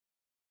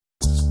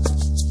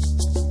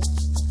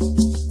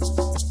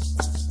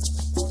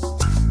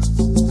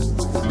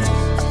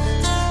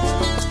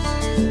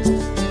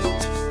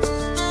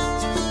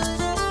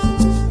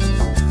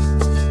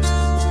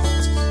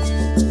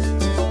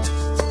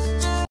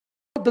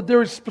that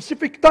there is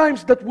specific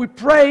times that we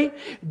pray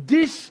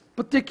this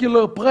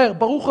particular prayer.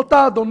 Baruch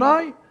atah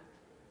Adonai,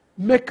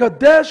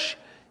 Mekadesh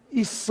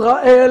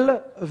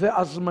Israel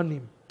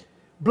ve'azmanim.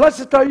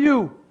 Blessed are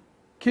you,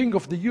 King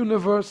of the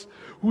universe,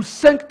 who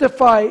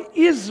sanctify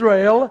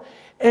Israel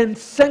and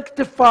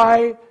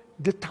sanctify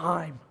the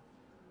time.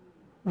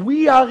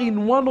 We are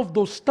in one of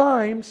those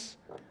times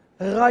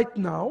right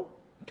now,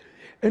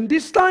 and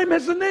this time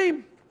has a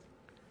name.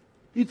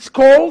 It's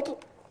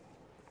called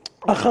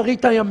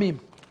Ahavat Ammi.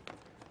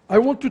 I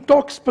want to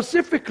talk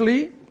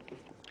specifically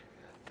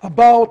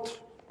about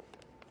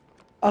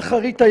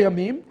Ahavat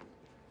Ammi.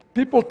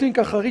 People think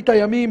Ahavat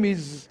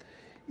Ammi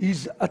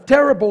is a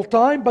terrible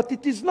time, but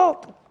it is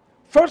not.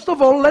 First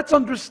of all, let's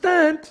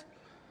understand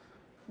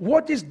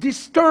what is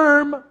this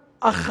term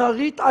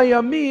Ahavat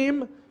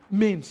Ammi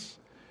means.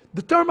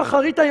 The term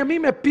Ahavat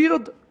Ammi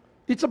appeared,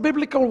 it's a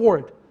biblical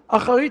word.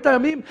 Ahavat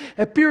Ammi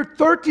appeared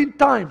 13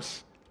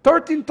 times.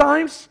 13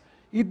 times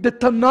in the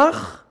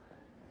Tanakh,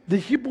 the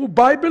Hebrew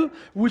Bible,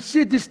 we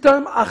see this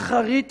term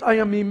Ahavat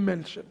Ammi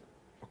mentioned.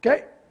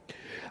 Okay?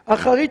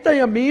 Ahavat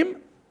Ammi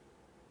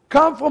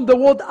come from the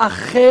word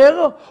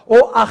acher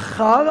or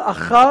achar.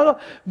 Achar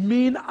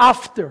mean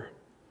after.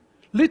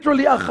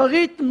 Literally,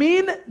 acharit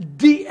mean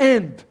the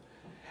end.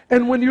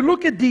 And when you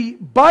look at the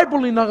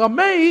Bible in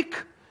Aramaic,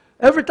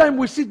 every time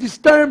we see this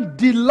term,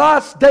 the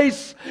last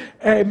days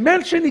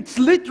mentioned, it's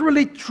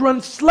literally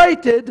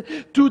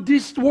translated to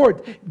this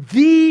word,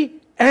 the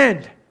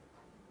end.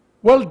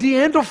 Well, the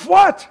end of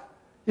what?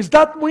 Does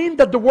that mean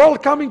that the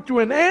world coming to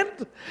an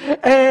end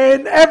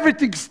and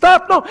everything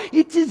stopped? No,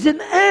 it is an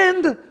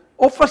end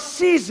of a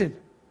season.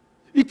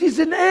 It is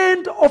an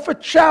end of a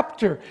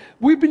chapter.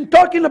 We've been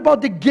talking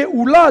about the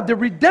Geulah, the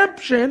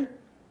redemption,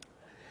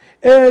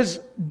 as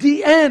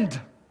the end.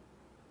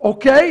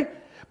 Okay?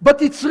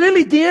 But it's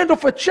really the end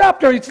of a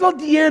chapter. It's not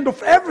the end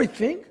of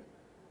everything.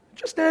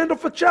 Just the end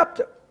of a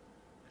chapter.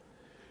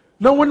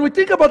 Now, when we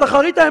think about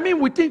Ahavat Ammi,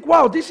 we think,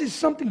 wow, this is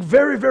something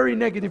very, very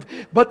negative.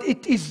 But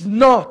it is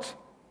not.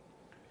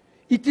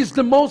 It is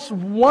the most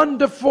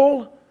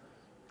wonderful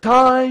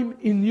time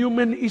in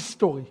human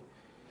history.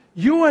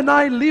 You and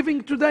I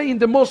living today in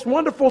the most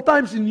wonderful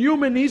times in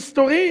human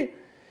history,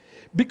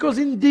 because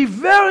in the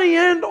very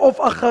end of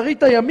Ahavat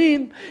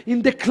Ammi,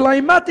 in the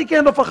climatic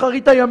end of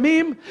Ahavat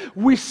Ammi,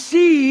 we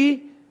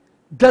see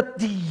that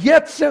the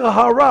Yetzer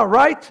Hara,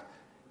 right?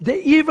 The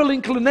evil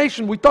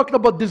inclination. We talked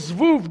about the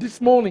Zvuv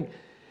this morning.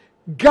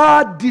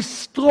 God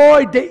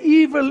destroyed the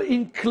evil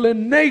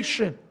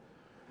inclination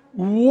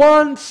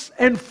once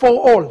and for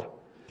all.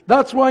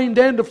 That's why in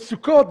the end of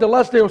Sukkot, the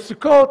last day of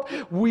Sukkot,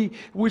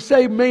 we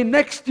say, may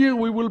next year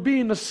we will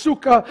be in a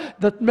sukkah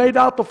that made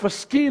out of a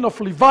skin of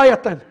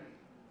Leviathan.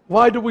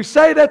 Why do we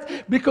say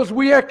that? Because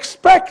we are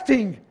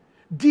expecting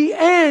the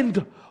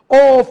end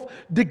of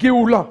the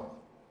Geulah.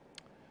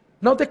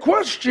 Now the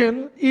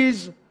question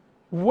is,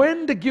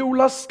 when the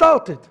Geulah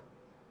started?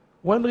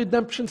 When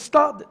redemption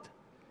started?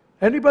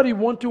 Anybody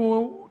want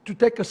to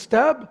take a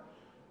stab?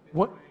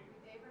 What?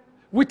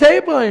 With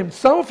Abraham.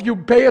 Some of you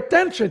pay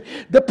attention.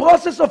 The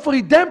process of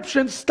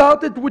redemption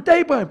started with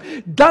Abraham.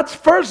 That's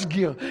first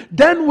gear.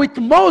 Then with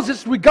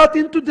Moses, we got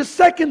into the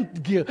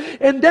second gear.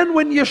 And then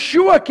when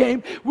Yeshua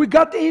came, we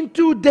got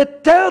into the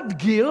third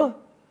gear.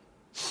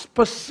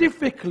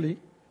 Specifically,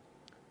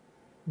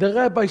 the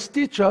rabbis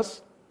teach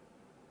us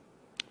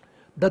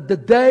that the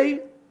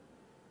day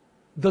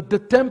that the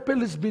temple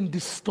has been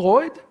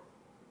destroyed,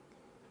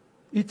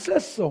 it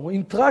says so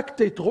in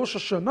Tractate Rosh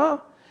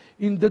Hashanah,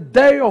 in the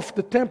day of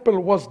the temple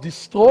was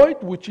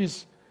destroyed, which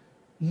is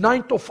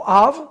 9th of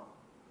Av,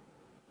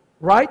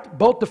 right?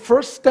 Both the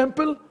first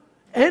temple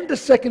and the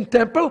second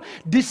temple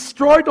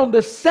destroyed on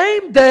the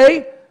same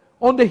day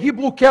on the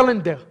Hebrew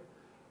calendar.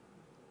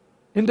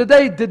 In the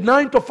day the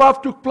 9th of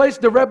Av took place,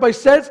 the rabbi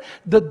says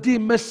that the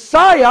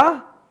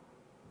Messiah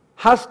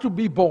has to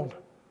be born.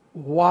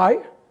 Why?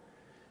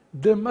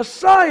 The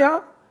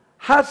Messiah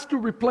has to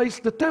replace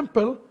the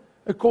temple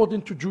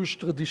according to Jewish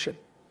tradition.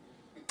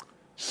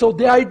 So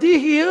the idea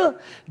here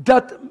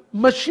that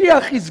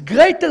Mashiach is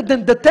greater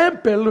than the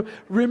temple,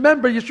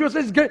 remember Yeshua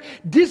says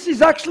this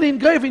is actually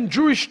engraved in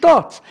Jewish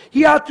thoughts.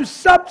 He had to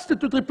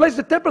substitute, replace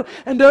the temple,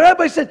 and the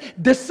rabbi said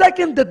the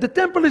second that the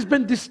temple has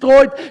been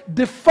destroyed,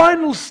 the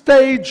final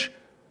stage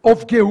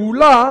of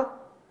Geulah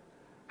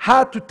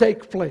had to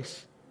take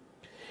place.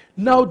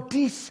 Now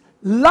this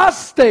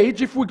last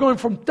stage, if we're going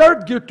from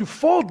third gear to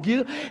fourth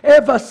gear, they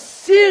have a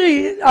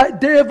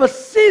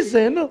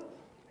season.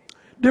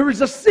 There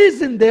is a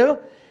season there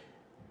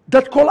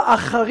that called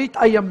Ahavat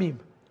Ammi.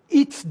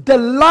 It's the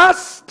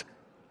last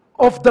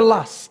of the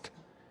last.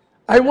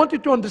 I want you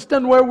to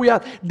understand where we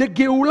are. The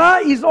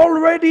Geulah is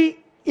already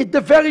at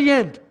the very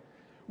end.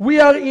 We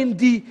are in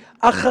the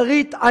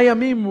Ahavat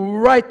Ammi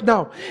right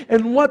now.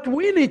 And what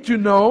we need to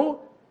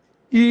know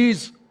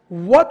is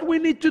what we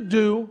need to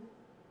do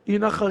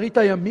in Ahavat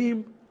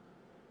Ammi.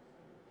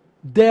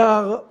 There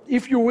are,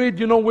 if you read,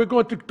 we're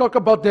going to talk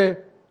about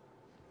the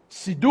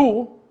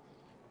Siddur.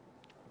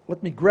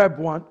 Let me grab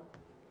one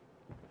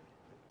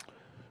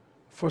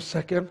for a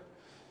second.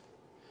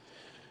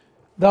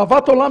 The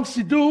Ahavat Olam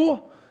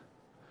Sidur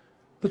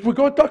that we're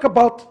going to talk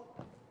about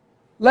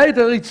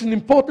later, it's an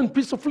important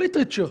piece of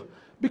literature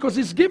because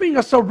it's giving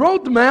us a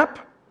roadmap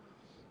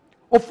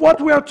of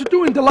what we are to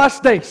do in the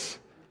last days.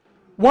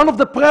 One of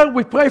the prayers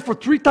we pray for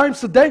 3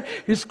 times a day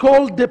is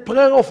called the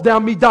prayer of the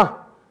Amidah,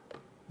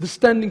 the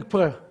standing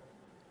prayer.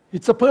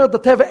 It's a prayer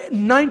that has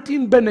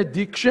 19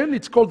 benediction.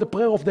 It's called the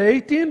prayer of the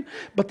 18,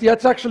 but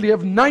it actually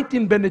have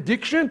 19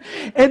 benediction.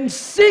 And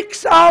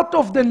 6 out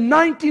of the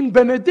 19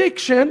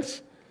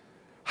 benedictions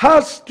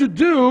has to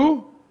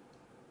do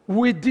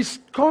with this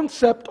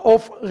concept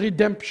of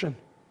redemption.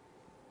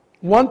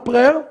 One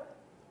prayer,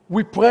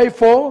 we pray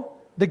for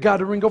the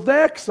gathering of the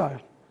exile.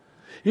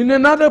 In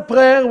another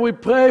prayer, we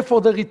pray for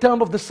the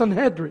return of the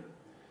Sanhedrin.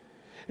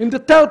 In the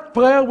third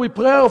prayer, we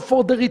pray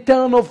for the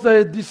return of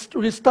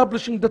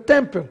reestablishing the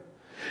temple.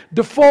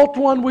 The fourth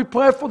one, we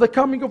pray for the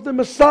coming of the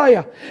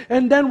Messiah.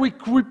 And then we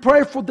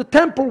pray for the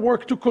temple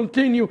work to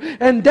continue.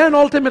 And then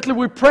ultimately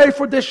we pray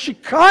for the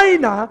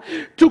Shekinah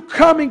to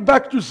coming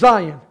back to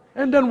Zion.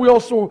 And then we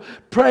also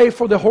pray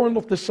for the horn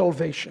of the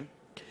salvation.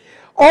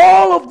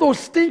 All of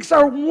those things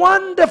are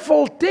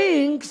wonderful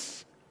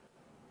things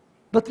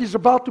that is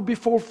about to be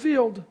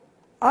fulfilled,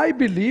 I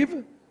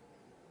believe,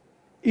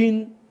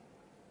 in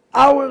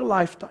our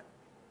lifetime.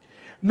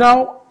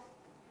 Now,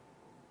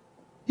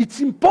 it's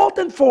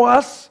important for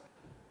us,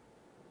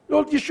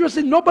 Lord Yeshua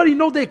said, nobody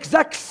knows the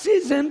exact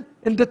season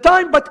and the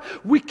time, but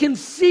we can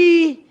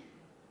see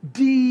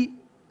the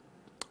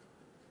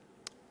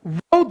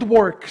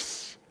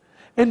roadworks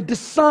and the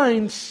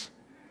signs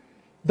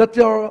that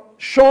are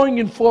showing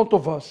in front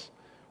of us.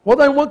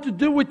 What I want to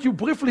do with you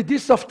briefly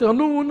this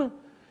afternoon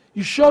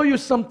is show you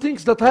some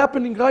things that are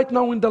happening right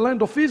now in the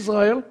land of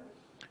Israel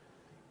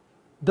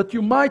that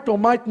you might or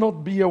might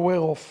not be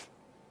aware of.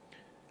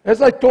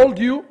 As I told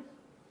you,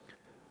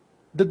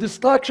 the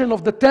destruction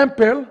of the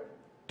temple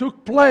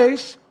took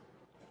place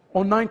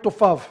on 9th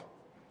of Av.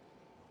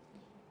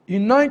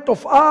 In 9th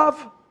of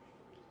Av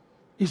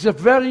is a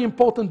very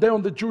important day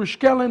on the Jewish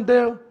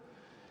calendar.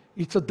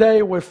 It's a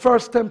day where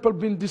first temple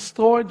been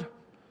destroyed,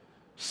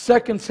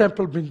 second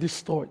temple been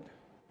destroyed.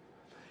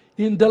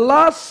 In the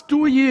last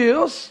 2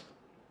 years,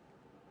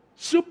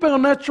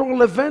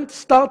 supernatural events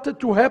started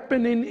to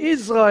happen in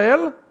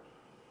Israel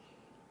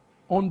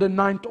on the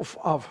 9th of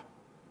Av.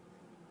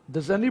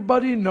 Does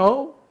anybody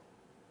know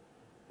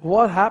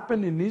what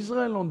happened in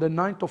Israel on the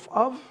 9th of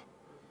Av?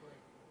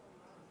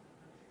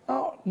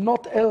 Oh,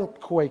 not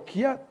earthquake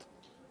yet.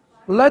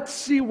 Let's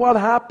see what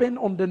happened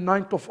on the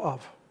 9th of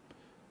Av.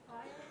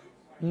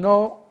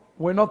 No,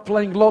 we're not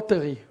playing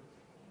lottery.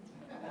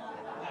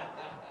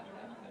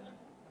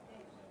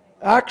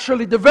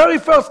 Actually, the very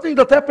first thing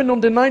that happened on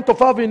the 9th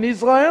of Av in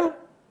Israel,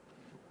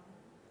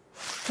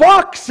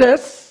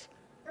 foxes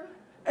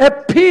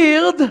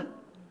appeared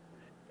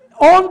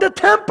on the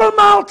Temple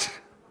Mount.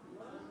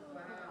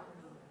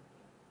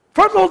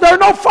 First of all, there are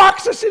no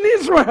foxes in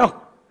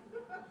Israel.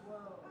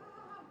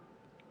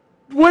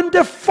 When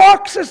the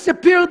foxes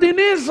appeared in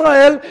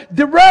Israel,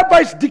 the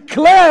rabbis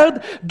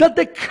declared that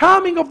the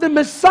coming of the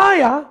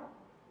Messiah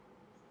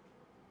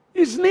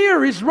is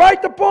near, is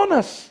right upon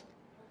us.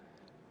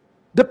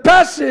 The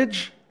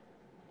passage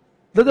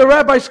that the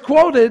rabbis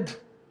quoted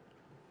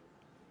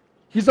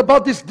is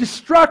about this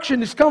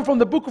destruction. It's come from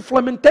the book of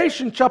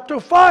Lamentation, chapter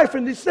 5,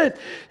 and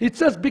it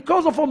says,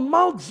 because of on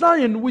Mount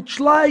Zion, which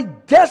lie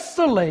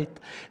desolate,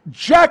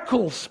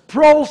 jackals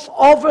prowls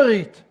over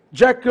it.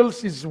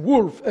 Jackals is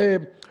wolf,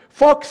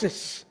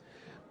 foxes.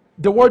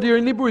 The word here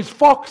in Hebrew is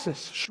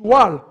foxes,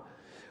 shual.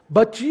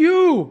 But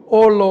you,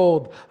 O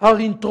Lord, are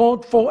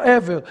enthroned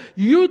forever.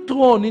 You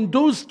throne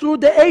endures through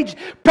the age.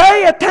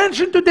 Pay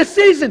attention to the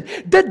season.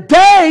 The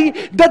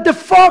day that the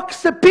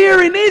fox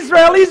appear in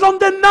Israel is on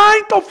the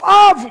 9th of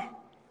Av.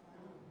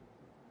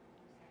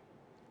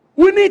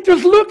 We need to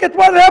look at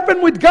what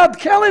happened with God's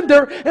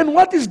calendar and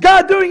what is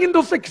God doing in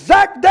those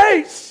exact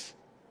days.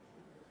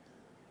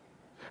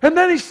 And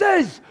then he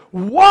says,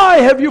 why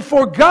have you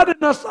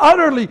forgotten us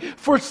utterly,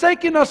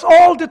 forsaken us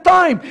all the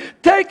time?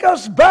 Take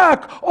us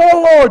back,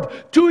 O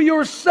Lord, to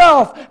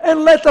yourself,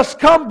 and let us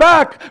come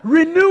back.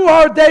 Renew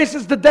our days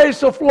as the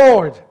days of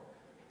Lord.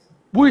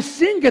 We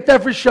sing it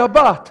every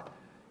Shabbat.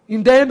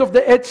 In the end of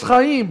the Etz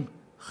Chaim.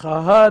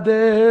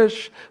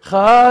 Chadesh,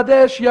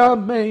 Chadesh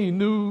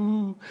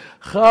Yameinu,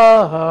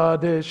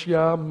 Chadesh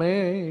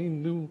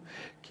Yameinu,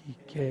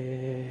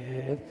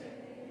 Kiket.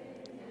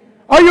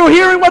 Are you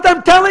hearing what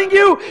I'm telling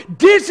you?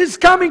 This is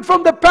coming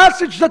from the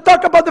passage that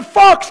talk about the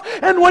fox.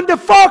 And when the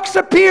fox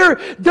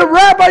appeared, the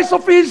rabbis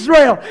of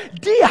Israel,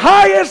 the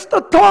highest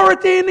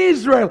authority in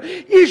Israel,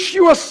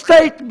 issue a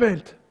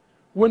statement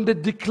when they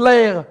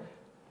declare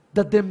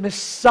that the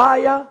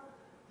Messiah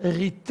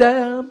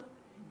return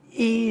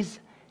is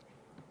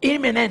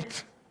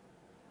imminent.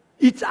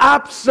 It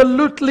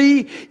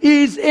absolutely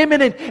is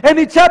imminent. And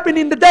it's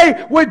happening the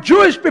day where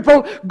Jewish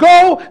people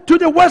go to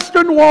the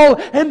Western Wall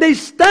and they're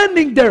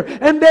standing there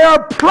and they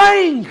are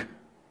praying.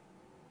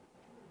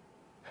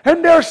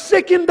 And they're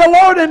seeking the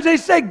Lord and they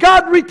say,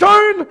 God,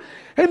 return.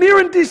 And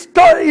here in this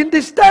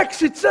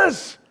text it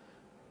says,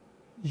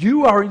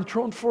 You are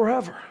enthroned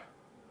forever.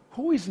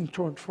 Who is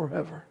enthroned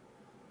forever?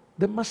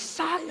 The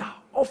Messiah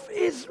of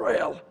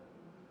Israel.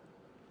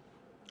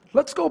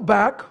 Let's go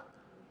back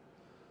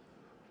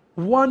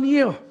 1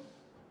 year.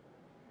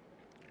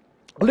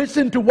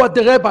 Listen to what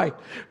the rabbi,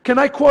 can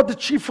I quote the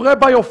chief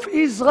rabbi of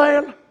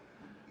Israel?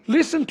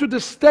 Listen to the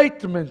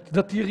statement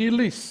that he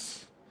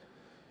released.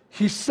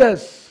 He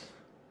says,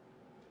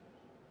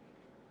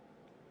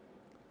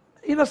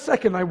 in a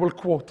second I will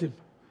quote him.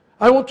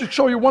 I want to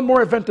show you one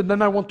more event and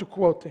then I want to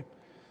quote him.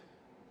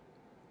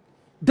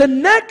 The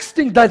next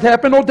thing that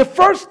happened, or the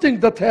first thing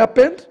that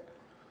happened,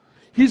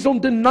 is on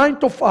the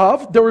 9th of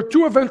Av. There were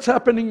two events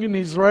happening in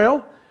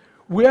Israel.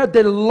 We had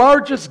the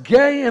largest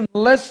gay and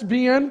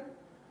lesbian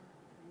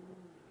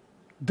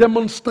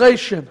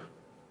demonstration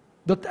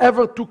that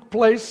ever took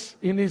place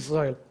in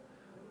Israel.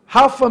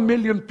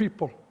 500,000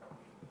 people.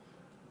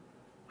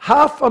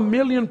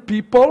 500,000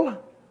 people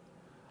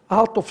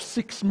out of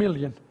 6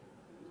 million.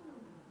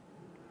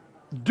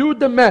 Do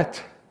the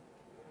math.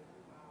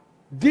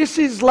 This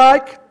is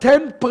like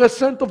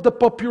 10% of the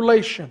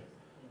population.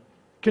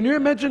 Can you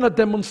imagine a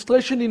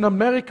demonstration in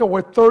America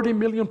where 30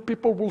 million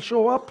people will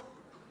show up?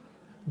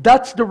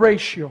 That's the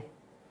ratio.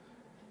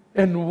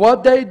 And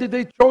what day did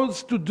they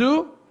choose to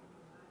do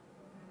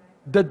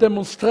the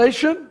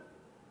demonstration?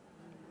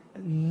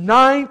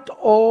 9th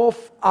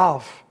of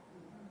Av.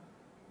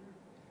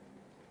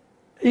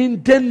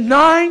 In the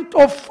 9th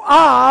of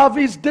Av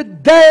is the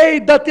day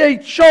that they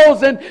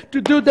chosen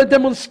to do the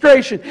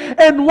demonstration.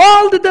 And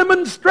while the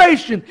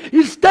demonstration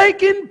is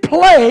taking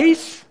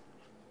place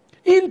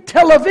in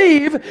Tel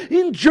Aviv,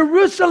 in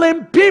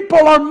Jerusalem,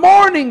 people are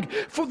mourning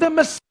for the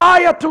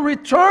Messiah to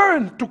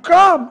return, to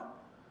come.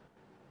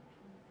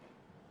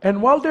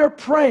 And while they're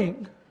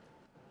praying,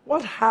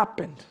 what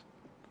happened?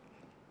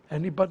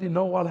 Anybody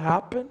know what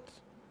happened?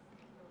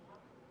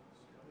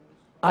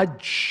 A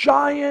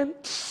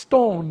giant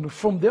stone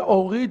from the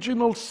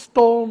original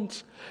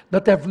stones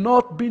that have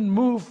not been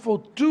moved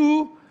for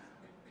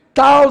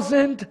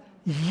 2,000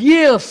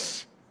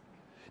 years.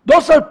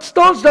 Those are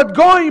stones that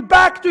going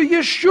back to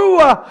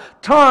Yeshua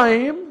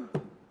time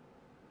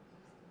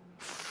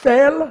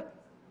fell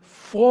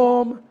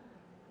from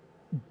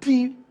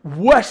the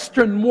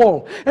western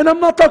wall. And I'm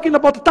not talking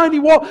about a tiny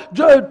wall,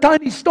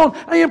 tiny stone.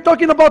 I am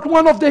talking about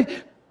one of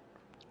the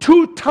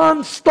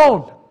 2-ton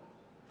stone.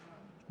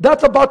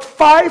 That's about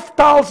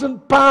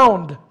 5,000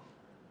 pounds.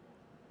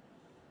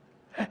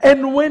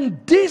 And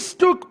when this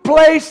took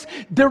place,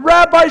 the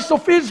rabbis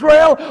of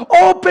Israel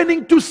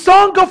opening to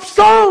Song of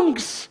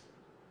Songs.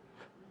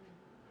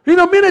 In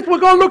a minute, we're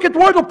going to look at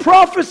word of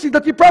prophecy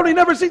that you probably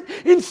never seen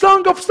in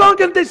Song of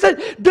Songs. And they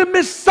said, the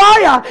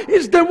Messiah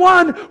is the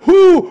one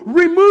who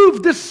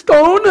removed the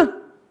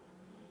stone.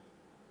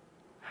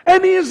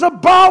 And he is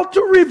about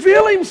to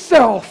reveal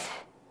himself.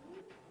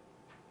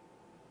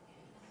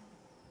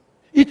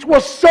 It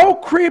was so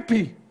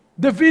creepy,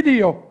 the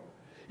video.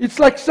 It's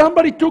like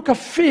somebody took a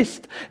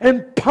fist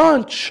and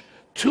punched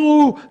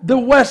through the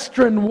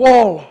western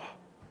wall.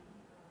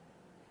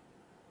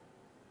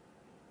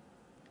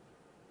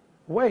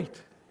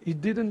 Wait,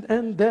 it didn't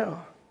end there.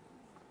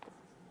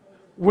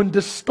 When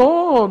the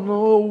stone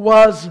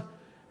was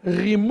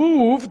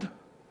removed,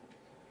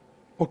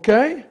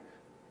 okay,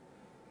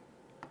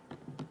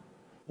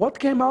 what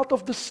came out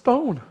of the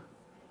stone?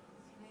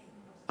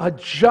 A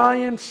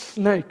giant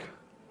snake.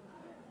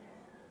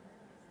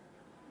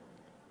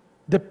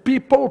 The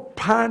people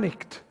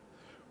panicked.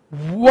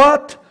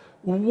 What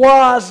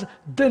was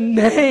the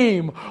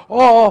name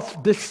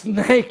of the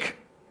snake?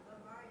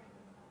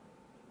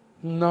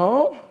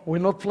 No, we're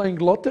not playing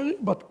lottery,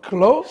 but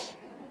close.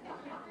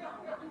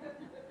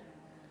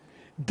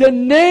 The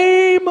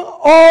name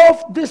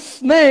of the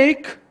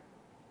snake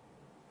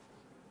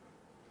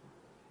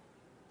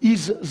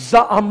is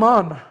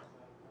Zaaman.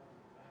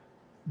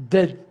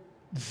 The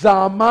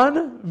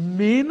Zaaman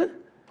means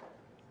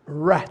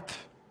rat.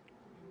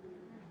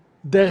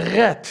 The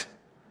rat.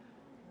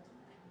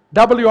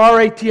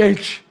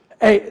 W-R-A-T-H.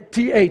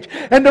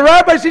 And the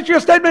rabbis issue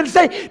a statement and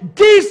say,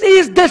 this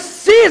is the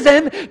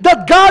season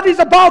that God is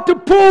about to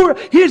pour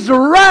his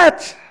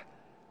wrath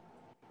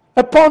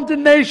upon the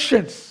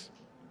nations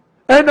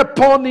and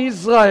upon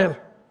Israel.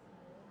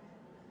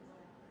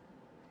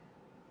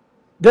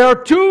 There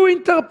are two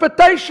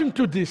interpretations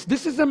to this.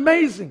 This is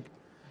amazing.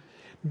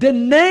 The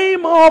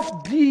name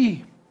of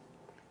the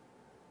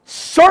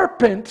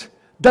serpent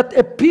that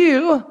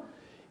appeared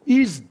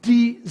is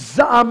the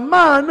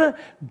Zaaman,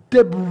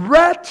 the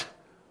rat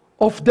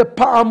of the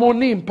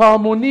Paramonim.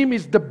 Paramonim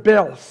is the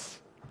bells.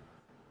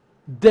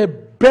 The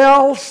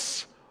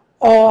bells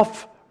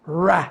of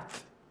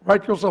wrath.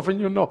 Write yourself and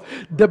you know.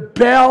 The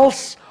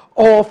bells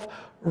of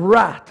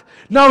wrath.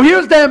 Now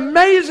here's the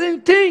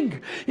amazing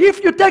thing.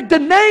 If you take the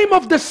name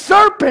of the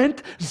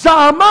serpent,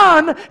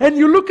 Zaaman, and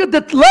you look at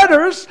the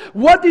letters,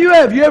 what do you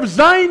have? You have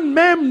Zayin,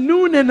 Mem,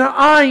 Nun, and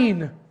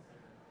Ayin.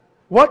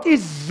 What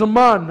is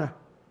Zman?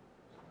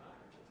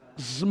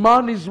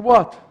 Zman is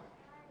what?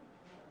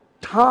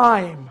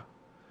 Time.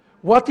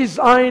 What is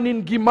Ayin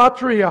in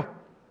Gematria?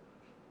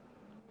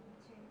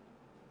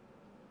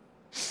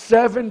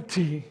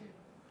 70.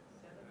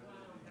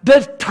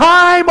 The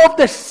time of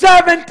the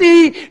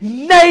 70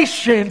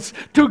 nations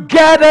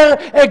together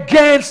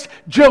against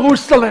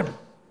Jerusalem.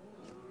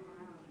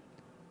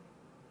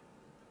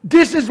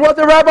 This is what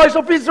the rabbis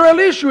of Israel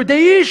issue.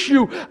 They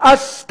issue a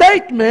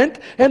statement,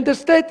 and the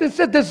statement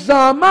said the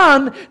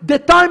Zaman, the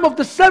time of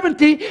the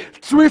 70,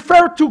 to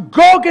refer to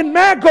Gog and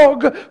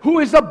Magog, who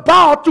is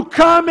about to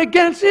come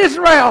against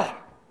Israel.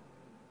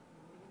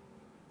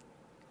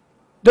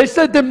 They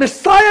said the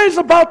Messiah is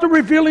about to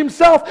reveal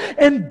himself,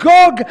 and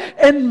Gog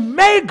and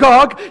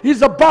Magog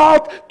is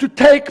about to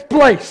take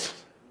place.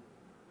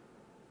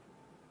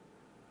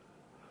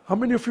 How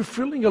many of you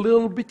feeling a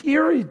little bit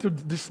eerie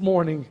this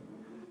morning?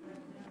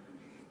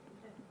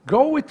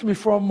 Go with me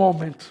for a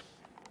moment.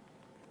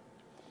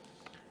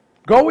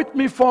 Go with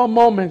me for a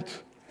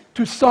moment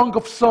to Song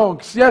of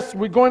Songs. Yes,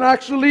 we're going to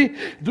actually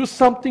do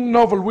something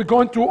novel. We're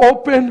going to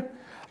open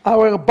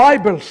our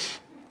Bibles.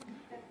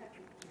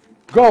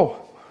 Go.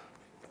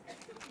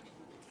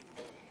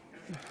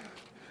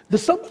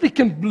 Does somebody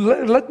can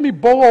let me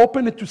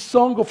open it to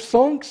Song of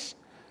Songs?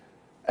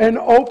 And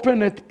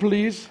open it,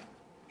 please,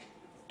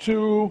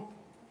 to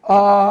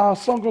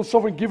Song of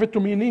Songs and give it to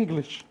me in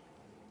English.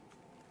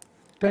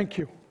 Thank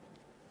you.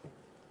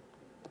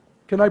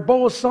 Can I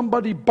borrow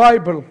somebody's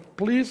Bible,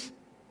 please?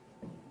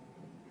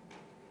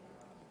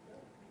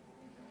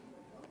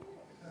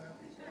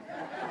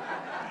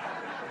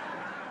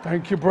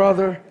 Thank you,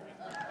 brother.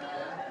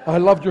 I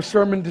loved your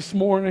sermon this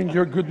morning.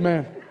 You're a good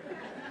man.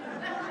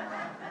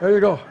 There you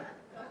go.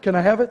 Can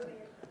I have it?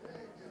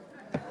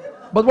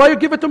 But why you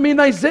give it to me in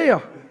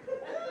Isaiah?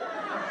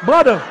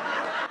 Brother,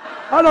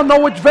 I don't know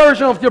which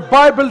version of your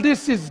Bible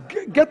this is.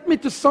 Get me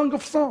to Song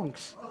of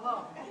Songs.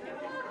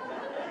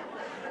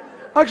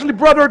 Actually,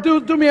 brother, do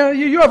me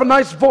you have a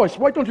nice voice.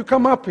 Why don't you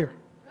come up here?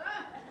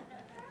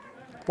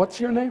 What's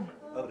your name?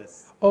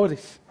 Otis.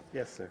 Otis.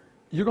 Yes, sir.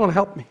 You're going to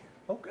help me.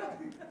 Okay.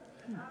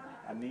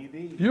 I need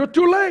these. You're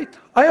too late.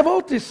 I have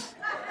Otis.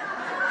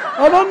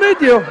 I don't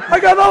need you. I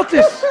got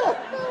Otis.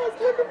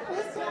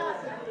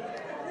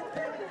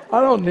 I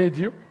don't need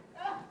you.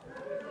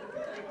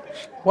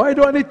 Why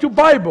do I need two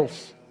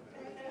Bibles?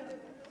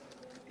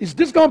 Is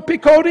this going to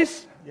pick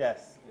Otis?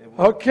 Yes. It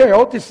will. Okay,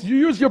 Otis, you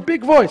use your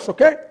big voice,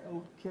 okay?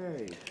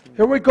 Okay.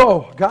 Here we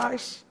go,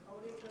 guys.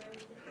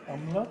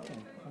 I'm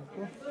looking.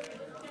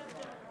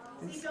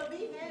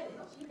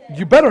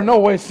 You better know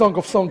where Song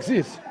of Songs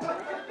is.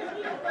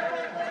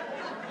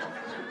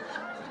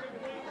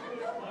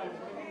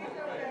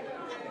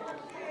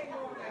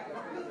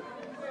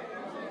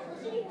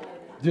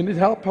 Do you need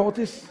help,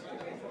 Otis?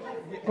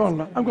 I'm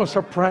going to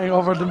start praying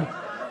over them.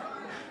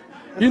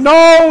 You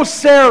know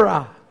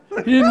Sarah.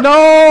 You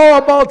know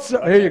about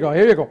Sarah. Here you go,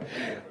 here you go.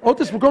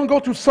 Otis, we're going to go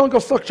to Song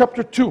of Songs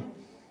chapter 2.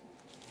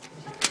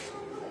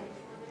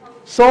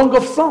 Song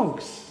of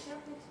Songs.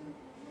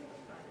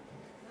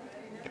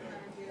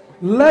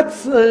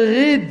 Let's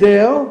read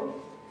there.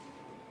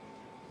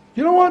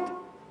 You know what?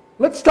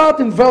 Let's start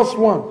in verse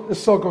 1, the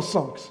Song of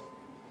Songs.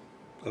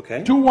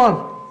 Okay.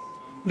 2:1.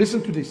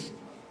 Listen to this.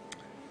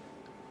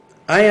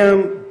 I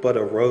am but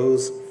a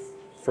rose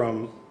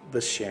from the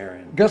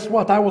Sharon. Guess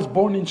what? I was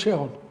born in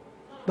Sharon.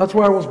 That's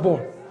where I was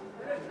born.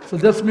 So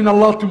that's mean a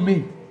lot to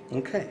me.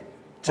 Okay.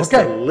 Just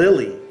Okay. a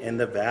lily in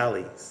the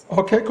valleys.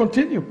 Okay,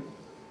 continue.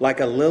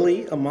 Like a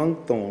lily among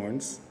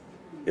thorns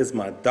is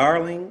my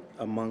darling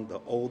among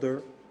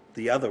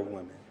the other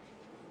women.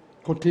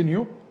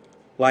 Continue.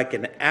 Like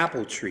an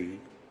apple tree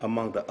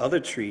among the other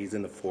trees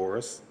in the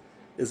forest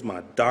is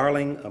my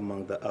darling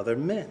among the other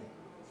men.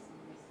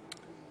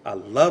 I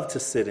love to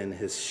sit in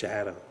his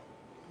shadow.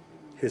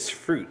 His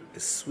fruit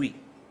is sweet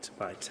to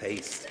my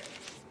taste.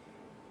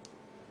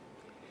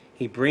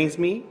 He brings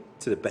me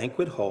to the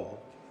banquet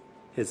hall.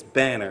 His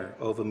banner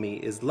over me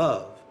is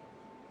love.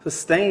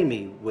 Sustain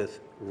me with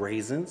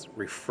raisins,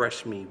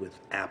 refresh me with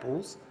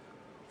apples,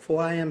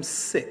 for I am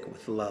sick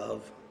with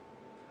love.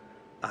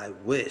 I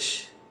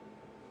wish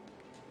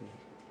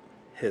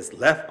his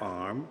left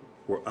arm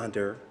were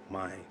under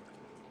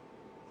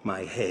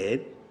my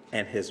head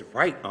and his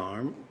right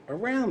arm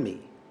around me.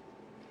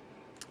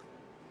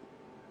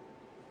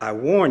 I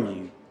warn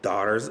you,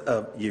 daughters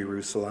of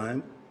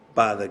Jerusalem,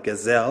 by the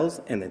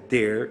gazelles and the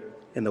deer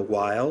in the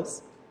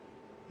wilds,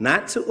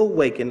 not to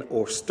awaken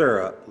or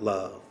stir up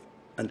love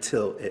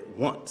until it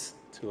wants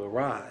to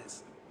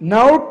arise.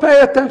 Now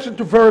pay attention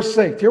to verse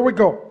 8. Here we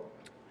go.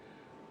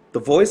 The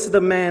voice of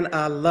the man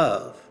I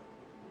love,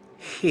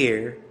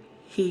 here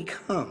he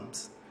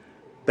comes,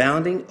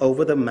 bounding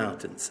over the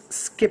mountains,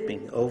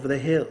 skipping over the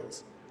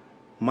hills.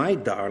 My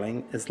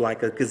darling is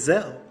like a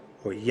gazelle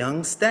or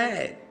young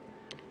stag.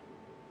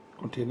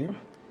 Continue.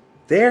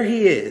 There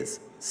he is,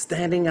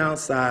 standing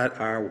outside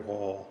our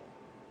wall,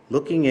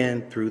 looking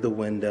in through the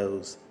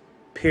windows,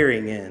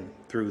 peering in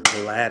through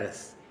the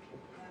lattice.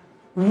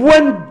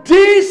 When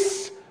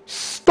this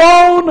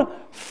stone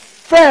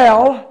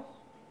fell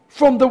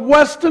from the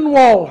western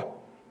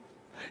wall,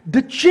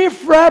 the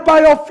chief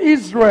rabbi of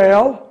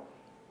Israel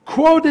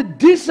quoted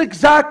this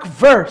exact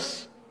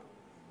verse.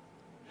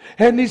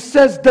 And he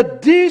says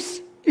that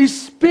this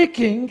is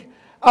speaking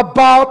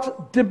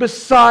about the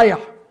Messiah.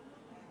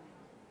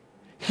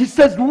 He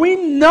says, we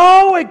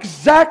know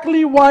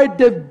exactly why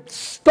the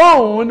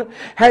stone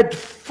had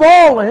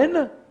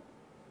fallen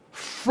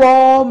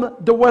from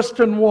the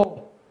Western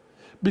Wall.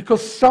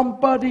 Because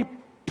somebody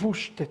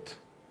pushed it.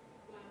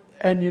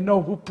 And you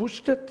know who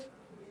pushed it?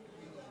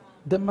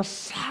 The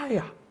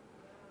Messiah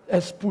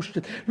has pushed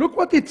it. Look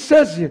what it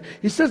says here.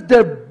 It says,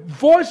 the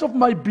voice of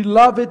my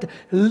beloved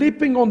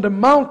leaping on the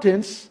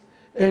mountains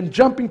and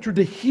jumping through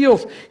the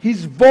hills.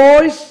 His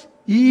voice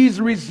is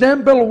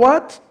resemble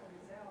what?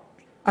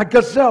 A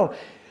gazelle.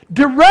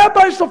 The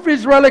rabbis of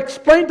Israel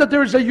explained that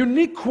there is a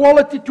unique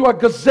quality to a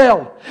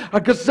gazelle. A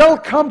gazelle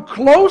come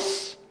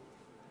close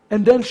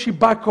and then she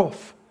back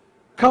off.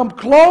 Come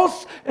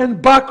close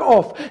and back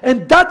off.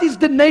 And that is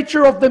the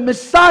nature of the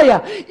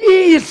Messiah.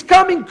 He is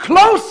coming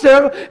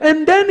closer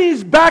and then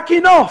he's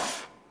backing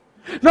off.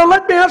 Now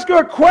let me ask you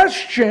a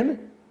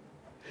question.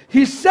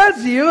 He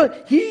says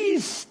here, he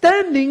is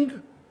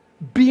standing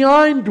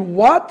behind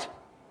what?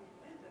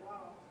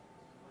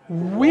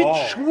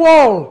 Which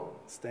wall?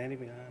 Standing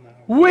behind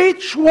our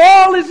Which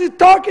wall is he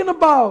talking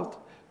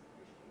about?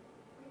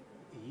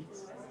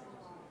 east.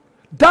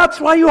 That's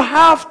why you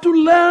have to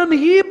learn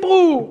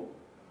Hebrew.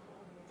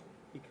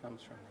 He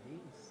comes from the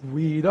east.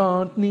 We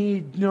don't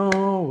need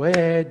no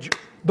edge.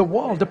 The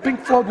wall, the Pink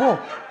Floyd wall.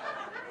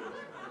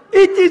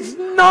 It is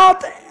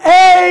not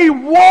a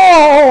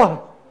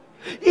wall.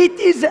 It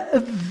is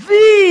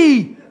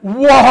the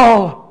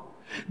wall.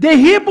 The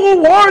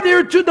Hebrew word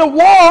here to the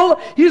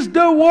wall is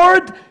the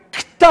word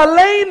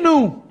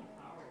ktalenu.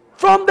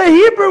 From the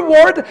Hebrew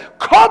word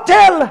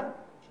kotel.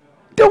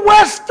 The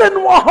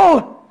Western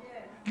Wall.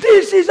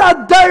 This is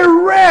a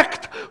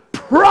direct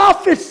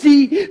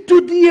prophecy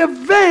to the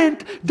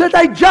event that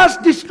I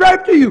just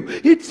described to you.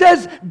 It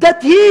says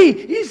that he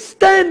is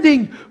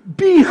standing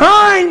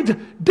behind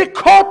the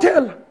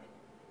Kotel.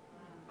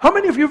 How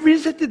many of you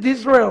visited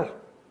Israel?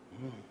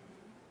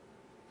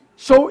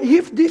 So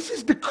if this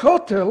is the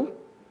Kotel,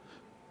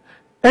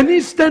 and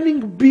he's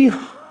standing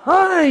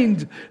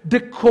behind the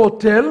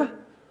Kotel,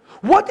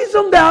 what is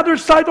on the other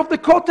side of the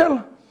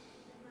Kotel?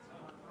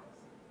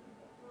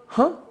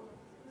 Huh?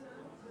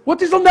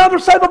 What is on the other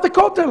side of the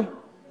Kotel?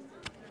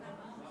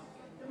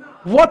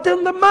 What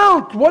on the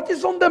mount? What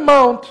is on the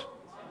mount?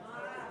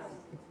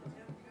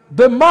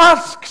 The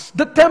mosques,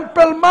 the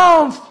Temple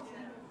Mount,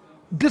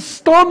 the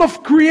stone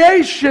of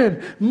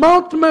creation,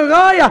 Mount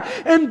Moriah.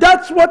 And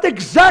that's what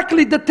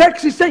exactly the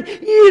text is saying.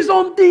 He is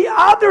on the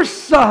other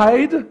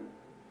side,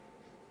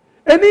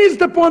 and he is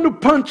the one who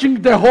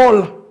punching the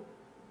hole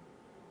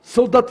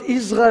so that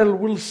Israel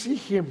will see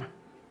him.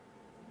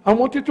 I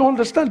want you to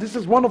understand, this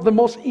is one of the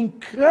most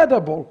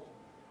incredible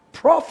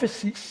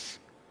prophecies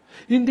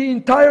in the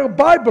entire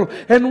Bible.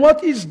 And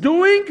what he's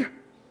doing?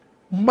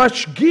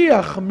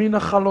 Mashgiach min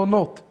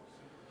hachalonot.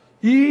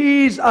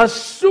 He is a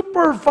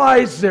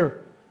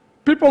supervisor.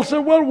 People say,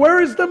 well,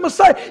 where is the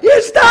Messiah?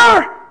 He's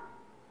there!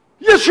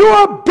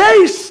 Yeshua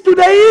base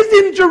today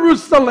is in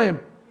Jerusalem.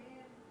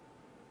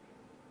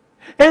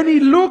 And he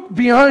looked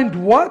behind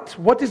what?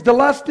 What is the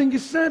last thing he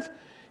said?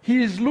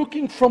 He is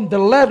looking from the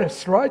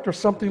lattice, right? Or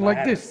something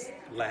like this.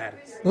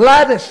 Lattice.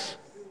 Lattice.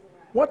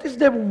 What is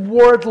the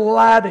word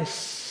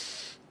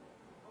lattice?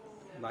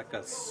 Like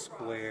a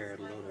square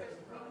little.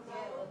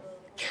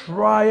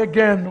 Try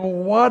again.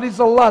 What is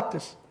a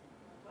lattice?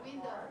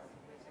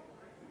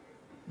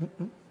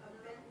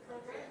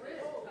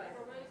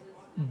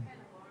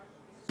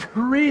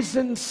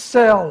 Prison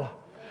cell.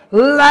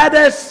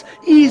 Lattice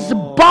is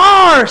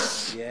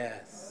bars. Yes.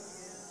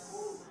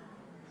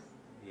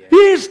 He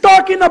is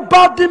talking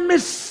about the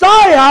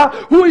Messiah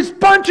who is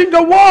punching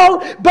a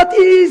wall, but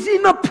he is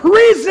in a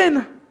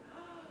prison.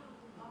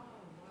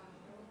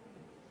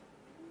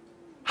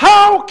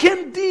 How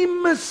can the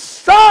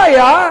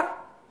Messiah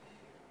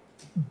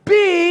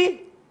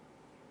be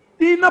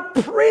in a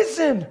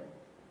prison?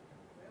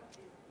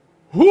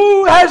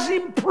 Who has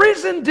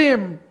imprisoned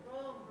him?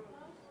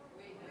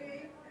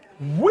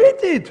 We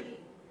did.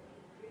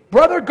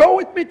 Brother, go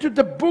with me to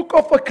the book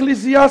of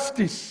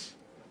Ecclesiastes.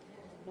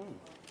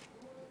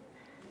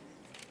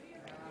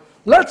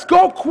 Let's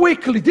go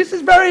quickly. This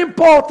is very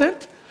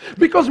important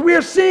because we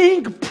are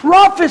seeing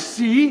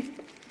prophecy,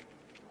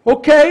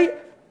 okay,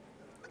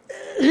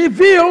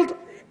 revealed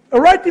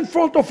right in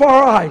front of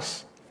our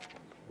eyes.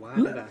 Why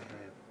did I have?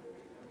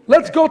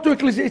 Let's go to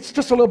Ecclesiastes. It's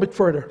just a little bit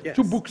further. Yes.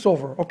 2 books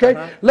over, okay?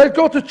 Uh-huh. Let's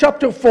go to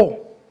chapter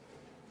 4.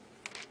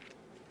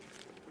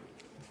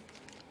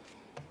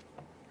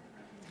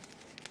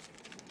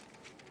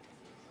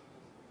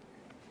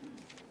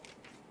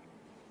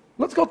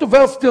 Let's go to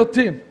verse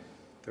 13.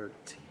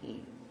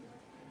 13.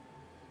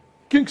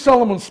 King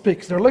Solomon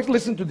speaks there. Let's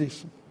listen to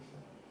this.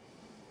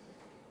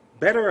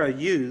 Better a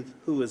youth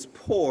who is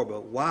poor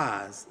but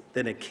wise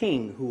than a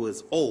king who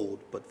is old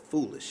but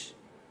foolish,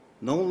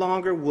 no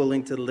longer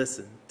willing to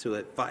listen to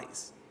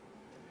advice.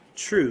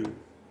 True,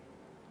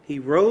 he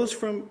rose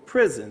from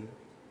prison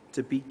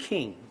to be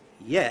king,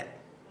 yet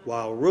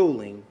while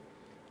ruling,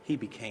 he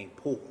became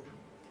poor.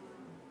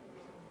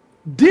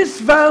 This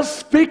verse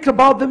speaks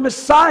about the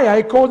Messiah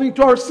according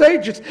to our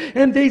sages.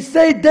 And they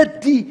say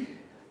that the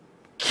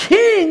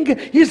king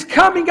is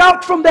coming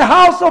out from the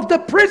house of the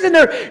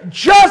prisoner,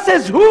 just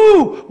as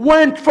who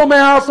went from a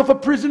house of a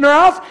prisoner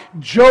house?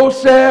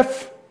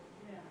 Joseph.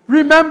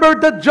 Remember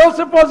that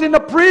Joseph was in a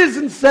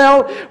prison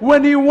cell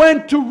when he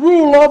went to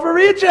rule over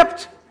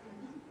Egypt.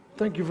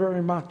 Thank you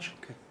very much.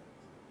 Okay.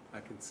 I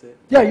can sit.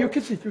 Yeah, you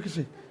can sit, you can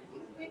sit.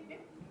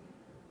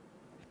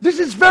 This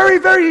is very,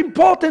 very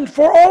important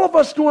for all of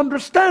us to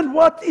understand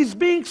what is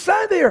being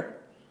said here.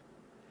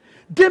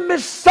 The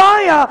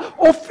Messiah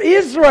of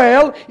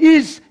Israel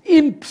is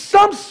in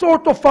some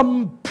sort of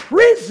a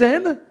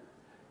prison,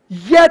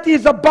 yet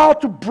is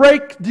about to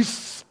break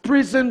this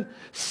prison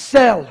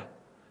cell.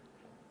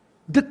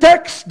 The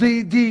text,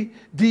 the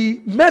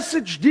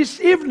message this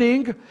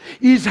evening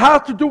is how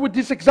to do with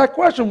this exact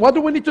question. What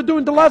do we need to do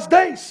in the last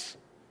days?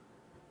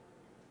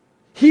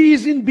 He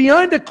is in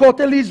behind the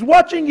kotel, he's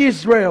watching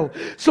Israel.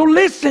 So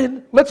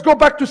listen, let's go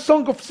back to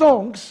Song of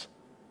Songs.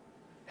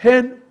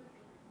 And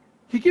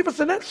he gives us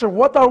an answer.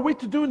 What are we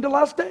to do in the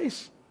last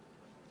days?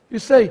 You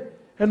say,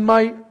 and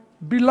my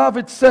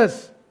beloved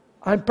says,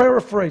 I'm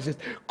paraphrasing,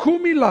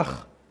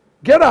 Kumilach,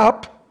 get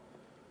up,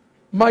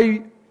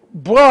 my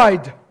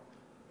bride,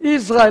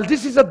 Israel.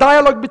 This is a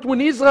dialogue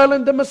between Israel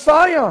and the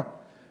Messiah.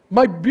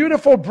 My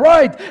beautiful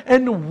bride,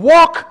 and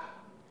walk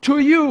to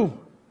you.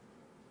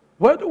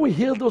 Where do we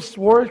hear those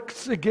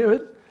words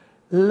again?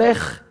 Lech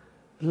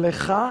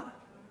lecha.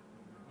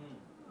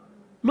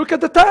 Look at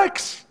the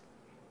text.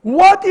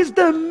 What is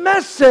the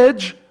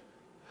message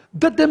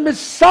that the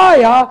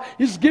Messiah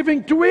is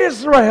giving to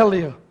Israel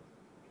here?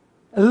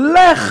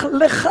 Lech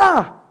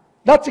lecha.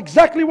 That's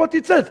exactly what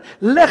it says.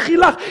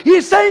 Lechilach.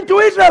 He's saying to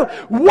Israel,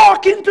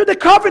 walk into the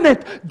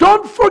covenant.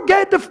 Don't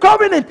forget the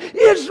covenant.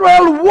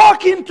 Israel,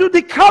 walk into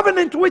the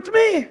covenant with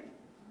me.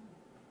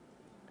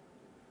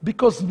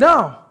 Because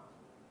now,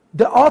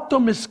 the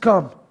autumn has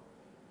come.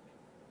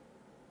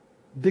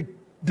 The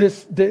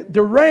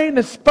rain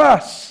has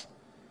passed.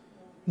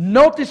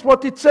 Notice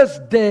what it says,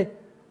 the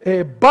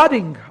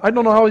budding. I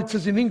don't know how it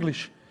says in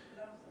English.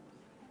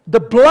 The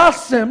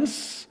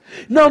blossoms.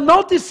 Now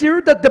notice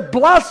here that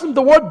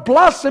the word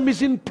blossom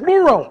is in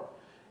plural.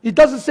 It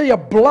doesn't say a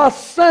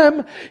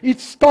blossom,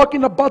 it's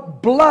talking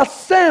about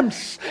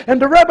blossoms.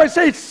 And the rabbi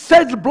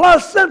says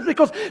blossoms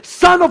because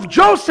son of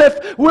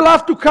Joseph will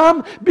have to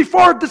come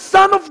before the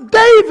son of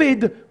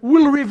David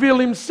will reveal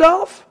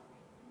himself.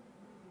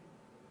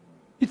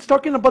 It's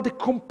talking about the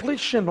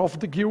completion of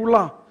the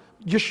Geulah.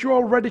 Yeshua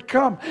already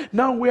come.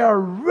 Now we are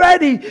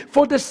ready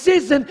for the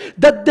season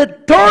that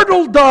the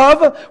turtle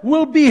dove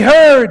will be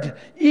heard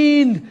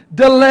in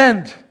the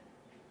land.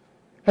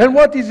 And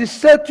what is it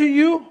said to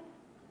you?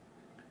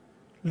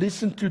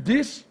 Listen to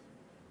this.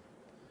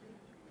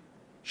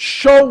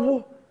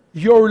 Show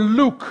your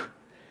look.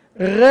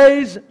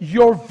 Raise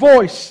your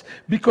voice,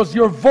 because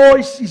your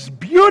voice is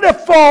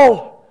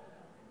beautiful.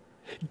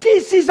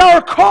 This is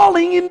our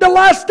calling in the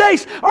last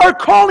days. Our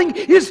calling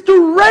is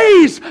to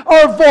raise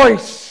our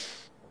voice.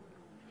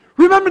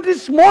 Remember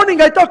this morning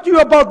I talked to you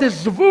about the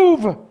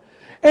Zvuv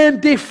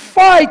and the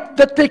fight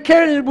that they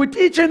carry with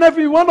each and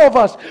every one of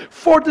us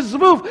for the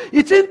Zvuv.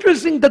 It's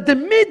interesting that the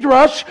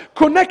Midrash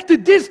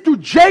connected this to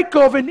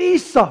Jacob and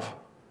Esau.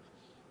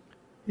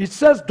 It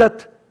says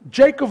that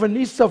Jacob and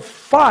Esau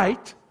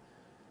fight,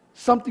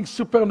 something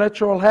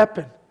supernatural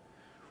happened.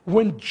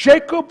 When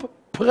Jacob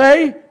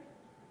pray,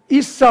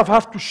 Esau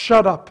have to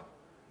shut up.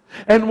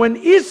 And when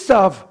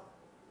Esau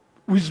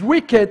is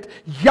wicked,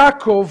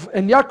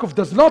 Yaakov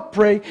does not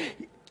pray,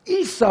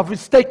 Esau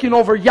is taking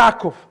over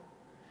Yaakov.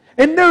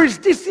 And there is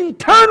this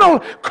internal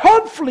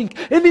conflict,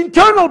 an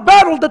internal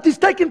battle that is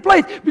taking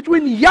place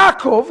between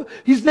Yaakov,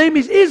 his name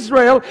is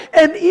Israel,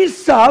 and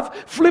Esau,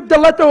 flip the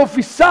letter of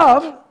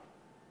Esau,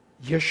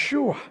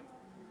 Yeshua.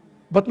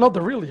 But not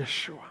the real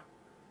Yeshua.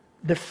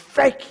 The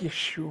fake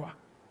Yeshua.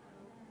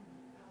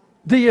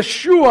 The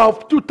Yeshua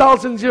of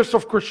 2,000 years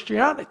of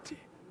Christianity.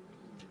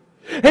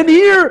 And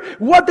here,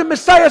 what the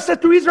Messiah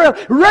said to Israel,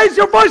 raise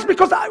your voice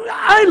because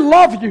I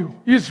love you,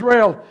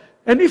 Israel.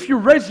 And if you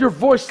raise your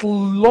voice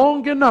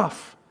long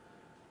enough,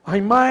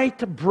 I might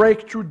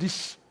break through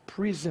this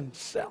prison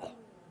cell.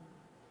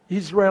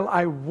 Israel,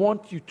 I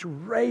want you to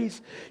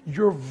raise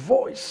your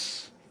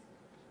voice.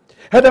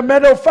 As a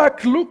matter of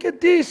fact, look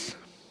at this.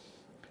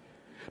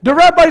 The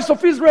rabbis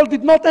of Israel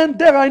did not end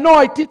there. I know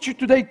I teach you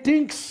today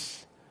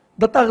things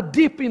that are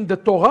deep in the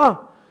Torah,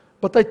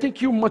 but I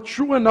think you're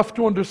mature enough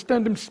to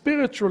understand them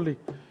spiritually.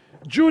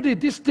 Judy,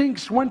 these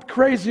things went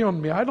crazy on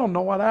me. I don't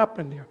know what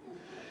happened here.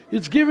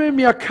 It's giving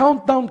me a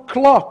countdown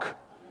clock.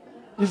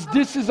 Is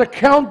this a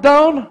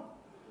countdown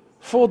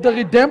for the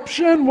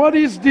redemption? What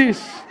is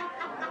this?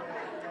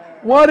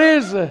 What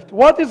is it?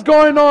 What is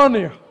going on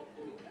here?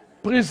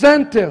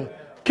 Presenter.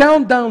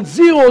 Countdown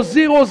 0,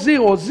 0,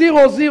 0,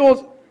 0,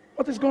 0.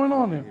 What is going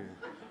on here?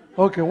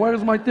 Okay, where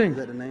is my thing? Is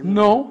that the name?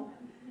 No.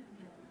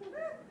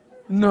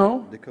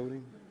 No.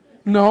 Decoding?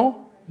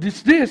 No.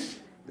 This. This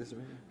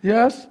right here?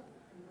 Yes.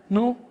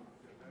 No.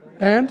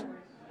 And?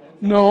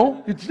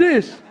 No. It's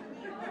this.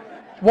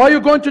 Why are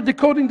you going to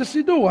decoding the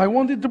Siddur? I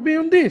want it to be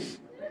on this.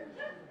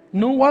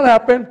 No, what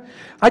happened?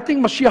 I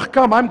think Mashiach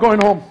come. I'm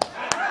going home.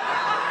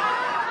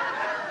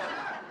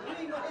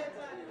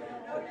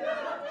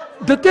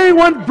 The thing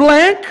went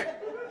blank.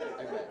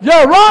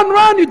 Yeah,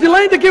 run. You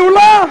delayed the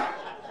Geulah.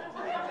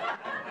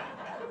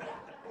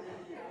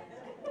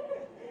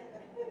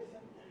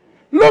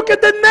 Look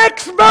at the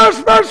next verse,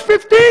 verse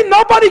 15.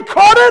 Nobody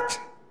caught it.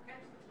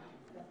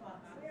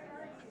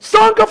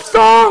 Song of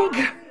Song,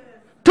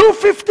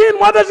 2:15.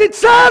 What does it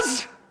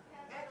says?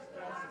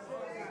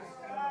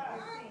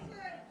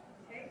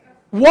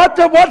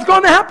 What's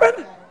going to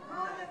happen?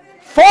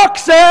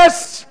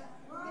 Foxes.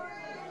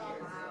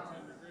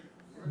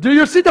 Do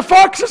you see the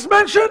foxes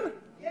mentioned?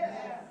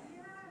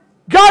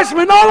 Guys,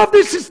 when all of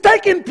this is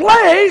taking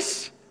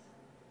place,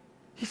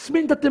 it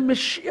means that the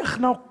Mashiach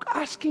now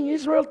asking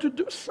Israel to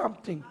do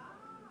something.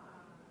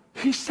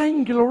 He's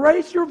saying,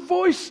 raise your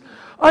voice.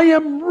 I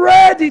am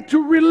ready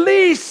to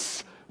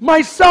release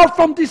myself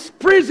from this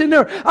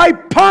prisoner. I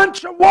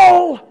punch a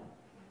wall.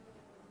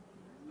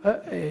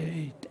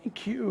 Hey,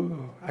 thank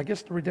you. I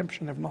guess the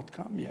redemption have not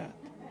come yet.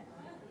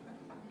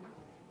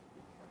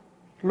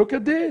 Look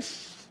at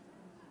this.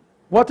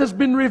 What has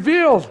been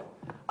revealed?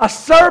 A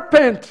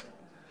serpent.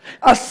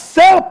 A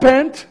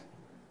serpent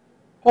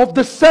of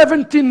the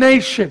 70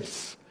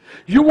 nations.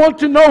 You want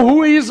to know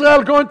who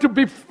Israel going to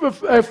be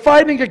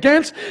fighting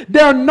against?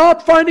 They are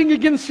not fighting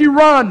against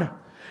Iran.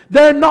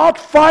 They're not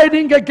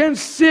fighting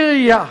against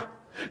Syria.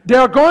 They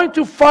are going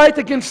to fight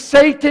against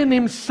Satan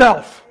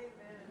himself.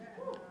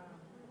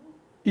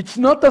 It's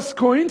not a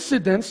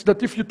coincidence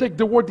that if you take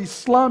the word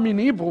Islam in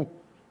Hebrew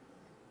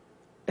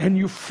and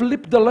you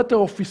flip the letter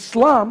of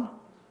Islam,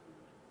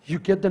 you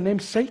get the name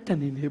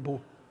Satan in Hebrew.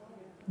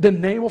 The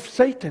name of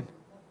Satan.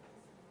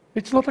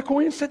 It's not a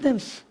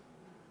coincidence.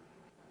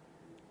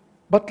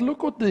 But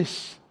look at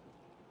this.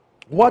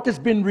 What has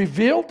been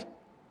revealed?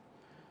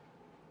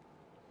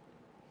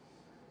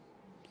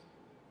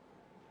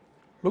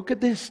 Look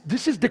at this.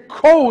 This is the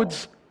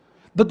codes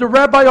that the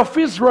rabbi of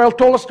Israel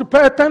told us to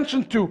pay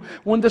attention to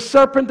when the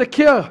serpent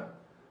occurred.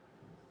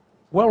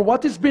 Well,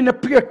 what has been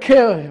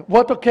occurred?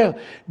 What occurred?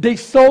 They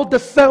saw the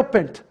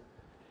serpent.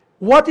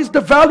 What is the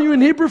value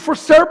in Hebrew for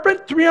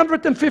serpent?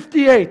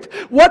 358.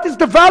 What is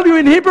the value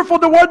in Hebrew for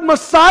the word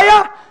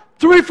Messiah?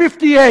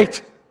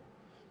 358.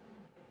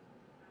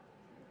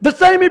 The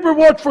same Hebrew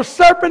word for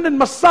serpent and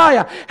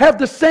Messiah have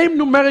the same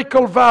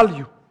numerical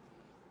value.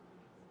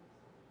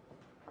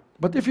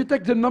 But if you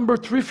take the number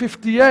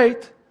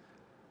 358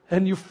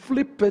 and you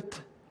flip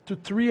it to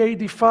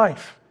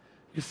 385,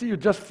 you see, you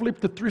just flip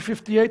the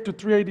 358 to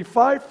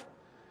 385.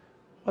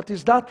 What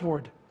is that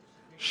word?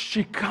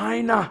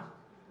 Shekinah.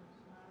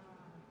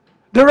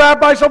 The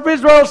rabbis of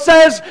Israel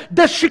says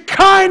the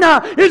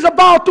Shekinah is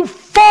about to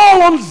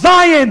fall on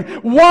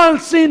Zion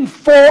once and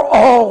for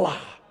all.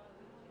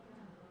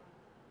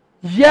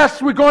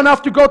 Yes, we're going to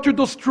have to go through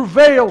those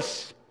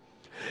travails,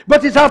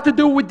 but it has to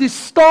do with this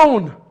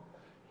stone.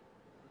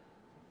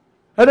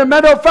 And a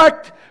matter of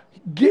fact,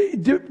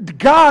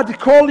 God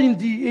calling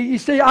he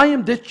say, I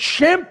am the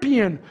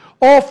champion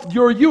of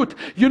your youth.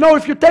 You know,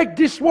 if you take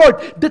this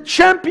word, the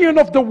champion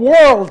of the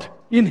world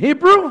in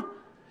Hebrew,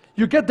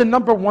 you get the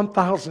number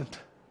 1,000.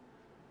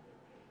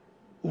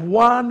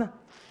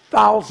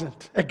 1,000.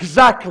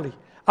 Exactly.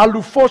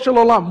 Alufo shel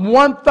olam.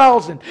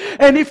 1,000.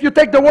 And if you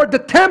take the word the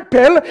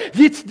temple,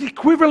 it's the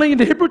equivalent in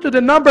the Hebrew to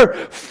the number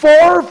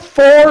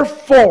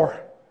 444.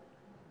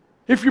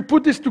 If you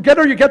put this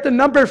together, you get the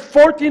number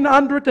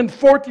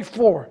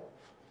 1,444.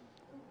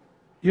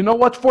 You know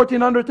what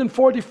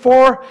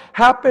 1,444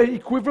 happened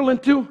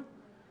equivalent to?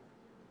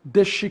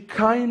 The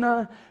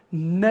Shekinah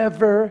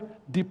never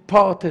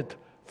departed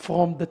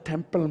from the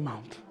Temple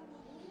Mount.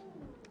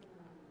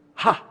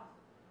 Ha!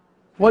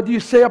 What do you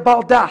say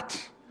about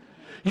that?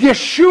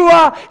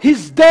 Yeshua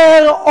is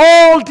there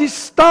all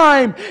this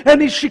time,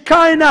 and his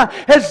Shekinah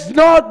has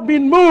not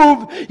been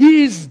moved.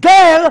 He is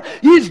there.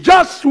 He's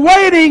just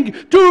waiting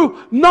to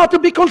not to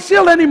be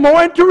concealed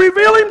anymore and to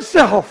reveal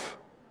himself.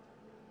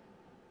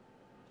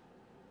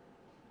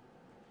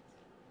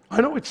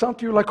 I know it sounds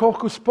to you like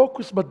hocus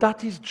pocus, but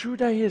that is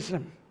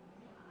Judaism.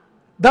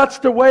 That's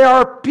the way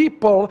our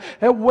people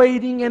are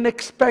waiting and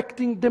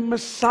expecting the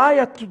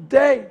Messiah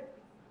today.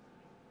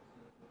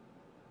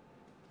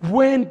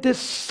 When the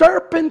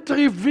serpent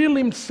revealed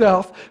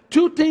himself,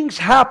 two things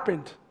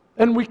happened.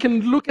 And we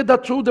can look at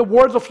that through the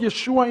words of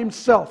Yeshua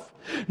himself.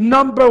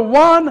 Number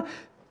one,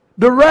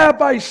 the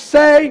rabbis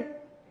say,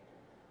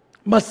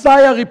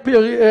 Messiah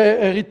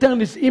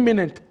return is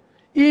imminent.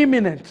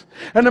 Imminent.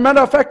 And as a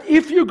matter of fact,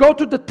 if you go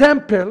to the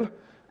temple,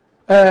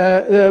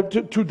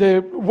 to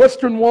the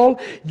western wall,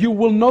 you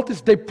will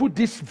notice they put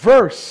this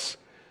verse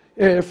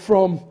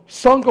from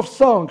Song of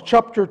Songs,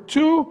 chapter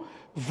 2,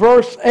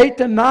 verse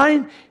 8 and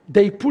 9.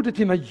 They put it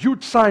in a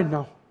huge sign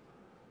now.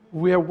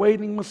 We are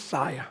waiting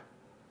Messiah.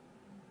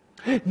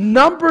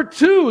 Number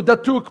two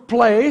that took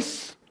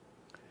place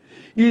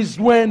is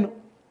when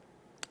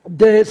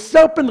the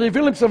serpent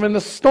revealed himself and the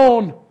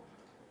stone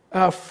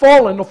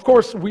fallen. Of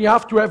course, we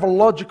have to have a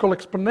logical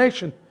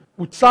explanation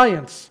with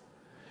science.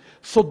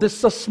 So the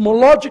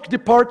seismologic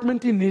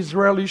department in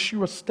Israel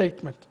issued a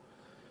statement.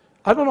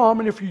 I don't know how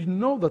many of you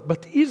know that,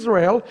 but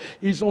Israel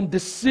is on the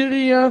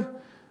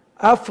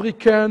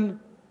Syrian-African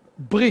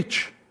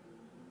bridge.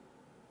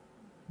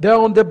 They're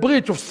on the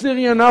bridge of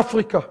Syria and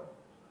Africa,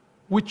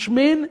 which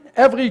means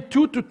every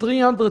 200 to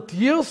 300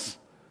 years,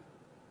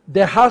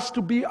 there has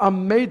to be a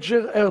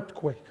major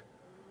earthquake.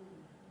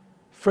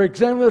 For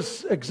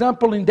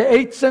example, in the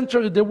 8th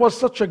century, there was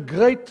such a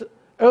great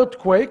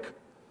earthquake,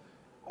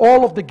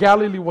 all of the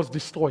Galilee was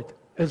destroyed,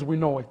 as we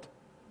know it.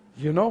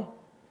 You know?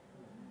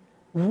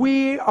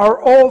 We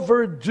are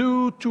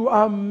overdue to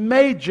a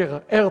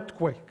major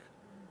earthquake.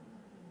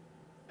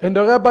 And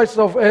the rabbis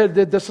of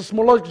the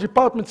seismology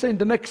department say in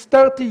the next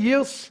 30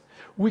 years,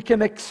 we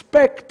can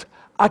expect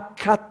a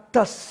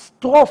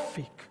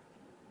catastrophic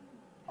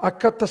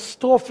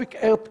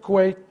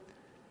earthquake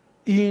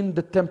in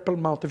the Temple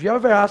Mount. Have you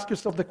ever asked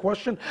yourself the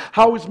question,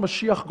 how is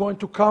Mashiach going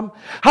to come?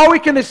 How he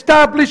can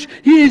establish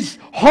his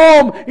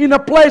home in a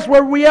place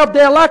where we have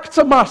the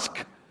Al-Aqsa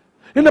Mosque,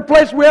 in a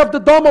place we have the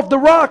Dome of the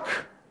Rock?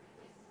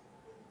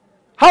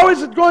 How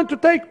is it going to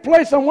take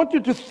place? I want you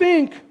to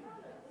think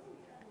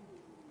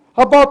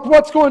about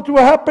what's going to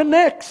happen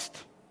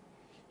next.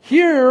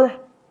 Here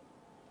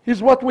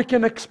is what we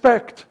can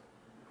expect.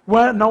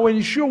 When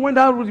Yeshua went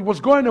out, he was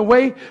going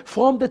away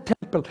from the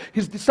temple.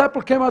 His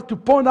disciple came out to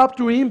point out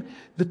to him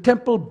the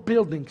temple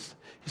buildings.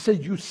 He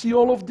said, you see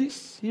all of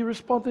this? He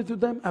responded to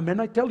them, amen,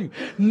 I tell you.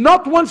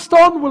 Not one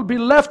stone will be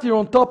left here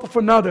on top of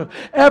another.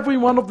 Every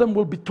one of them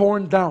will be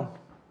torn down.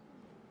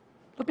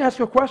 Let me ask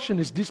you a question.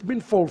 Is this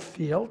been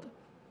fulfilled?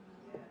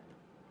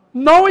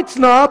 No, it's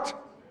not.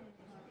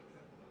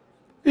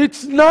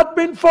 It's not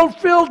been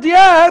fulfilled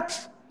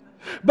yet.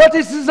 But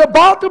this is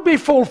about to be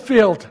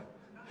fulfilled.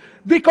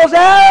 Because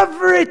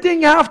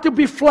everything has to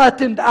be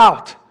flattened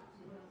out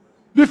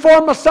before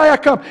Messiah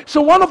comes.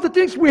 So one of the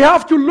things we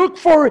have to look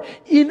for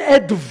in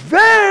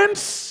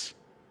advance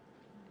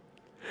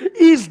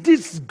is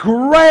this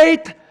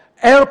great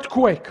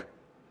earthquake.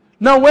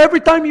 Now,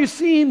 every time you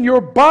see in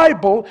your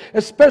Bible,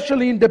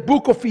 especially in the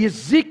book of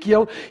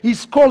Ezekiel,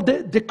 is called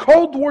the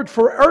code word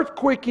for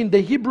earthquake in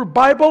the Hebrew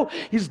Bible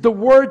is the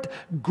word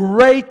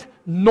great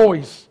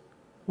noise.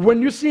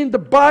 When you see in the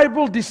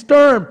Bible this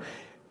term,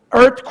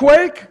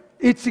 earthquake,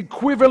 it's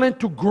equivalent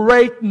to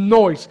great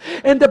noise.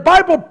 And the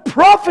Bible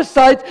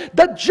prophesied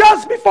that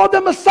just before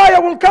the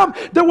Messiah will come,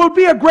 there will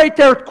be a great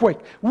earthquake.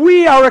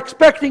 We are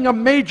expecting a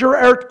major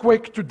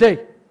earthquake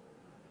today.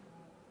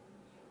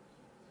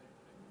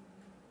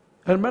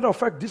 As a matter of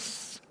fact,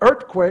 this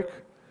earthquake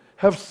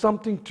has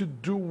something to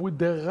do with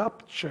the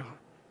rapture.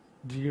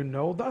 Do you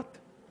know that?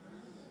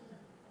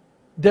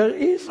 There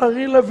is a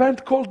real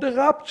event called the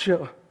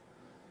rapture.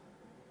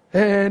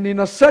 And in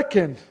a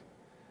second,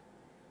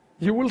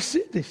 you will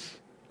see this.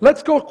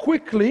 Let's go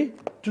quickly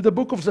to the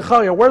book of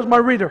Zechariah. Where's my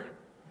reader?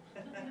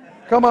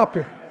 Come up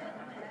here.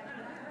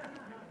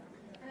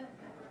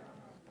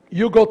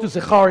 You go to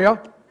Zechariah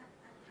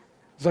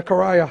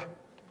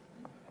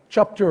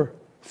chapter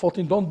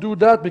 14. Don't do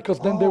that because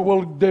then you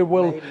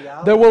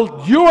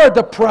are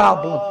the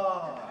problem.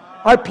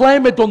 I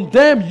blame it on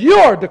them. You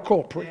are the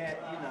culprit. Yeah,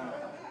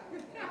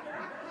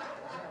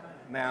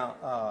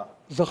 Now,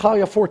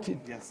 Zechariah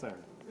 14. yes, sir.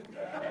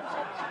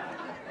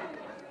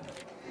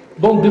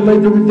 Don't delay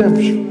the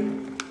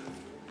redemption.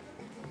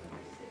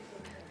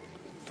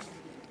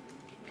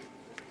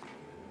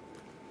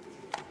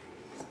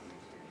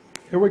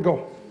 Here we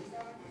go.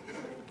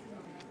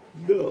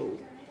 No.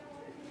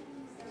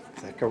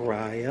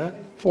 Zechariah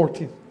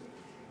 14.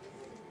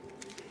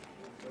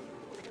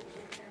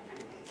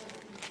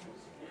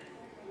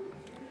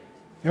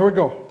 Here we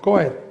go. Go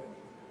ahead.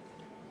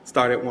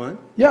 Start at 1.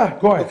 Yeah,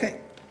 go ahead.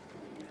 Okay.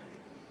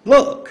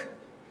 Look,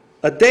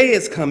 a day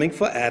is coming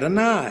for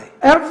Adonai.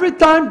 Every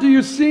time do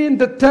you see in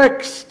the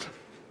text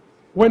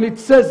when it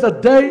says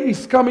a day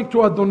is coming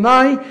to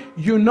Adonai,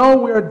 you know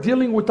we are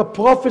dealing with a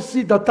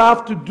prophecy that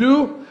have to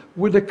do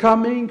with the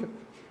coming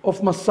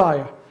of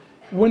Messiah.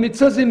 When it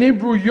says in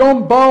Hebrew,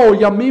 Yom Ba or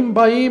Yamim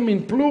Ba'im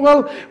in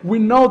plural, we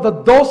know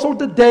that those are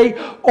the day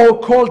are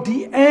called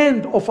the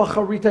end of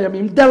Acharit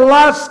Yamim, the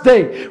last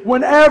day,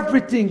 when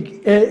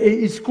everything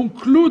is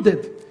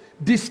concluded,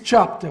 this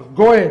chapter.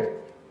 Go ahead.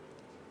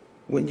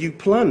 When you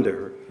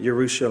plunder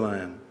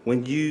Jerusalem,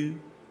 when you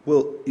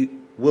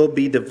will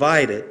be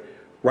divided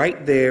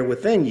right there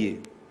within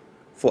you,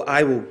 for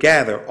I will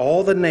gather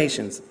all the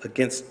nations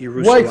against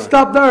Jerusalem. Wait,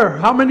 stop there.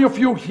 How many of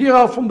you here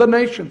are from the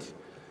nations?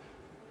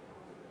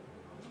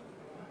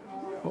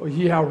 Oh,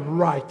 yeah,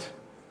 right.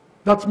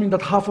 That means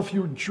that half of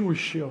you are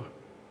Jewish here.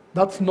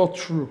 That's not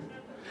true.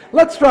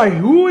 Let's try.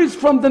 Who is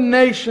from the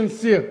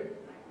nations here?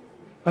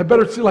 I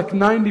better see like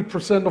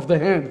 90% of the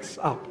hands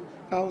up.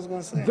 I was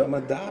going to say, I'm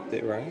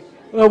adopted, right?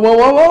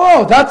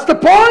 Whoa. That's the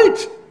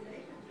point.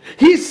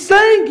 He's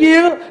saying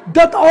here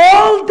that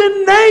all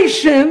the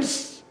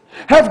nations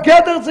have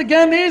gathered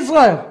against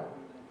Israel,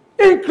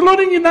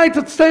 including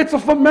United States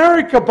of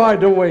America, by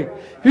the way,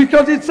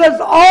 because it says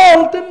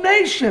all the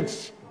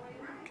nations.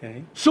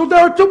 Okay. So there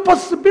are two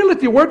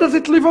possibilities. Where does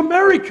it leave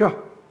America?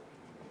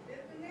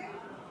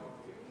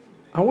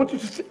 I want you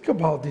to think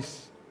about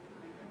this.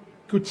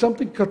 Could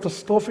something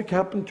catastrophic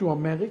happen to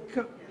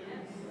America?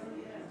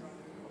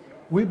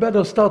 We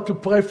better start to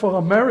pray for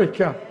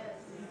America.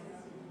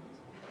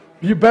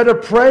 You better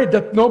pray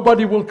that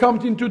nobody will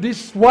come into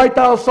this White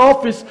House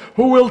office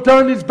who will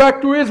turn his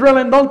back to Israel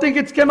and don't think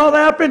it cannot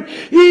happen.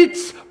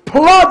 It's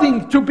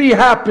plodding to be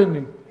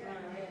happening.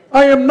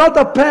 I am not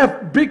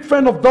a big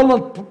fan of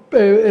Donald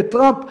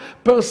Trump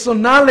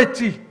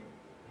personality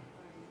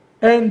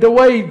and the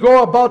way he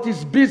go about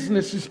his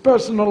business, his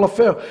personal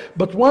affair.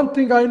 But one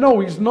thing I know,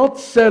 he's not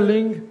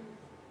selling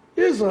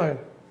Israel.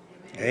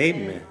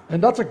 Amen.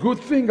 And that's a good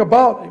thing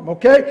about him,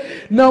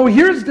 okay? Now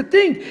here's the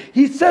thing.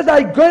 He says,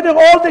 I gather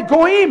all the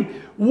goyim.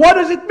 What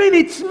does it mean?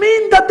 It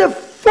means that the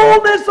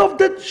fullness of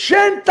the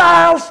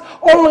Gentiles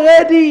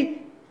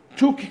already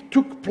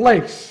took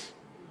place.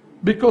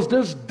 Because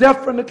there's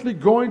definitely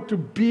going to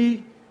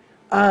be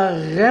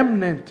a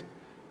remnant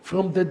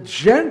from the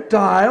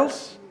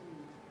Gentiles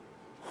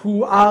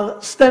who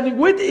are standing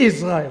with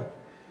Israel.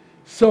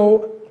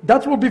 So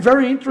that will be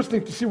very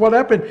interesting to see what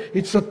happened.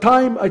 It's a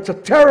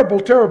terrible,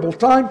 terrible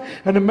time.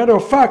 And a matter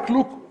of fact,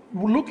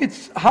 look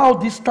at how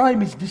this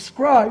time is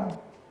described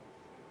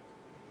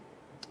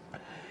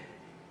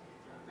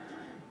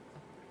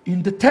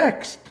in the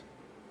text.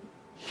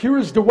 Here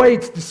is the way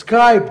it's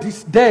described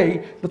this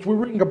day that we're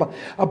reading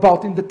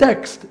about in the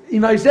text.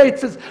 In Isaiah it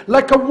says,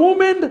 like a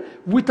woman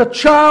with a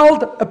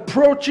child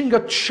approaching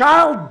a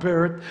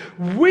childbirth,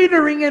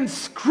 withering and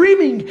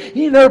screaming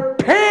in her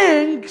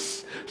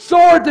pangs, so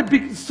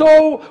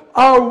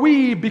are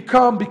we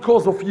become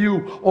because of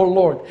you, O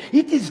Lord.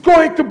 It is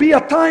going to be a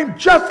time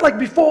just like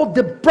before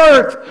the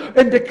birth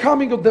and the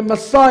coming of the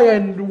Messiah,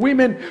 and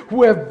women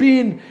who have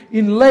been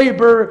in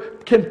labor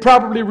can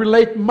probably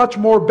relate much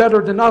more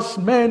better than us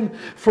men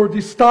for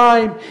this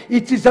time.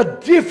 It is a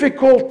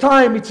difficult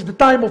time. It's the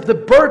time of the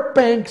birth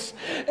pangs,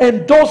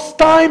 and those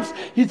times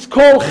it's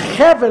called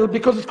Hevel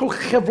because it's called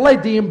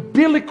Hevlei, the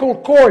umbilical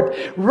cord.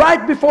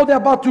 Right before they're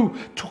about to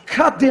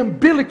cut the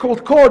umbilical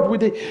cord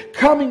with the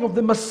coming of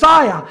the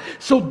Messiah.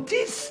 So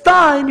this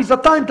time is a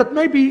time that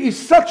maybe is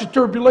such a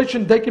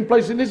turbulation taking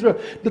place in Israel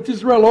that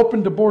Israel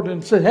opened the border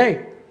and said,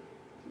 hey,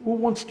 who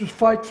wants to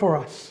fight for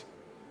us?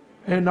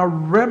 And a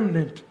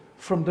remnant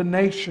from the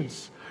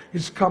nations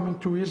is coming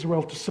to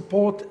Israel to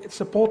support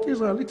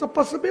Israel. It's a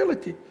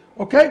possibility.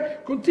 Okay?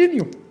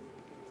 Continue.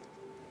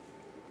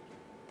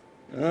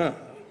 The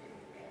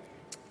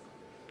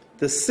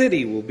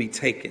city will be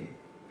taken.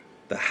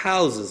 The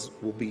houses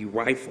will be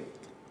rifled.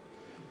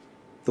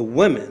 The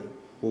women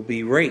will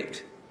be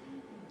raped.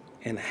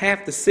 And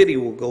half the city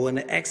will go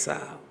into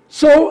exile.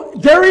 So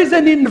there is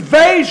an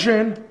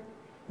invasion,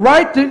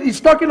 right?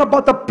 He's talking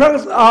about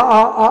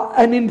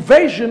an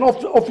invasion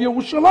of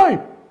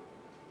Jerusalem.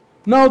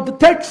 Now the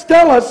text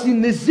tells us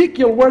in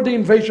Ezekiel where the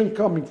invasion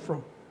coming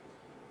from.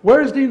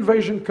 Where is the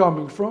invasion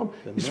coming from?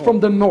 It's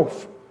from the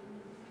north.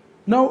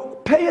 Now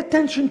pay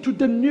attention to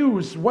the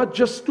news, what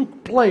just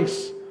took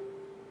place.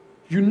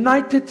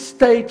 United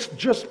States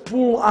just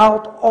pulled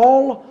out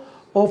all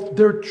of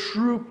their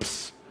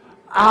troops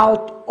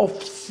out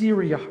of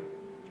Syria.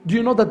 Do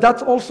you know that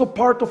that's also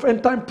part of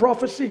end-time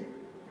prophecy?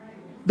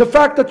 The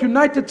fact that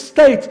United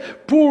States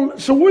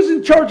pulled... So who's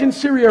in charge in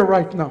Syria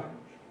right now?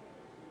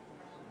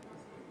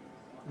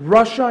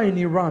 Russia and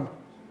Iran.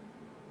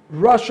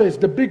 Russia is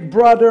the big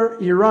brother,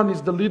 Iran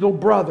is the little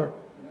brother.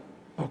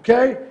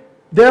 Okay?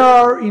 They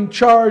are in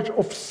charge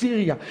of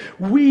Syria.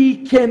 We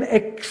can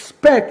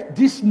expect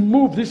this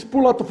move, this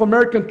pull out of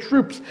American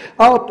troops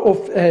out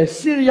of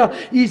Syria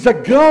is a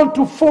ground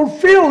to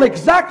fulfill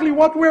exactly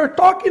what we're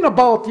talking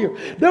about here.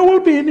 There will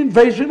be an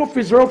invasion of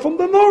Israel from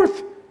the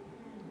north.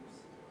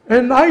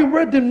 And I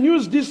read the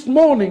news this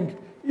morning.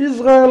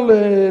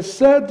 Israel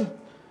said,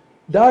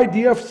 the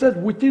IDF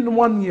said within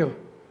 1 year.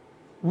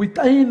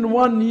 Within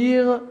 1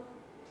 year,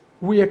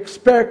 we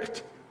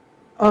expect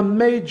a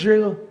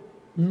major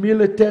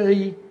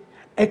military,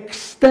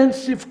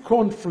 extensive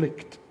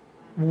conflict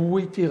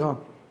with Iran.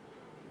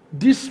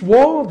 This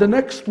war, the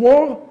next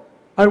war,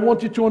 I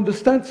want you to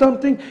understand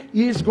something,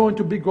 is going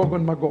to be Gog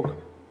and Magog.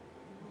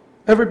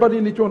 Everybody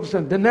need to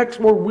understand, the next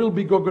war will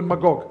be Gog and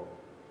Magog.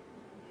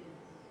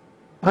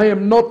 I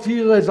am not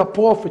here as a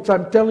prophet,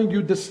 I'm telling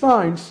you the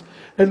signs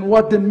and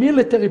what the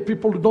military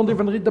people who don't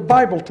even read the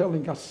Bible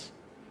telling us.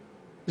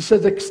 It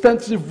says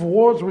extensive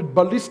wars with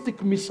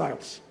ballistic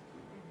missiles.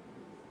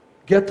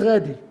 Get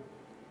ready.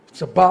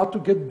 It's about to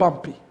get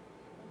bumpy.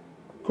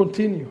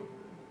 Continue.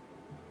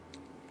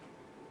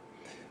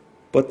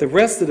 But the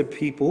rest of the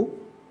people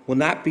will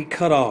not be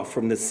cut off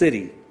from the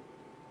city.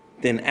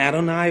 Then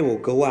Adonai will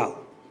go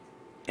out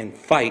and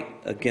fight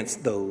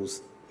against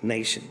those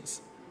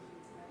nations,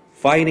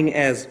 fighting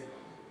as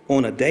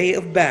on a day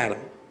of battle.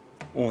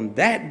 On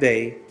that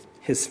day,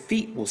 his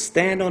feet will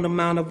stand on the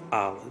Mount of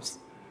Olives,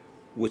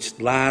 which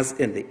lies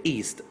in the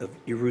east of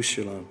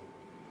Jerusalem.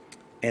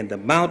 And the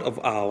Mount of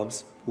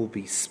Olives will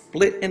be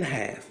split in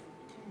half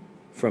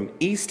from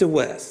east to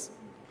west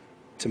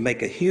to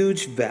make a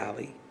huge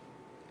valley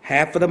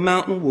Half of the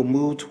mountain will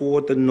move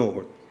toward the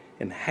north,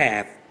 and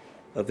half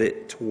of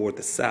it toward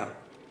the south.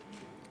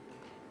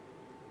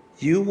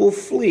 You will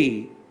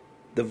flee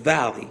the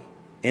valley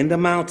and the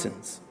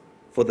mountains,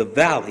 for the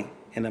valley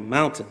and the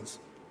mountains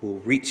will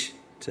reach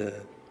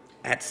to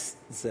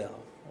Atzel.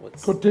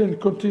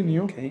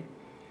 Continue. Okay.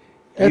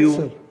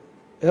 Etzel.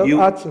 You-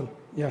 Atzel.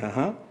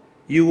 Yeah.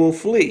 You will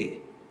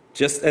flee,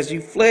 just as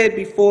you fled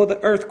before the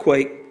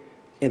earthquake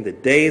in the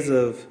days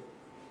of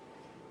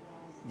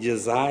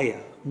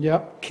Josiah,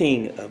 Yeah.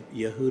 king of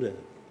Yehuda.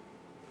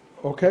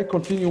 Okay,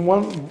 continue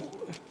one.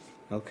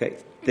 Okay.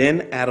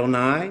 Then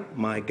Adonai,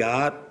 my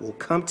God, will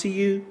come to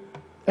you.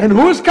 And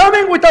who is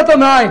coming with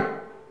Adonai?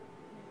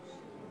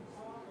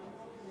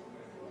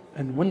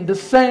 And when the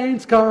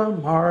saints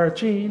come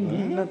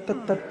marching,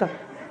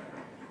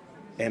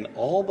 And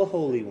all the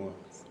holy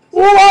ones.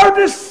 who are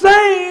the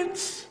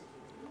saints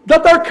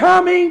that are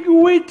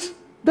coming with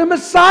the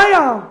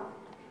Messiah?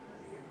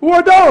 Who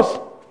are those?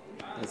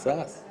 That's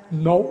us.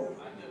 No.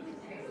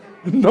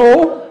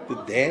 No. The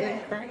dead in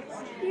Christ?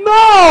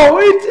 No,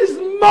 it is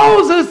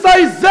Moses,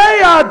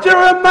 Isaiah,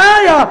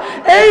 Jeremiah,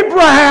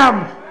 Abraham.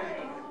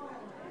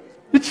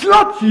 It's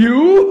not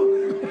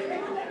you.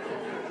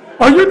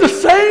 Are you the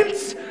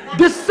saints?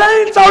 The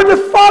saints are the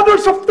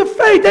fathers of the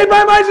faith,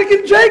 Abraham, Isaac,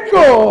 and Jacob.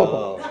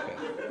 Oh,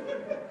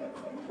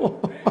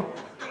 okay.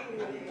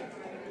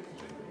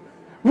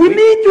 We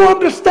need to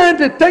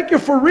understand it. Thank you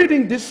for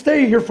reading this.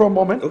 Stay here for a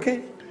moment.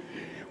 Okay.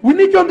 We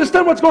need to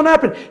understand what's going to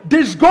happen.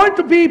 There's going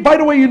to be, by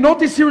the way, you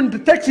notice here in the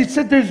text, it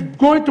said there's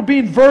going to be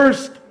in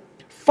verse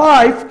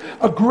 5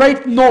 a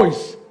great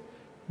noise.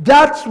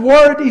 That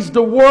word is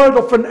the word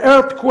of an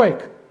earthquake.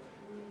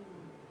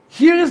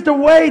 Here's the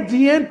way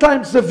the end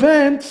times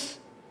events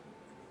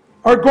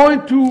are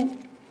going to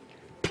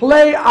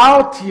play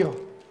out here,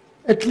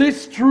 at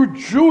least through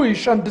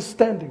Jewish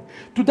understanding.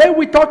 Today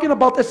we're talking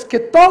about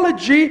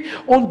eschatology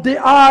on the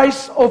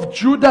eyes of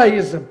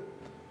Judaism.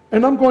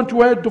 And I'm going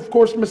to add, of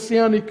course,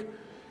 messianic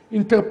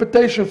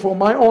interpretation for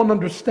my own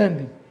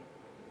understanding.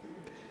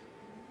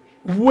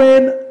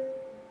 When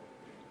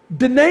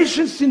the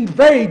nations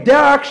invade, they're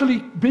actually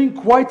being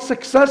quite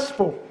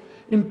successful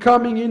in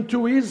coming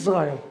into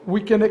Israel.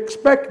 We can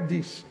expect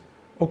this.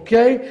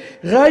 Okay?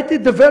 Right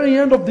at the very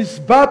end of this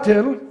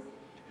battle,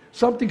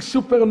 something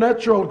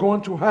supernatural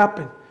going to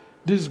happen.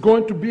 There's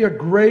going to be a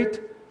great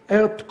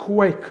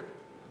earthquake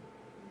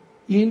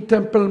in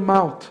Temple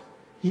Mount.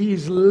 He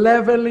is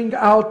leveling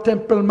out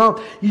Temple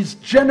Mount. He's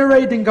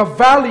generating a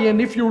valley.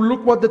 And if you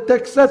look what the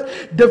text says,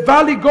 the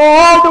valley goes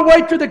all the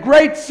way to the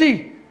Great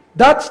Sea.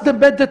 That's the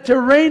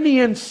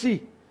Mediterranean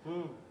Sea.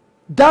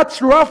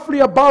 That's roughly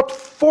about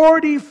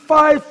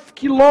 45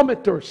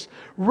 kilometers.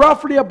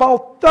 Roughly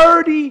about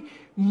 30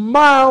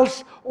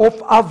 miles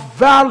of a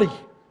valley.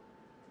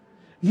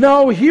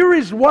 Now here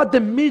is what the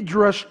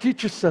Midrash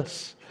teaches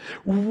us.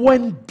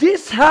 When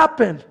this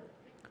happened,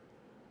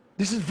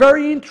 this is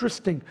very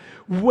interesting.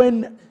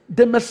 When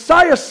the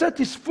Messiah set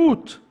his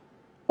foot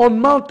on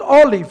Mount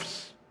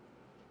Olives,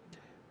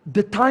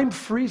 the time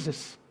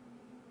freezes.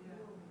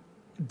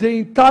 The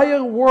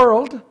entire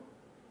world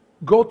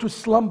go to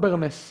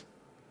slumberness.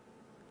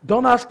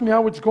 Don't ask me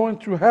how it's going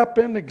to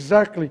happen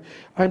exactly.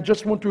 I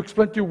just want to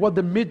explain to you what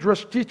the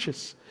Midrash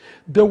teaches.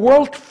 The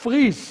world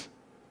freeze.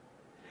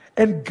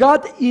 And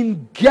God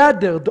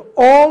gathered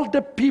all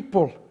the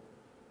people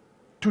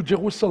to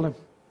Jerusalem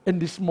in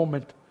this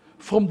moment.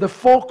 From the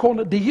four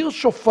corners, the Yir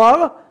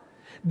Shofar,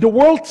 the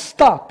world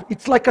stopped.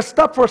 It's like a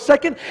stop for a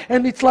second,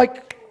 and it's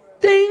like,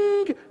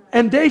 ding,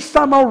 and they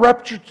somehow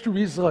raptured to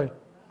Israel.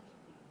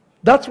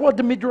 That's what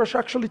the Midrash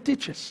actually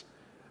teaches.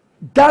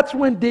 That's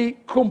when the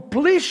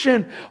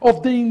completion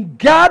of the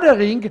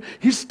gathering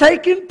is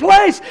taking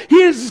place.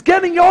 He is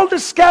getting all the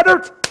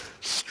scattered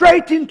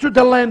straight into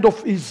the land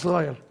of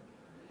Israel.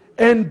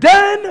 And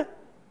then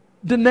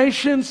the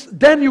nations,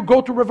 then you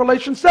go to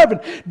Revelation 7.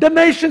 The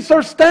nations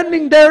are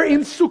standing there in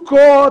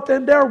Sukkot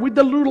and they're with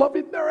the lulav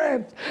in their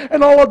hands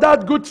and all of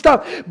that good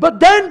stuff. But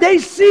then they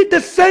see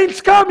the saints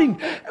coming,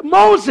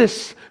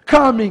 Moses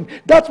coming.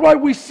 That's why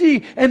we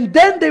see, and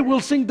then they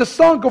will sing the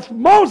song of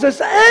Moses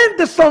and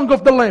the song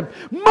of the Lamb.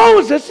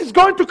 Moses is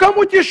going to come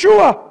with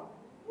Yeshua.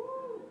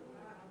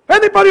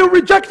 Anybody who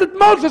rejected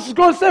Moses is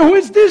going to say, who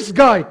is this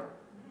guy?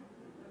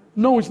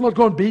 No, he's not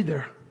going to be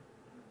there.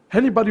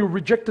 Anybody who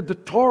rejected the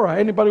Torah,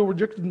 anybody who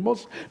rejected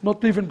Moses,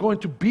 not even going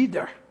to be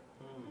there.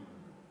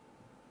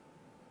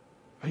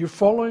 Are you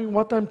following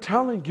what I'm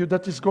telling you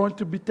that is going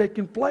to be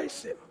taking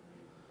place here?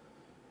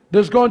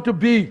 There's going to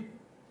be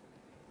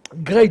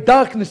great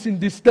darkness in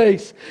these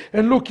days.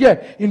 And look,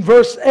 in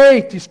verse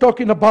 8, he's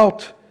talking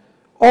about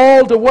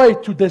all the way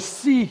to the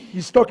sea.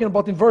 He's talking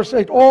about in verse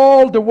 8,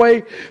 all the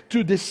way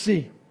to the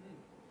sea.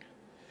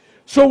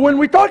 So when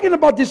we're talking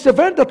about this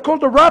event that's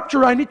called the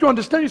rapture, I need to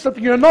understand you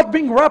something. You're not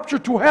being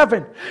raptured to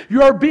heaven.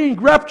 You are being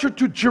raptured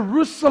to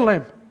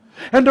Jerusalem.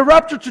 And the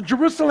rapture to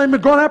Jerusalem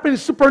is going to happen in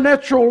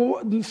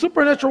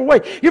supernatural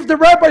way. If the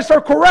rabbis are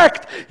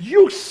correct,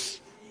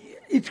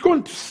 it's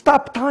going to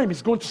stop time.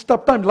 It's going to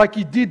stop time like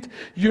he did,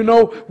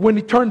 when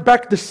he turned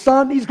back the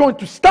sun. He's going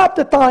to stop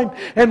the time.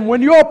 And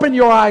when you open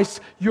your eyes,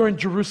 you're in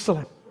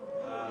Jerusalem.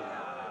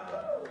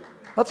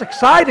 That's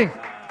exciting.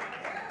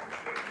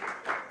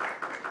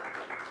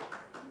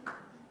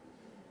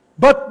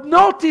 But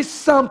notice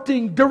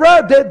something.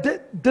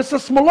 The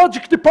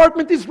seismologic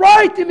department is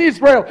right in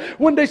Israel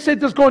when they say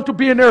there's going to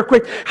be an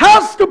earthquake.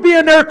 Has to be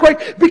an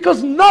earthquake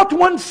because not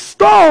one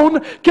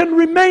stone can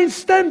remain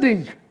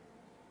standing.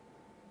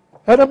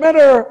 And a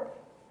matter...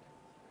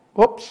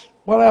 Whoops,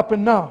 what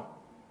happened now?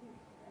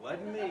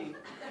 Wasn't me.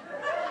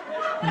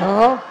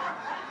 No.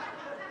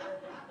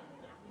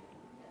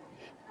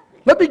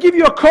 Let me give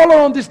you a color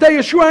on this day.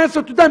 Yeshua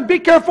answered to them, be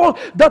careful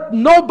that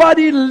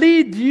nobody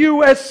lead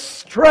you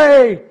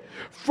astray.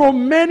 For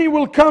many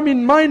will come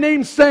in my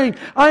name saying,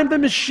 I am the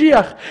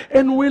Mashiach,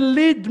 and will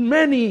lead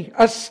many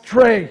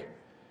astray.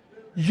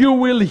 You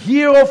will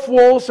hear of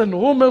wars and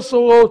rumors of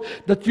wars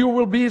that you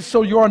will be,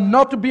 so you are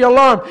not to be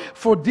alarmed,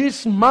 for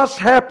this must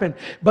happen.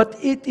 But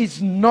it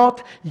is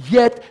not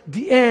yet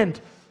the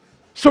end.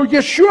 So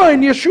Yeshua,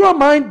 in Yeshua's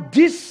mind,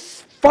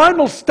 this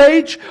final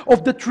stage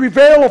of the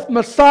travail of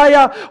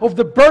Messiah, of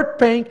the birth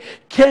pain,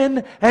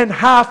 can and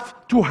have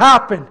to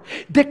happen.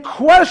 The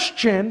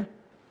question,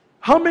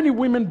 how many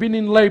women been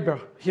in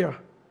labor here?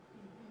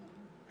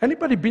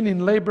 Anybody been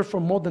in labor for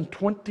more than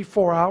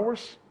 24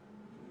 hours?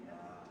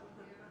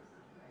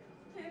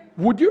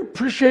 Would you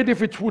appreciate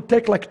if it would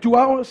take like 2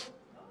 hours?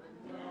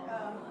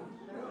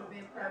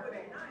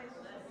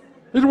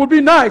 It would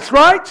be nice,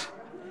 right?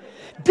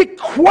 The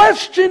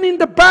question in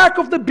the back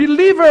of the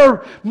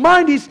believer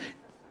mind is,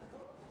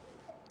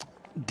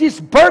 these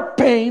birth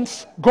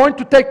pains going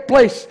to take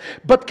place,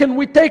 but can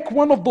we take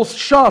one of those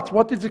shots?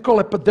 What is it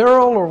called,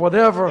 epidural or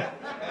whatever?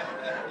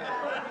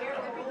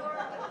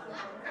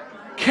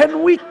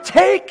 Can we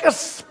take a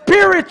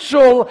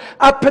spiritual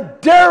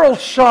epidural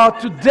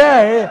shot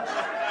today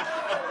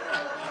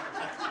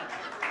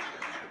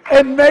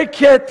and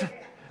make it...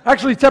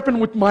 Actually, it's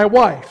happened with my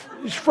wife.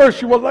 First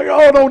she was like,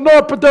 oh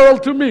no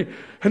epidural to me.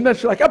 And then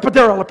she's like,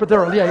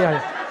 epidural,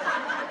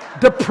 yeah.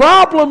 The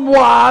problem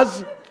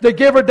was, they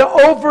gave her the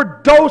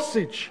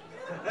overdosage.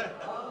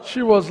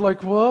 She was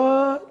like,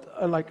 what?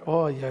 I'm like,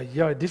 oh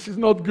yeah, this is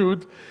not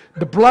good.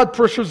 The blood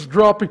pressure's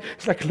dropping.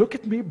 It's like, look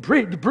at me,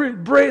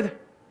 breathe.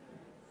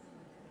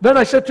 Then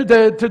I said to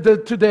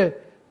the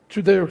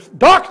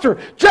doctor,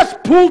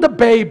 just pull the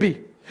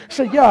baby. He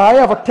said, yeah, I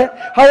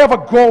have a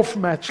golf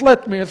match.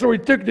 Let me. And so he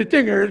took the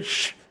thing and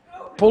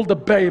pulled the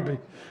baby.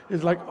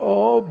 He's like,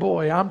 oh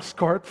boy, I'm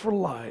scarred for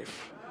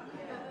life.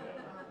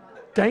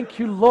 Thank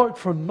you, Lord,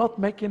 for not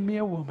making me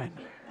a woman.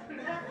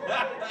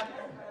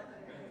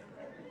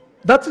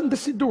 That's in the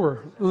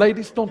Siddur.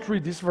 Ladies, don't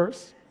read this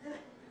verse.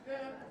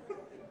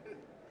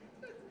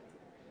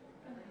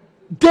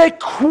 The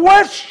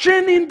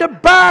question in the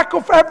back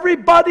of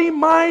everybody's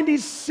mind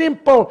is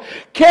simple.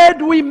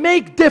 Can we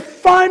make the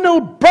final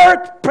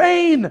birth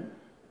pain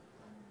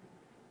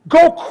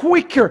go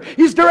quicker?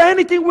 Is there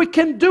anything we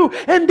can do?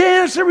 And the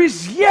answer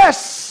is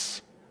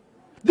yes.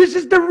 This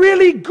is the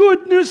really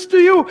good news to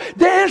you.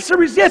 The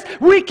answer is yes.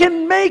 We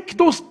can make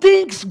those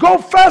things go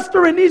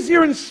faster and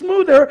easier and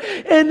smoother.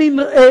 And in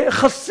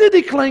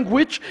Hasidic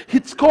language,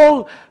 it's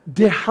called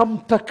the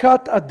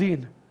Hamtakat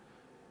Adin.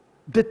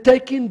 The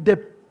taking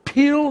the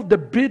pill, the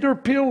bitter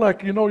pill,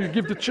 like, you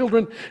give the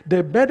children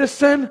the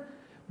medicine.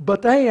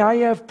 But hey, I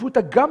have put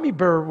a gummy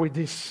bear with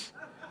this.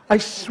 I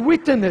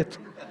sweeten it.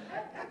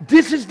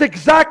 This is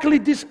exactly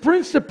this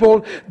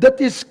principle that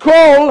is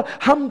called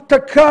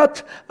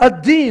Hamtakat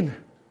Adin.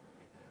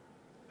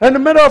 And a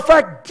matter of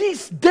fact,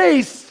 these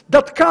days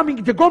that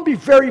coming, they're going to be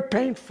very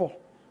painful.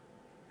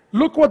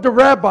 Look what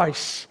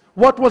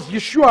what was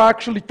Yeshua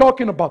actually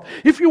talking about.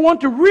 If you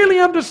want to really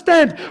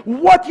understand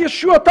what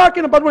Yeshua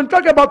talking about when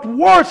talking about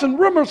wars and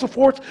rumors of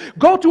wars,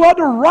 go to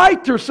other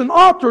writers and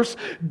authors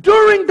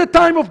during the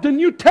time of the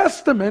New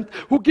Testament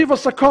who give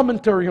us a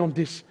commentary on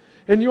this.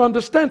 And you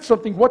understand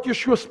something. What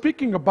Yeshua is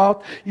speaking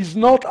about is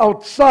not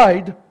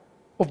outside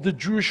of the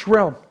Jewish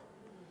realm.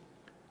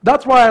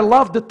 That's why I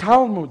love the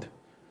Talmud.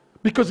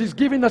 Because he's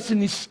giving us an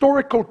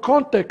historical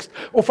context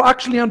of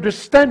actually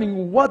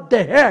understanding what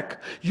the heck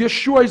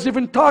Yeshua is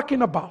even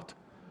talking about.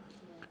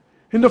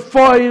 In the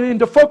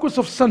focus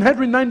of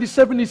Sanhedrin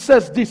 97, he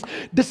says this.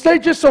 The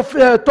sages of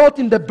taught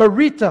in the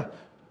Barita,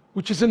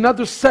 which is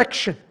another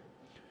section,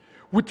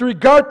 with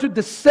regard to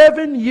the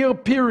 7-year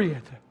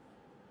period,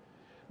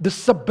 the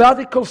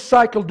sabbatical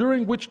cycle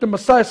during which the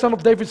Messiah, son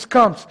of David,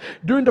 comes.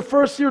 During the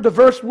first year, the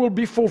verse will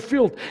be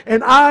fulfilled.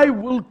 And I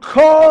will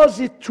cause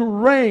it to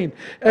rain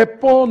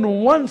upon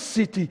one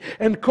city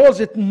and cause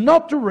it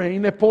not to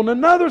rain upon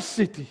another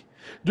city.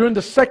 During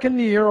the second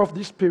year of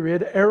this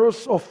period,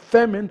 arrows of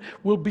famine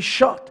will be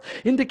shot.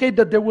 Indicate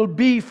that there will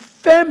be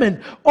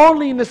famine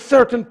only in a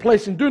certain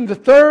place. And during the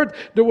third,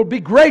 there will be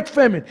great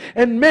famine.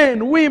 And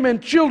men, women,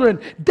 children,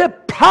 the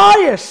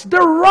pious, the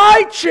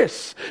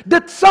righteous,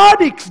 the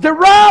tzaddiks, the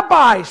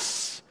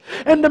rabbis,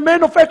 and the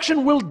men of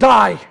action will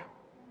die.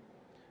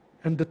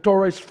 and the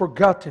Torah is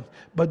forgotten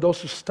by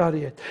those who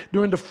study it.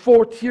 During the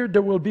 4th year,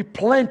 there will be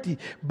plenty,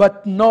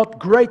 but not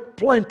great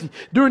plenty.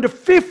 During the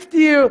 5th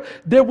year,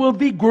 there will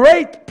be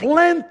great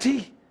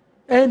plenty,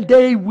 and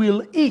they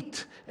will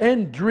eat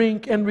and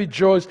drink and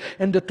rejoice,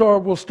 and the Torah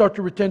will start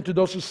to return to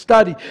those who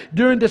study.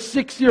 During the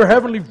 6th year,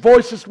 heavenly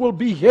voices will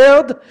be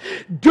heard.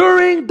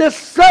 During the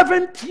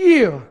 7th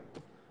year,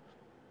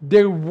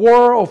 the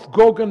war of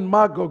Gog and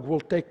Magog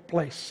will take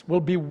place, will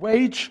be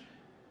waged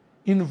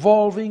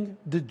involving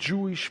the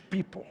Jewish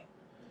people.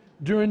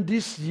 During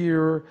this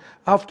year,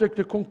 after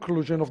the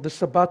conclusion of the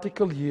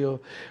sabbatical year,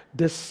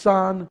 the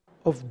Son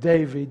of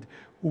David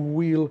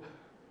will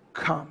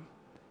come.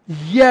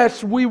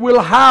 Yes, we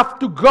will have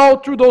to go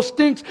through those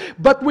things,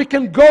 but we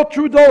can go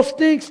through those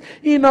things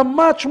in a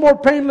much more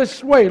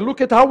painless way.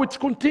 Look at how it's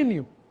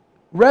continued.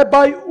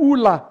 Rabbi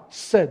Ula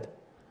said,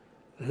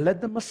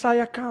 let the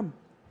Messiah come,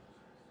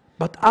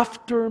 but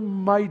after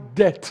my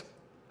death.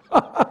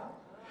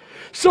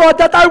 So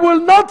that I will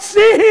not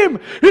see him.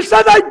 He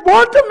said, I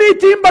want to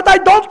meet him, but I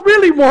don't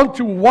really want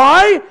to.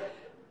 Why?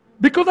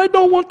 Because I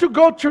don't want to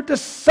go through the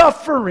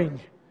suffering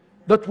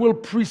that will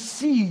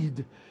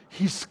precede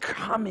his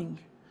coming.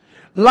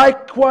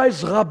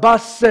 Likewise, Rabbah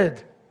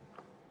said,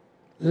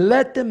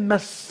 let the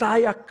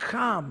Messiah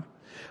come,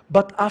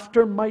 but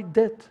after my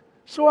death,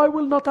 so I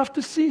will not have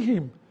to see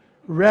him.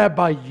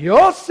 Rabbi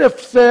Yosef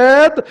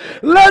said,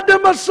 let the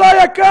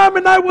Messiah come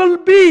and I will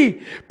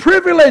be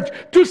privileged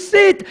to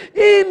sit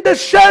in the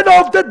shadow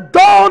of the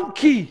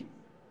donkey.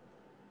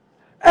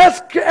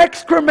 As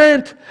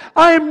excrement,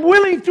 I am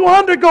willing to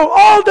undergo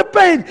all the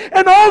pain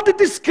and all the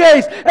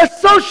disgrace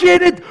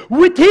associated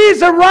with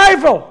his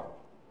arrival.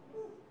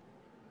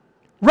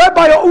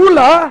 Rabbi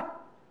Ula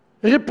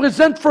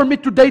represents for me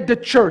today the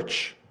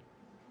church.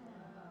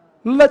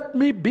 Let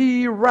me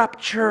be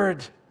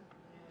raptured.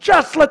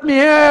 Just let me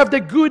have the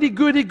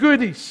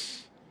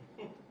goodies.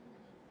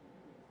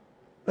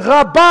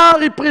 Rabbah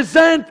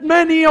represents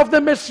many of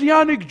the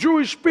Messianic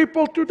Jewish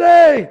people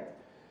today.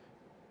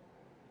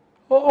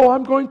 Oh,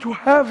 I'm going to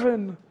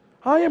heaven.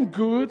 I am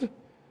good.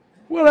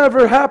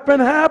 Whatever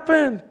happened,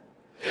 happened.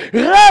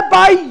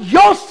 Rabbi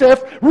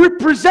Yosef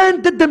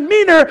represents the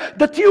demeanor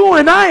that you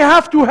and I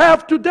have to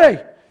have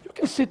today. You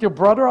can sit here,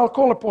 brother. I'll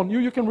call upon you.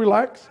 You can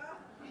relax.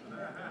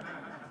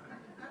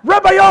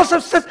 Rabbi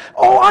Yosef says,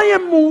 oh, I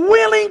am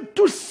willing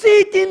to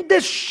sit in the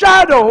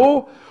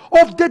shadow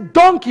of the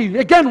donkey.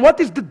 Again, what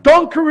does the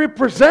donkey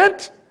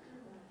represent?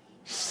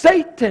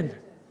 Satan.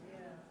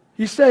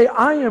 He say,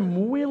 I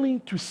am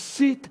willing to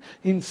sit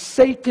in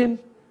Satan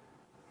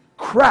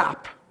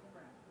crap.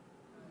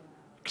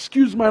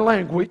 Excuse my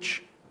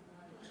language.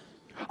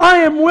 I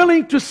am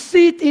willing to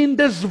sit in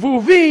the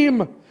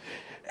zvuvim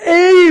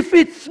if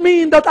it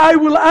means that I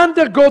will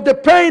undergo the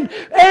pain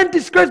and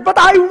disgrace, but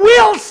I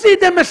will see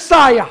the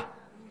Messiah.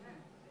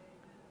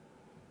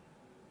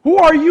 Who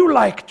are you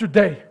like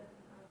today?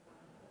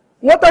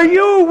 What are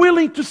you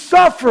willing to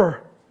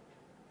suffer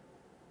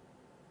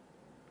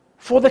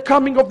for the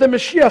coming of the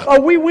Mashiach?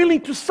 Are we willing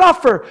to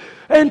suffer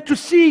and to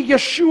see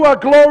Yeshua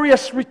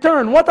glorious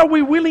return? What are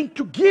we willing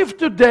to give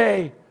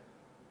today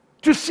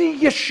to see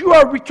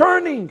Yeshua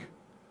returning?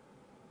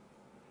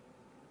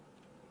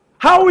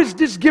 How is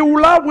this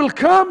Geulah will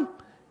come?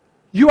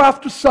 You have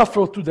to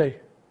suffer today.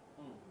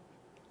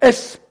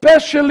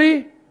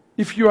 Especially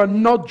if you are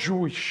not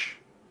Jewish.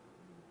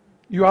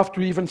 You have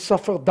to even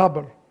suffer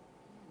double.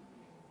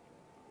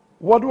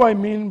 What do I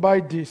mean by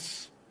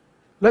this?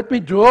 Let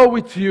me draw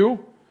with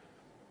you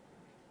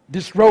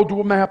this road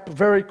map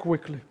very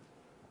quickly.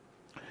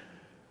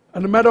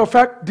 And a matter of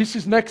fact, this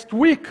is next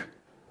week.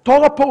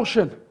 Torah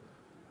portion.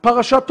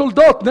 Parashat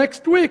Toldot,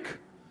 next week.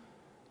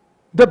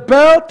 The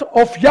birth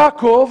of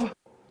Yaakov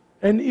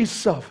and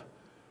Esau.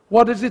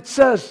 What does it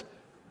says?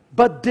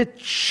 But the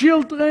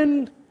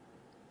children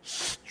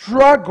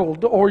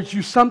struggled, or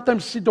you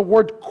sometimes see the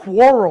word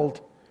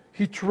quarreled.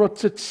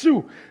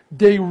 Hitrotzetsu.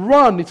 They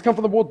run. It's come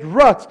from the word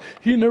rut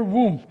in her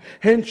womb.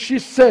 And she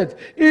said,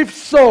 if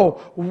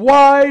so,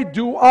 why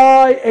do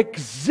I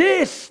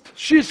exist?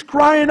 She's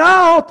crying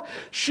out.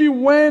 She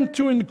went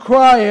to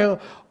inquire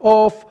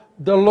of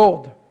the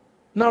Lord.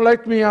 Now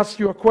let me ask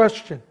you a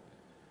question.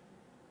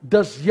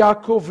 Does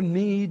Yaakov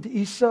need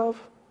Esau?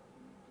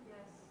 Yes.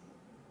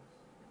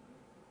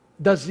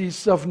 Does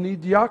Esau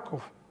need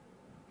Yaakov?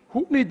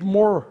 Who need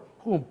more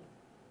whom?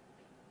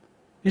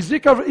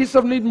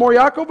 Esau need more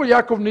Yaakov or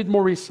Yaakov need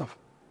more Esau?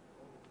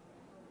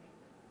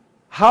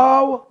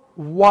 How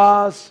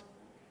was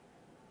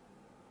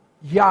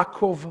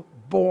Yaakov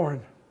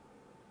born?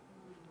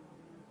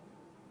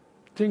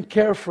 Think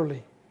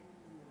carefully.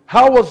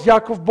 How was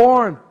Yaakov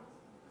born?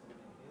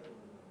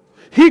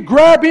 He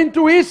grabbed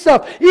into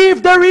Esau.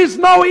 If there is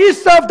no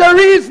Esau, there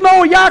is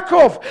no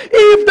Yaakov.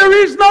 If there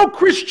is no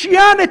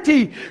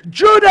Christianity,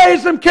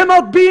 Judaism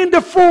cannot be in the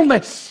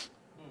fullness.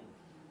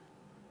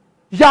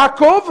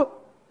 Yaakov,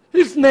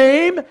 his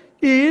name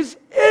is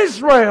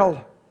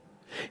Israel.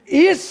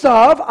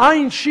 Esau,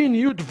 Ayin Shin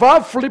Yud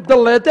Vav, flip the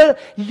letter,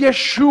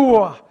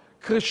 Yeshua,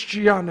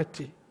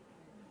 Christianity.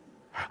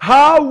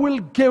 How will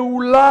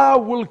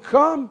Geulah will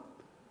come?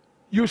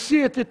 You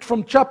see it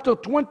from chapter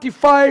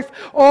 25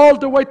 all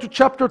the way to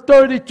chapter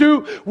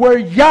 32,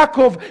 where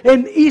Yaakov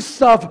and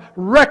Esau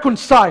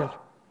reconcile.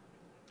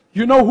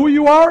 You know who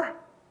you are?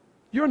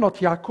 You're not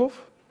Yaakov.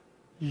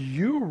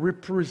 You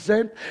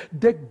represent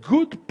the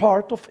good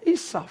part of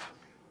Esau.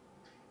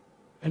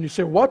 And you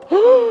say, what?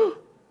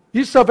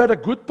 Esau had a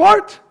good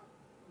part?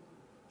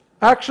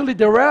 Actually,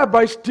 the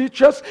rabbis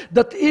teach us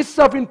that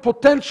Esau in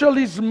potential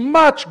is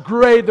much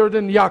greater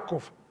than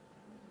Yaakov.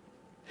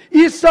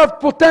 Esau's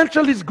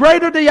potential is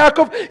greater than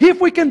Yaakov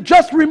if we can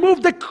just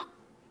remove the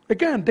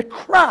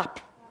crap,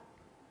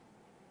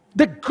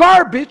 the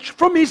garbage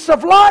from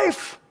Esau's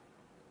life.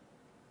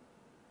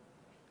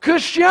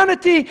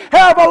 Christianity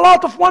have a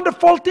lot of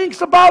wonderful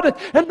things about it.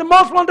 And the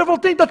most wonderful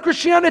thing that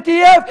Christianity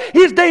have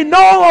is they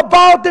know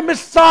about the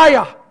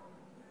Messiah.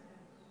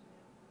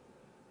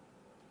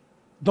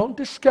 Don't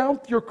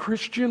discount your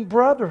Christian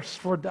brothers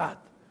for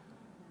that.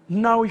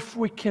 Now, if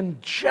we can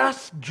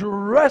just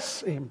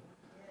dress him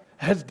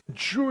as the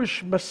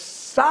Jewish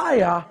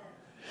Messiah,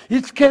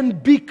 it can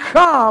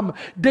become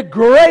the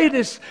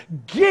greatest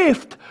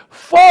gift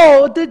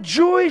for the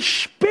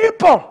Jewish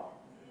people.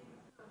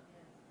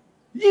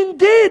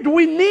 Indeed,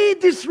 we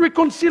need this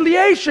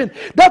reconciliation.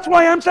 That's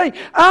why I'm saying,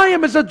 I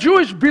am as a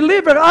Jewish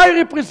believer, I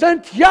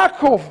represent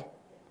Yaakov.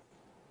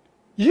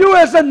 You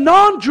as a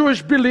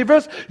non-Jewish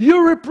believers,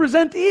 you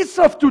represent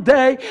Esau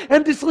today,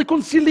 and this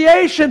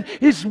reconciliation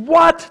is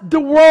what the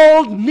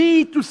world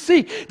needs to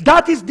see.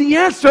 That is the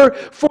answer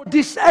for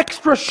this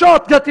extra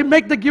shot that will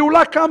make the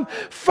Geulah come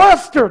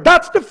faster.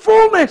 That's the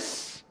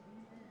fullness.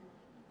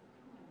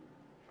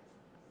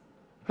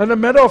 And a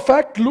matter of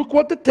fact, look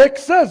what the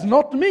text says,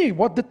 not me,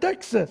 what the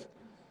text says.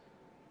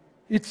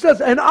 It says,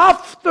 and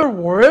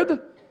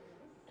afterward,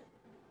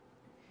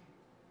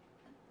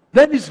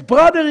 then his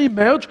brother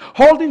emerged,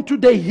 holding to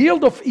the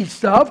heel of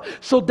Esau,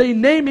 so they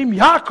named him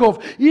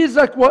Yaakov.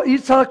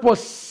 Isaac was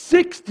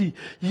 60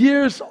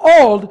 years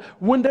old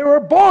when they were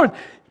born.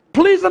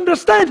 Please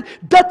understand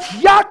that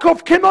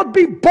Yaakov cannot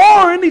be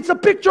born. It's a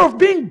picture of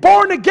being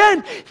born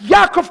again.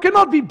 Yaakov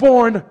cannot be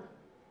born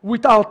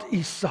without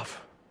Esau.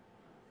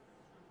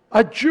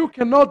 A Jew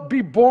cannot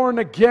be born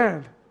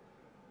again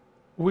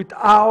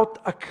without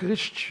a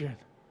Christian.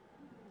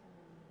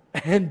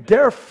 And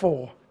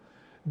therefore,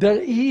 there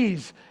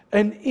is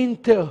an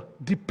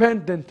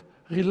interdependent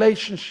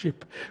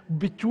relationship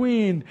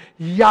between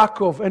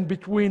Yaakov and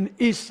between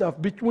Esau,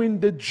 between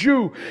the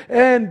Jew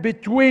and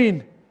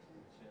between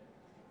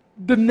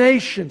the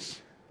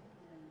nations.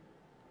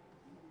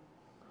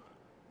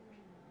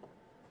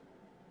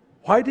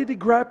 Why did he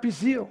grab his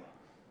heel?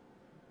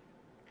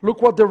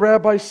 Look what the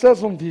rabbi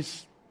says on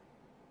this.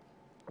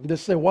 They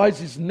say, why is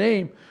his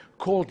name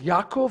called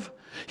Yaakov?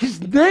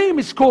 His name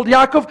is called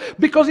Yaakov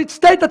because it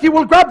states that he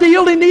will grab the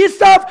heel in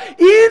Esau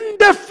in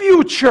the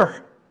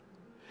future.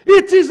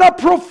 It is a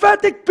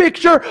prophetic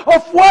picture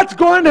of what's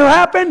going to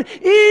happen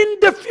in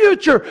the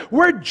future,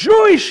 where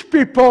Jewish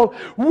people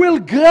will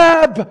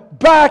grab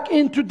back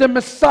into the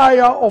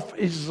Messiah of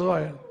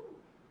Israel.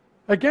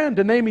 Again,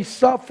 the name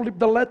Esau, flip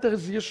the letter,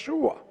 is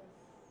Yeshua.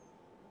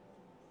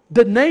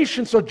 The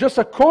nations are just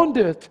a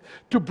conduit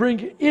to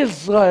bring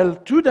Israel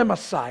to the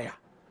Messiah.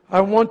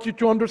 I want you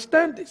to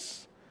understand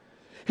this.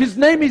 His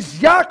name is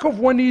Yaakov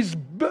when he's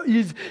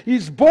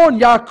born.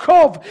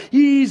 Yaakov,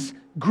 he is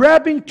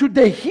grabbing to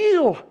the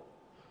heel.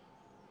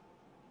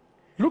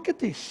 Look at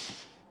this.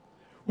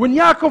 When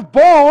Yaakov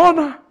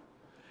born,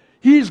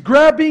 he is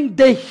grabbing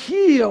the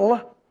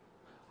heel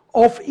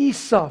of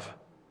Esau.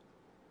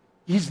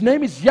 His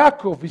name is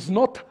Yaakov. It's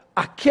not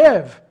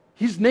Akev.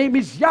 His name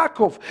is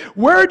Yaakov.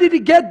 Where did he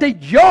get the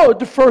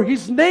Yod for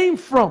his name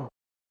from?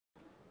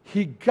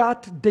 He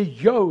got the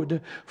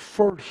Yod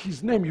for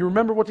his name. You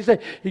remember what he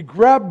said? He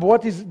grabbed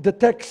what is the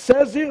text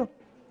says here?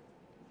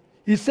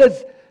 He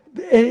says,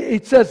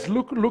 it says,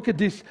 look at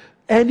this.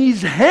 And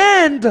his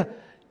hand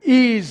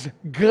is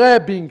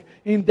grabbing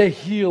in the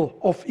heel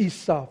of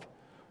Esau.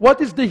 What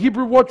is the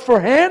Hebrew word for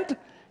hand?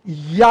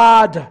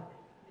 Yad.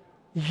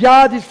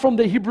 Yad is from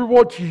the Hebrew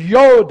word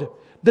Yod,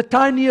 the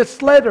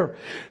tiniest letter.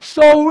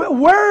 So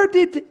where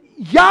did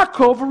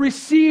Yaakov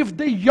received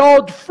the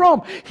Yod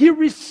from? He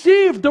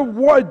received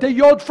the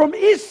Yod from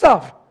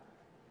Esau.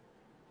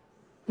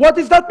 What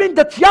does that mean?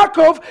 That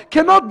Yaakov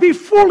cannot be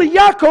fully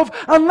Yaakov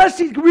unless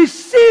he's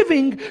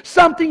receiving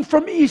something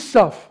from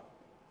Esau.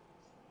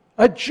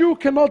 A Jew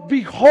cannot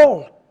be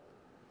whole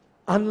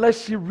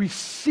unless he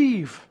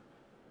receives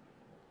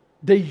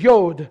the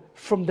Yod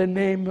from the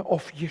name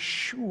of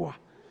Yeshua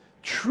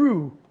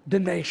through the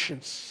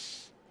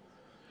nations.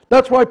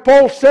 That's why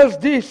Paul says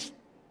this.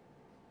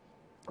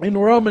 In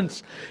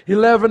Romans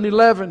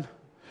 11:11,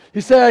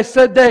 he said, I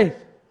said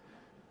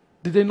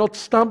did they not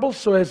stumble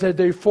so as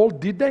they fall?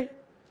 Did they?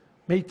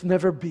 May it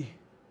never be.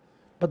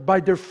 But by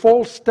their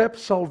false step,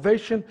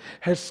 salvation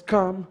has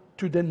come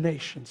to the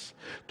nations,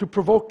 to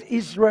provoke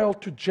Israel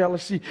to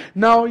jealousy.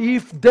 Now,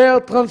 if their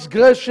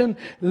transgression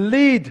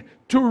lead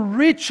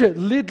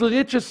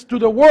riches to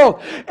the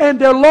world, and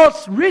their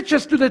lost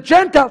riches to the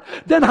Gentiles,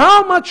 then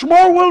how much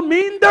more will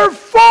mean their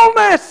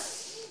fullness?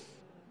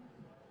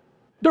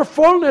 Their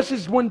fullness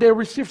is when they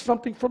receive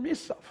something from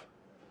Esau.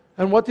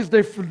 And what is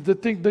the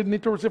thing they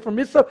need to receive from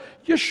Esau?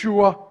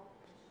 Yeshua.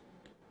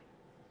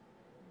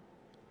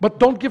 But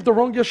don't give the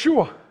wrong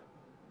Yeshua.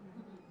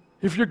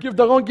 If you give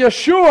the wrong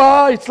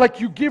Yeshua, it's like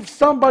you give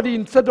somebody,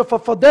 instead of a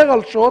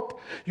federal shot,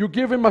 you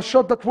give him a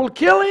shot that will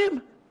kill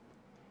him.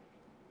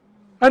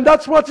 And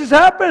that's what has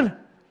happened.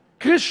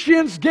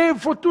 Christians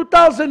gave for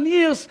 2,000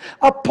 years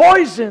a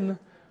poison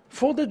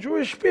for the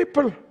Jewish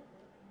people.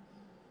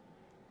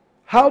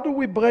 How do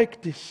we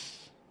break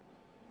this?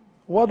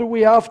 What do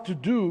we have to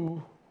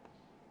do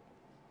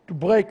to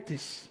break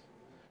this?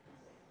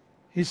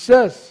 He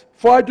says,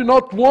 "For I do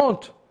not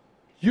want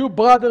you,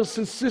 brothers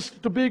and sisters,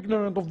 to be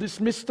ignorant of this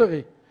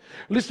mystery,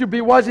 lest you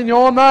be wise in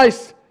your own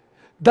eyes,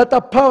 that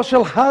a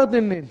partial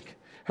hardening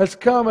has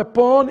come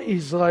upon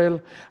Israel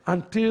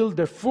until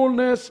the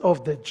fullness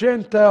of the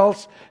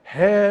Gentiles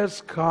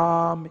has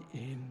come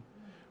in."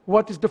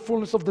 What does the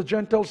fullness of the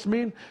Gentiles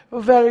mean?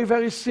 Very,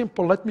 very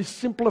simple. Let me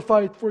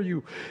simplify it for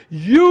you.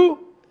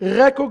 You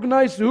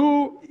recognize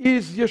who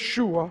is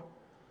Yeshua,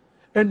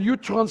 and you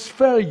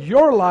transfer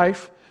your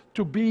life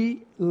to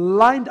be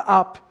lined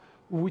up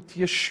with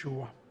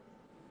Yeshua.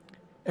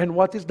 And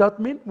what does that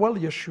mean? Well,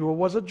 Yeshua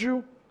was a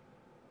Jew.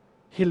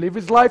 He lived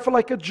his life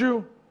like a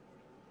Jew.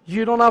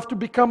 You don't have to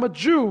become a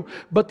Jew,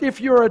 but if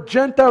you're a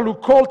Gentile who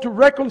called to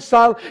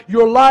reconcile,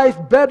 your life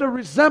better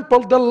resemble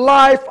the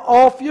life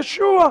of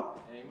Yeshua.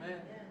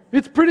 Amen.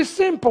 It's pretty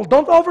simple.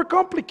 Don't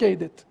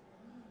overcomplicate it.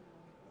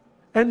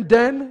 And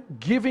then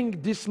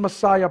giving this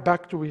Messiah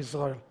back to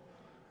Israel.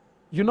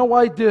 You know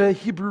why the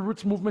Hebrew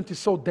roots movement is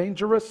so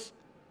dangerous?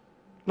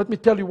 Let me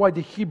tell you why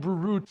the Hebrew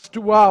roots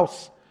to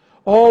us,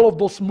 all of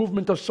those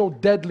movements are so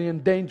deadly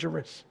and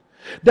dangerous.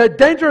 They're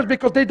dangerous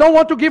because they don't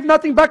want to give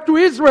nothing back to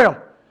Israel.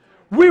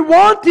 We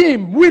want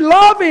him, we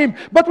love him,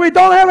 but we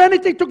don't have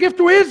anything to give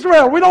to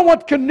Israel. We don't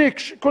want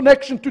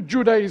connection to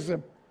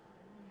Judaism.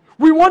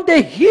 We want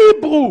the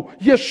Hebrew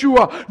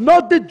Yeshua,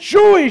 not the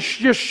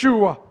Jewish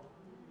Yeshua.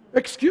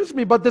 Excuse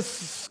me, but the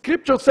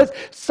scripture says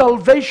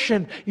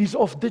salvation is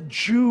of the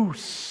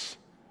Jews.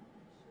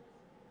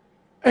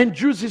 And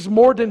Jews is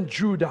more than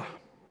Judah.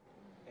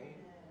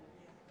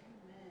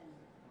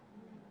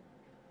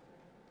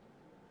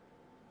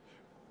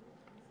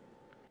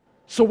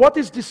 So what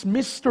is this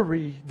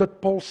mystery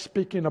that Paul's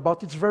speaking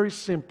about? It's very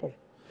simple.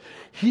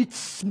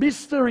 His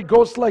mystery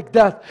goes like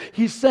that.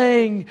 He's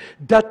saying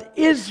that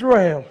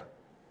Israel,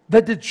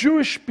 that the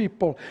Jewish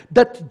people,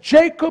 that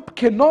Jacob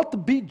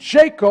cannot be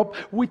Jacob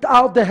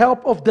without the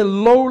help of the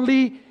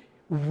lowly,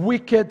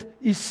 wicked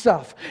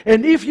Esau.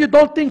 And if you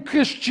don't think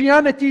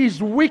Christianity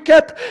is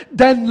wicked,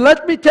 then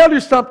let me tell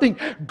you something.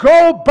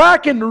 Go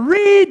back and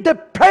read the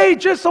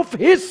pages of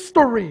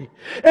history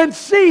and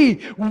see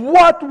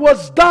what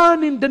was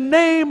done in the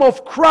name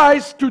of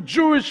Christ to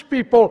Jewish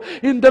people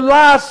in the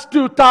last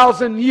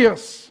 2,000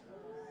 years.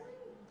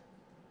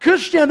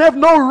 Christians have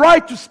no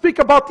right to speak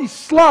about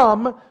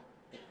Islam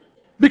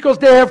because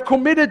they have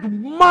committed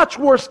much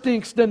worse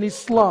things than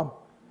Islam.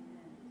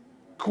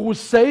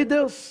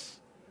 Crusaders,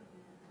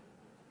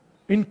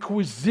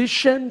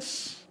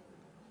 Inquisitions,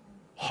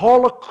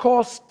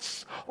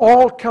 Holocausts,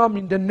 all come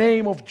in the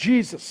name of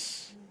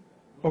Jesus.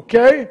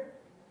 Okay?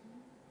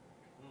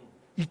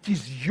 It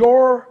is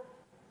your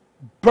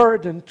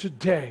burden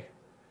today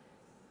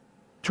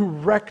to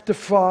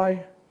rectify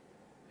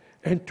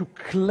and to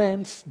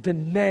cleanse the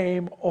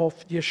name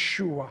of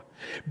Yeshua.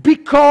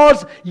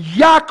 Because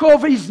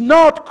Yaakov is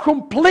not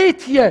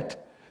complete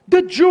yet.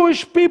 The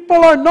Jewish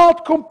people are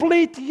not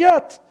complete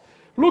yet.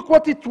 Look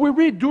what we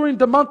read during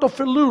the month of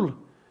Elul.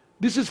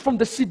 This is from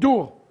the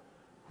Siddur.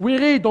 We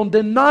read on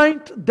the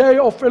 9th day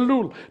of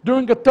Elul,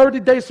 during the 30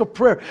 days of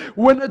prayer.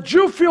 When a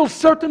Jew feels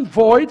certain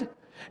void,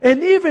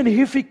 and even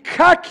if he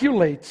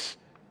calculates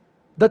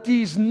that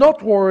he is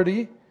not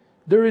worthy,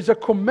 there is a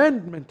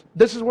commandment.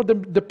 This is what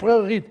the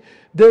prayer reads.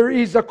 There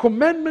is a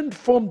commandment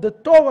from the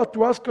Torah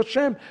to ask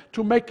Hashem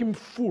to make him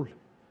full.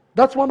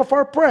 That's one of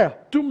our prayers,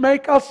 to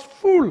make us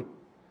full.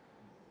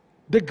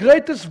 The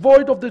greatest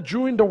void of the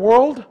Jew in the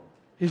world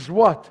is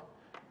what?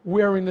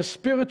 We are in a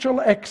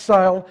spiritual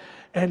exile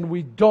and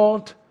we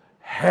don't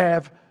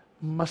have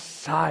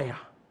Messiah.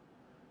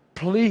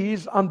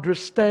 Please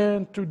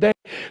understand today,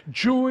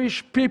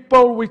 Jewish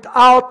people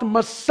without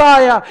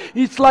Messiah,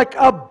 it's like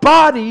a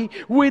body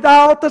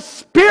without a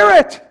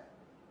spirit.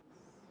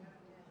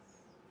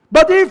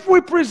 But if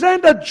we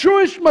present a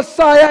Jewish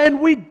Messiah and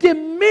we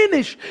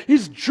diminish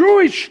his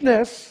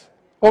Jewishness,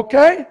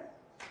 okay,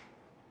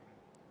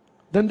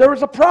 then there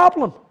is a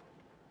problem.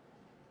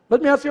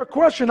 Let me ask you a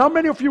question. How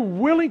many of you are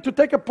willing to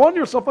take upon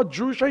yourself a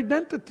Jewish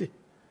identity?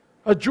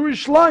 A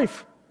Jewish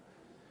life?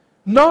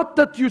 Not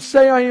that you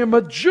say, I am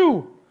a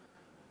Jew.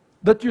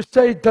 That you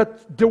say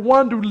that the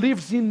one who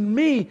lives in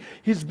me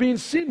is being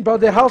seen by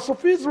the house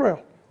of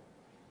Israel.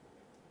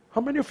 How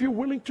many of you are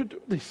willing to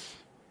do this?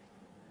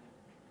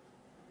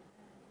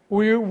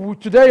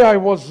 Today I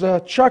was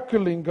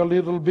chuckling a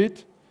little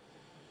bit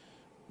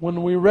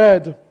when we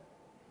read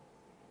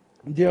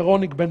the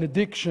Aaronic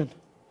benediction.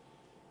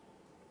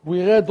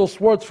 We read those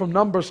words from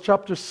Numbers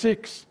chapter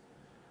 6.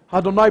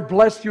 Adonai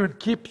bless you and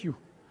keep you.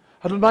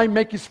 Adonai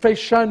make his face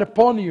shine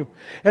upon you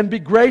and be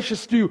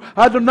gracious to you.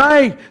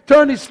 Adonai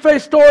turn his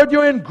face toward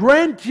you and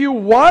grant you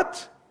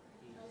what?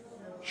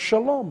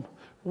 Shalom.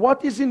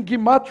 What is in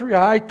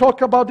Gematria? I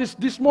talked about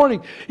this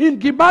morning. In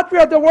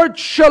Gematria, the word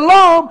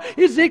shalom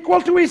is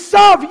equal to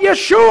Esav,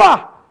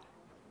 Yeshua.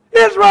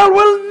 Israel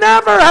will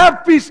never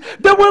have peace.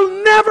 There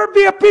will never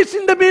be a peace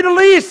in the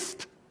Middle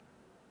East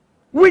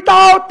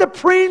without the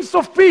Prince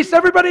of Peace.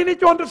 Everybody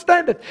need to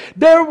understand it.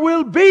 There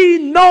will be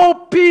no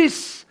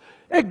peace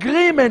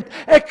agreement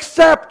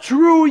except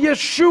through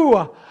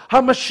Yeshua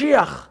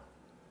HaMashiach.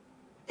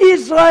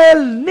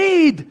 Israel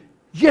need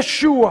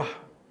Yeshua.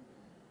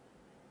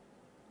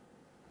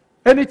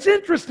 And it's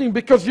interesting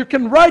because you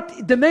can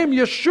write the name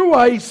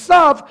Yeshua,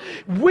 Esav,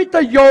 with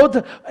a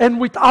yod and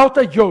without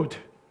a yod.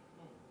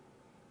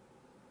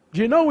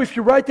 Do you know if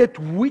you write it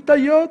with a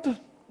yod,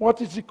 what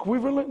is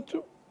equivalent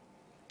to?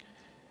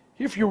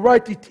 If you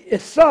write it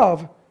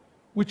Esav,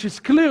 which is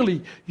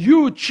clearly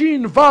Yud,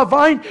 Shin, Vav,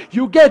 Ayin,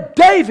 you get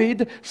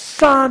David,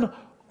 son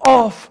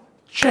of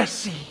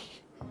Jesse.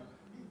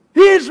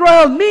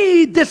 Israel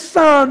need the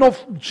son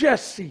of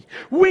Jesse.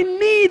 We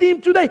need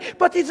him today.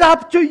 But it's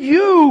up to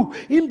you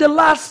in the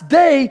last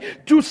day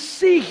to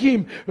see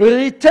him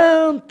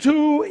return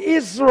to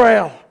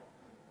Israel.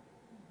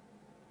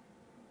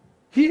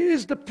 He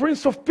is the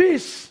Prince of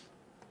Peace.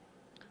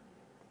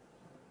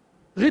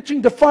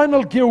 Reaching the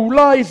final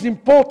Geulah is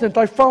important.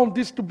 I found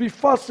this to be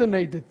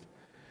fascinating.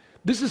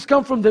 This has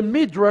come from the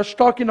Midrash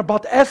talking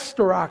about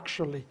Esther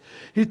actually.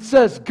 It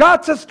says,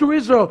 God says to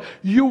Israel,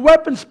 your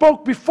weapon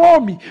spoke before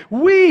me.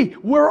 We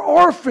were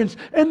orphans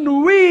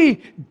and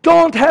we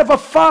don't have a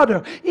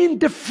father. In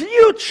the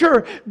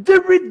future,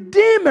 the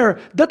Redeemer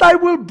that I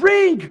will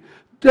bring,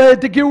 the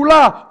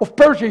Geulah of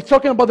Persia, it's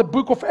talking about the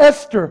book of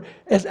Esther,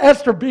 as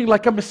Esther being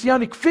like a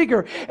messianic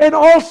figure. And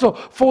also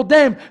for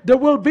them, there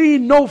will be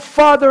no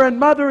father and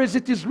mother as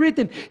it is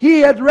written. He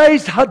had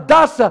raised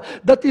Hadassah,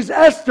 that is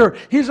Esther,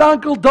 his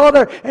uncle's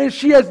daughter, and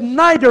she has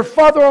neither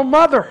father or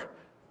mother.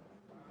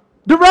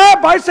 The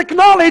rabbis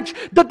acknowledge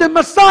that the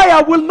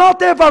Messiah will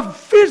not have a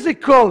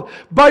physical,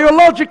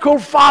 biological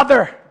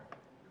father.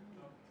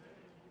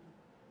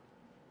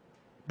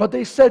 But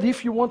they said,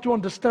 if you want to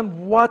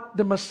understand what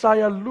the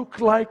Messiah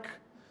looked like,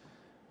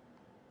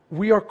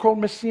 we are called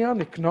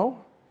Messianic,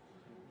 no?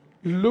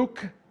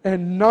 Look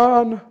and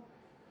none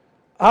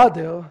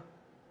other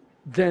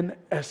than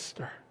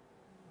Esther.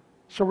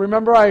 So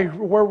remember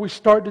where we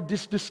started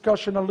this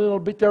discussion a little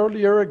bit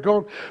earlier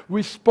ago,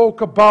 we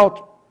spoke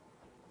about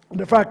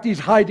the fact he's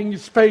hiding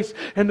his face,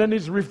 and then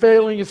he's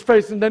revealing his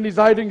face, and then he's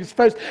hiding his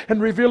face,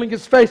 and revealing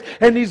his face,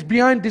 and he's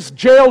behind this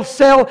jail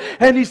cell,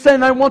 and he's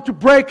saying, I want to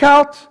break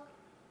out.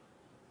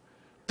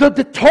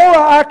 The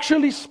Torah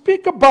actually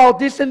speak about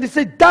this, and they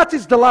say that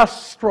is the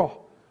last straw.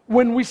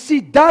 When we see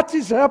that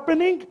is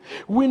happening,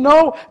 we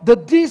know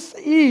that this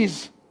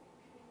is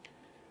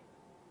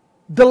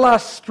the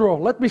last straw.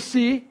 Let me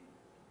see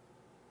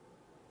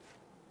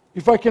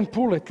if I can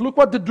pull it. Look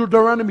what the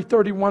Deuteronomy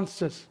 31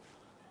 says.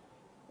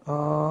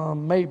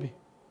 Maybe.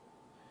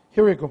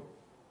 Here we go.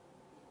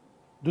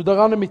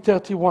 Deuteronomy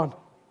 31.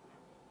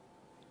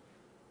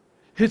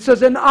 It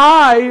says, and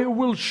I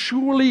will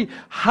surely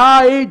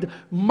hide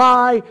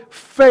my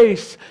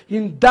face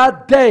in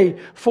that day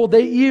for the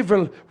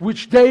evil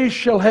which they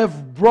shall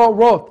have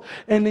wrought.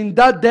 And in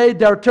that day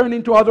they are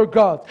turning to other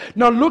gods.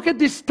 Now look at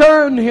this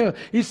turn here.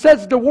 He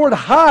says the word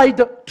hide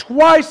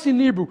twice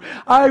in Hebrew.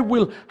 I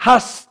will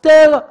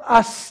haster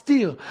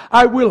astir.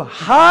 I will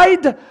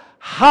hide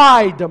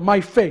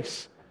my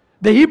face.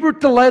 The Hebrew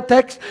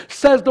text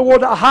says the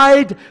word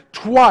hide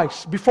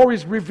twice before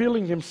he's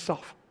revealing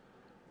himself.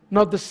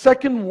 Now the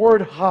second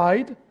word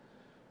hide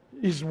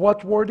is,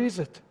 what word is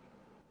it?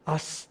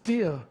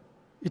 Astir.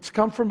 It's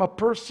come from a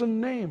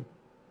person name.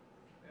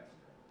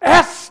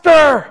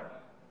 Esther.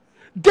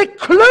 The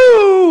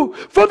clue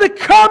for the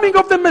coming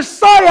of the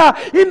Messiah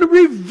in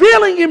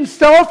revealing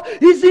himself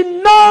is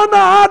in none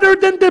other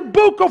than the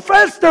book of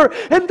Esther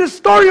and the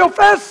story of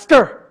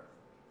Esther.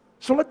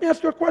 So let me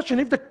ask you a question.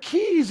 If the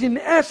key is in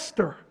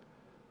Esther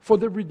for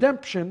the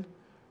redemption,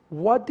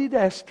 what did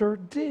Esther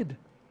did?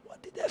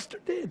 What did Esther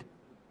did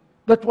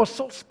that was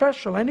so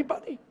special?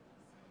 Anybody?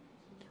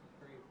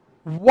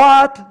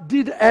 What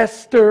did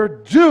Esther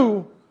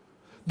do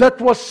that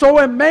was so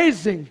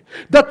amazing,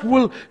 that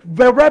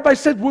the rabbi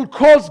said, will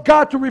cause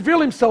God to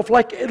reveal himself,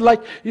 like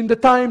in the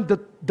time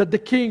that the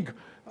king,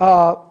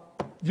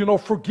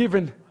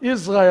 forgiven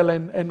Israel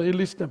and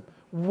released them?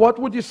 What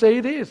would you say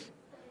it is?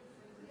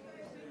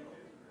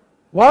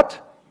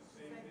 What?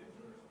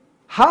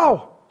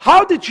 How?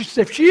 How did she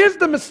save? She is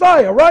the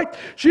Messiah, right?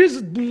 She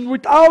is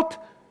without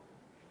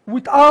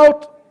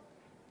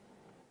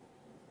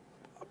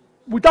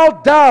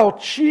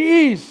doubt,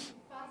 she is.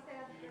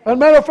 As a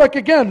matter of fact,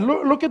 again,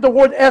 look at the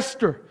word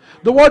Esther.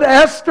 The word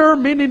Esther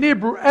means in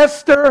Hebrew,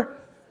 Esther,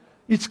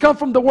 it's come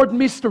from the word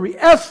mystery.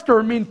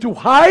 Esther means to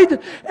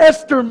hide.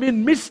 Esther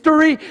means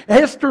mystery.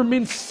 Esther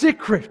means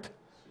secret.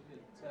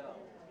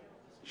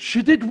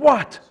 She did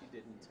what?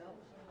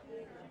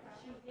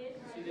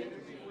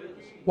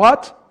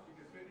 What?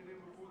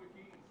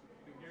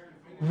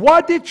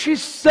 What did she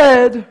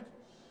said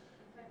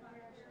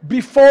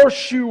before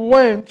she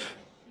went?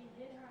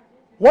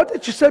 What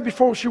did she say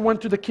before she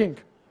went to the king?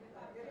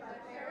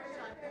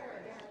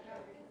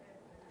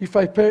 If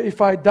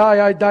I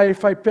die, I die.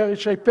 If I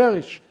perish, I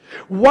perish.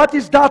 What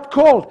is that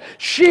called?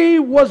 She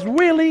was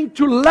willing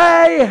to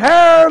lay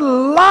her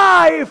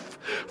life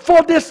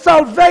for the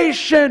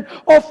salvation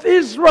of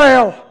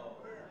Israel.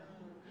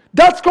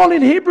 That's called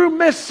in Hebrew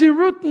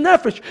Mesirut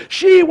Nefesh.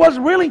 She was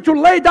willing to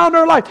lay down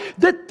her life.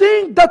 The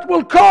thing that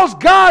will cause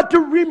God to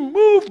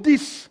remove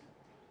this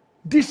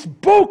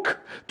book,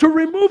 to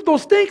remove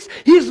those things,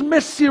 is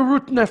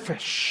Mesirut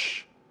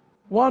Nefesh.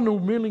 One who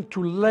is willing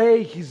to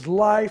lay his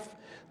life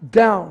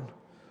down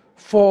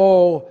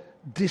for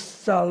the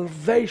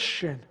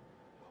salvation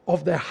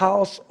of the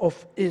house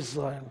of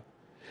Israel.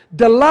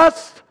 The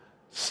last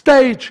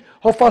stage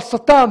of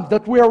Satan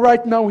that we are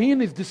right now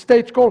in is the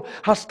stage called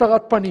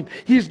Hastarat Panim.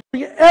 He's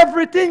doing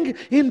everything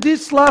in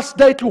this last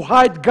day to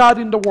hide God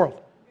in the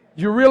world.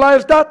 You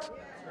realize that?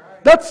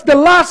 That's the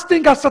last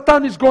thing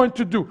Satan is going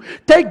to do.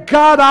 Take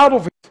God out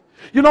of it.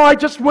 You know, I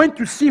just went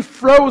to see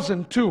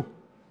Frozen 2.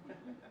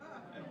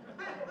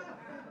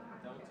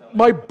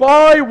 My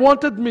boy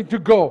wanted me to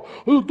go.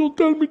 Oh, don't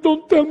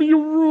tell me,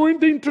 you ruined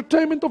the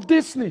entertainment of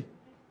Disney.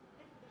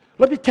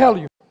 Let me tell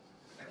you.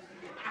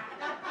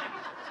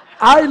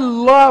 I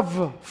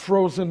love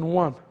Frozen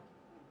 1.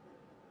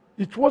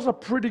 It was a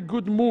pretty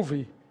good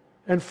movie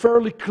and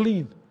fairly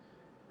clean.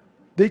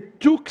 They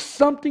took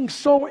something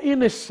so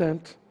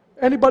innocent.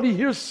 Anybody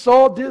here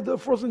saw the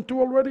Frozen 2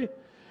 already?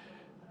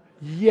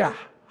 Yeah.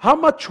 How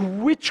much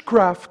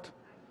witchcraft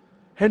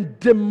and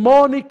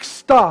demonic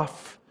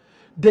stuff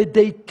that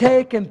they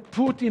take and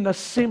put in a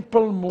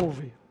simple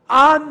movie.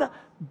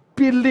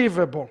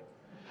 Unbelievable.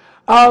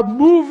 A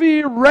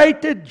movie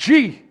rated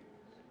G.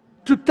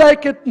 To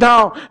take it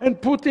now and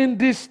put in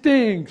these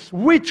things,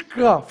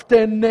 witchcraft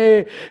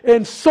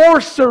and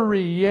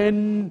sorcery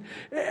and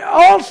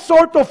all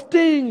sort of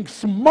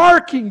things,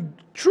 marking,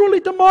 truly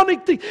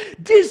demonic things.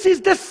 This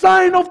is the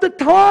sign of the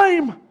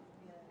time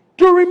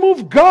to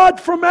remove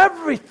God from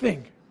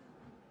everything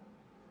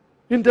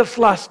in these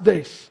last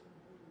days.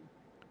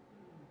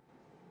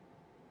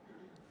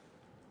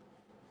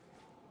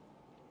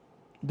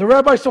 The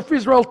rabbis of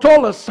Israel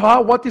told us,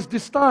 what is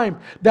this time?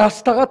 The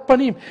Hastarat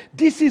Panim.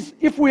 This is,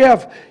 if we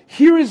have,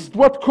 here is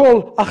what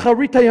called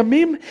Acharit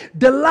Hayamim.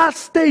 The last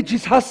stage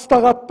is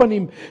Hastarat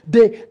Panim.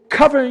 The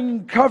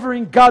covering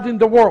God in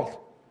the world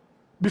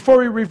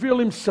before He reveals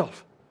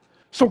Himself.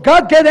 So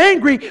God get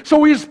angry,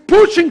 so He's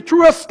pushing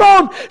through a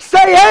stone,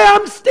 say, hey,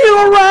 I'm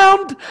still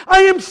around.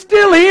 I am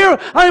still here.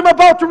 I am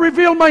about to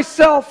reveal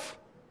myself.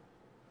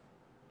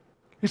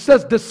 He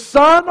says, the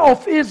son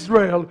of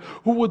Israel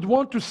who would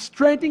want to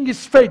strengthen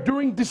his faith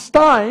during this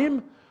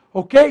time,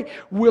 okay,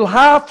 will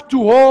have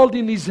to hold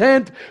in his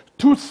hand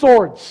 2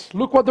 swords.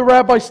 Look what the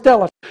rabbis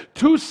tell us.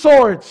 2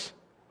 swords,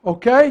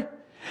 okay?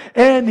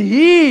 And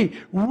he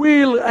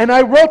will, and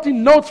I wrote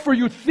in notes for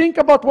you, think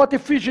about what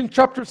Ephesians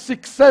chapter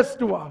 6 says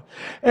to us.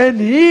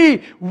 And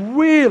he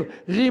will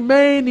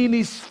remain in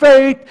his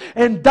faith,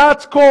 and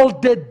that's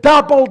called the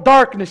double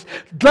darkness.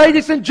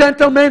 Ladies and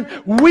gentlemen,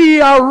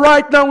 we are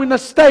right now in a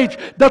stage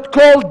that's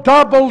called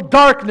double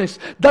darkness.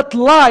 That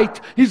light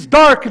is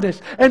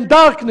darkness, and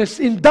darkness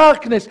in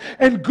darkness,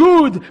 and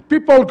good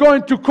people are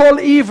going to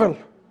call evil.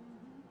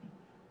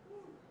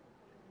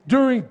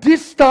 During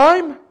this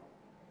time,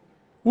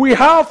 we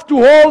have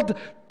to hold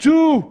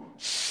 2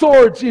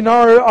 swords in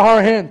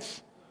our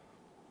hands.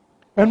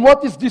 And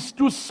what is these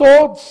 2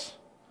 swords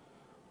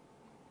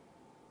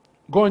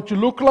going to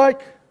look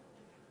like?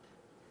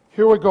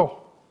 Here we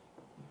go.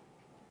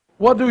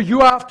 What do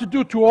you have to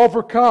do to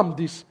overcome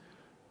this?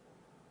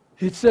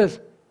 It says,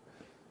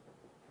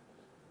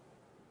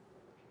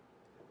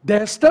 the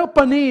Esther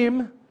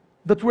Panim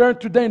that we are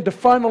today in the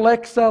final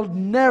exile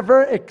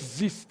never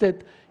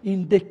existed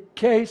in the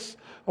case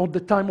of the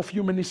time of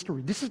human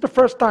history. This is the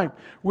first time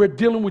we're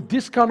dealing with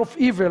this kind of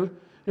evil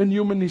in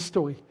human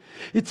history.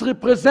 It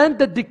represents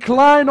the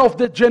decline of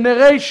the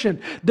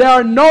generation. There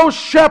are no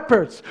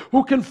shepherds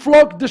who can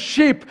flock the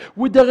sheep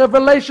with the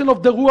revelation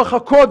of the Ruach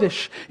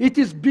HaKodesh. It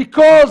is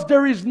because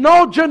there is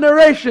no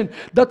generation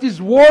that is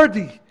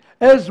worthy,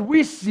 as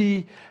we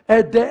see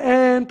at the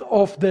end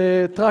of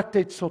the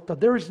Tractate Sota.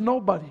 There is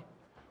nobody.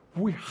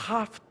 We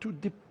have to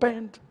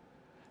depend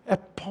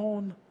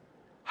upon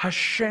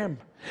Hashem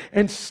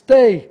and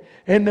stay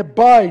and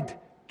abide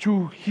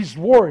to His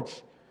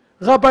words.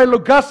 Rabbi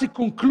Lugassi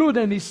conclude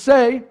and he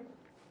say,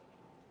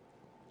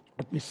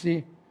 let me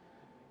see,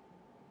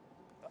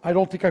 I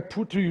don't think I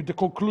put to you the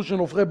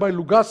conclusion of Rabbi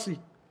Lugassi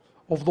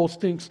of those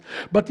things,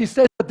 but he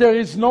said that there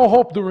is no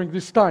hope during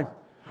this time.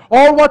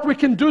 All what we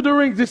can do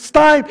during this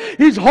time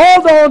is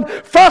hold on,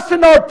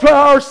 fasten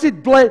our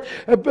seat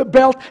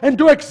belt, and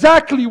do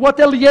exactly what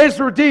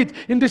Eliezer did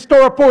in this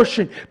Torah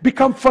portion.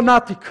 Become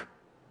fanatic.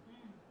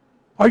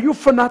 Are you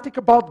fanatic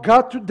about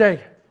God today?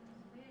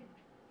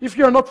 If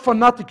you're not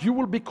fanatic, you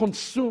will be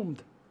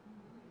consumed.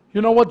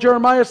 You know what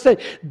Jeremiah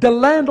said? The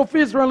land of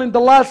Israel in the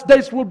last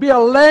days will be a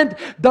land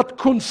that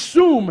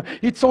consume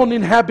its own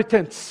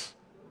inhabitants.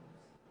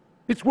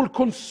 It will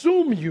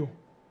consume you.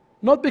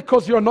 Not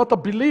because you're not a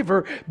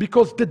believer,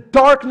 because the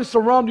darkness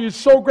around you is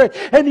so great.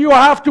 And you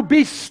have to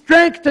be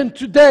strengthened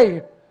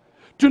today.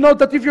 To know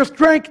that if you're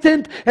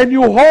strengthened and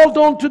you hold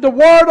on to the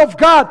Word of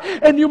God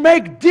and you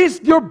make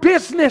this your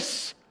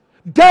business,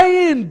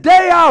 day in,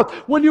 day out,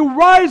 when you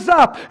rise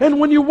up and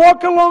when you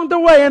walk along the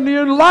way and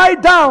you lie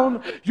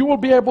down, you will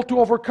be able to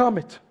overcome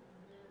it.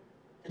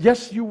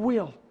 Yes, you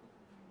will.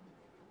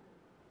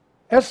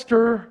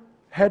 Esther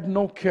had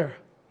no care.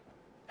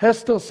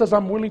 Esther says,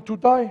 I'm willing to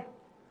die.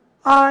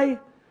 I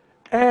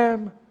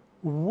am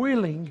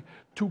willing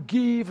to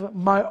give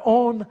my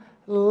own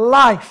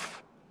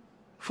life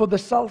for the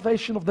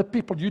salvation of the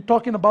people. You're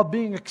talking about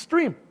being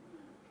extreme.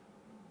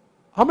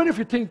 How many of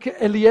you think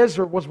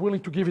Eliezer was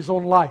willing to give his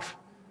own life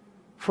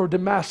for the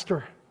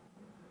master?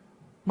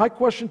 My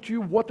question to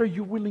you, what are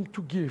you willing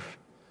to give?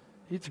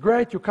 It's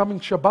great, you come in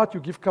Shabbat,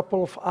 you give a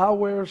couple of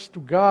hours to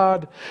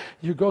God,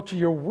 you go to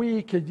your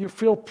week and you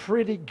feel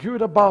pretty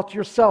good about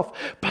yourself.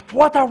 But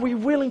what are we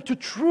willing to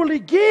truly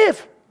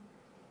give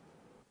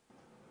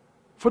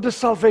for the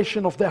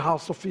salvation of the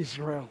house of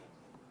Israel?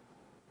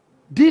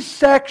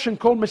 This action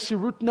called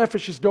Mesirut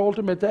Nefesh is the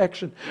ultimate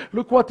action.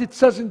 Look what it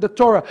says in the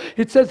Torah.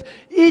 It says,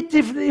 eat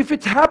if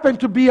it happened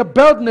to be a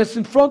birdnest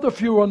in front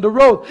of you on the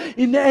road,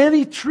 in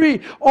any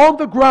tree, on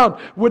the ground,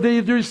 whether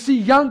you see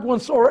young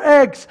ones or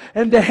eggs,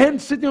 and the hen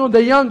sitting on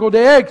the young or the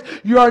eggs,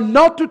 you are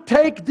not to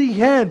take the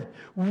hen.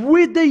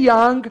 With the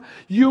young,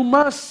 you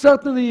must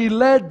certainly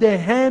let the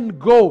hen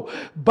go.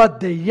 But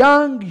the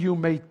young you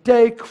may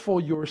take for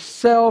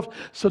yourself,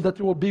 so that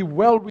it will be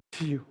well with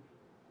you.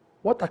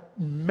 What a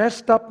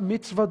messed up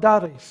mitzvah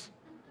that is.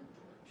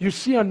 You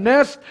see a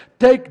nest,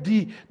 take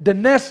the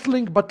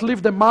nestling but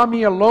leave the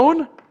mommy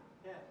alone?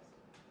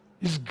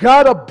 Is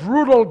God a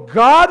brutal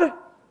God?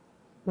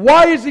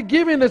 Why is He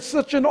giving it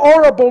such an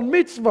horrible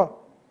mitzvah?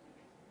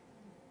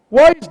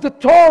 Why does the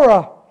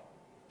Torah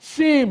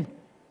seem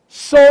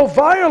so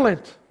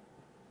violent?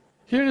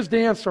 Here is the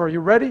answer. Are you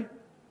ready?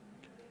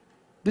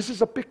 This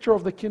is a picture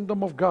of the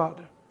kingdom of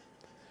God.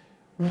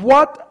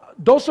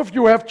 Those of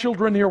you who have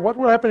children here, what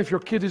will happen if your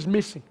kid is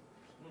missing?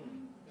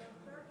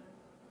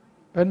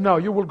 And no,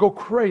 you will go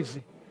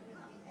crazy.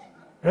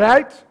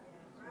 Right?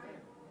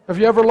 Have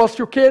you ever lost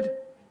your kid?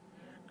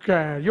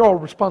 Okay, you're all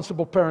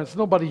responsible parents.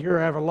 Nobody here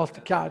ever lost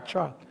a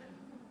child.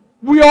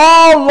 We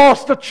all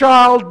lost a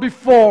child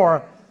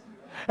before.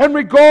 And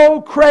we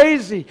go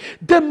crazy.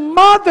 The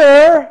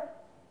mother,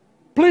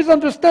 please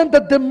understand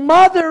that the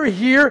mother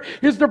here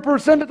is the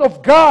representative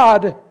of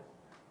God.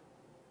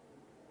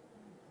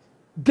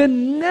 The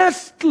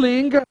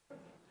nestling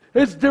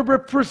is the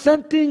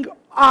representing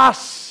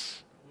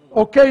us.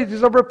 Okay,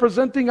 these are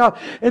representing us.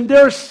 And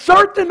there are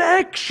certain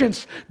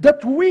actions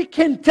that we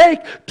can take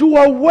to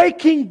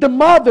awaken the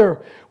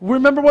mother.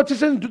 Remember what it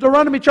says in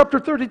Deuteronomy chapter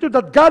 32,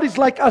 that God is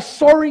like a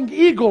soaring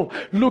eagle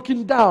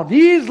looking down.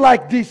 He is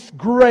like this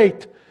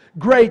great,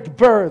 great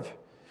bird.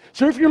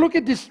 So if you look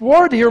at this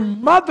word here,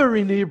 mother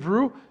in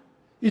Hebrew,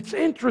 it's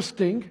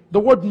interesting. The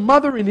word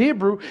mother in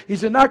Hebrew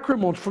is an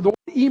acronym for the word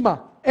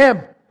Ima,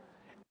 M.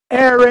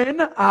 Aaron,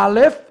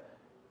 Aleph,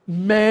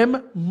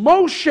 Mem,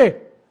 Moshe.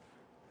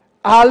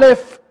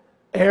 Aleph,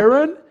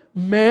 Aaron,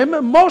 Mem,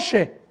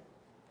 Moshe.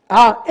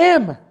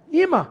 M,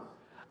 Ima.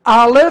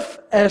 Aleph,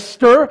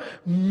 Esther,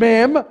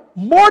 Mem,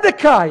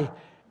 Mordecai.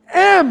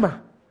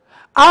 M,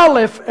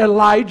 Aleph,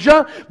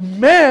 Elijah,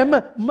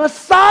 Mem,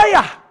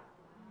 Messiah.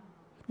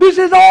 This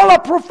is all a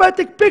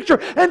prophetic picture.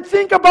 And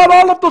think about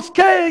all of those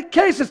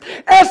cases.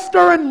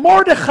 Esther and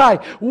Mordecai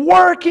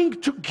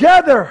working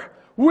together,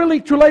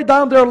 willing to lay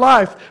down their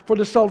life for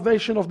the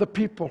salvation of the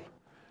people.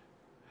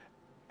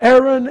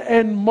 Aaron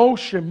and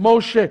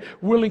Moshe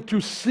willing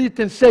to sit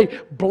and say,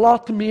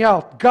 blot me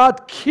out.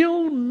 God,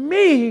 kill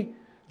me,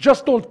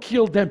 just don't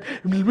kill them.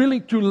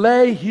 Willing to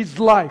lay his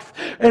life.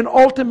 And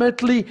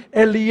ultimately,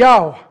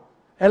 Eliyahu,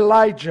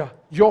 Elijah,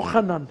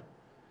 Yohanan,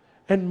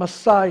 and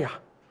Messiah,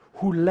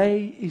 who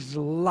lay his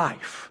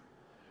life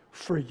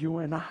for you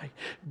and I.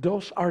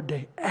 Those are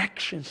the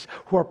actions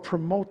who are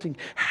promoting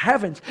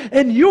heavens.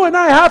 And you and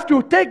I have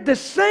to take the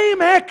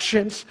same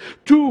actions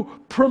to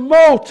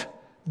promote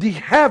the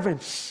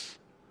heavens.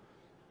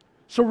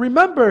 So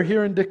remember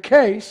here in the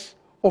case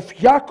of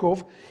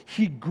Yaakov,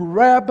 he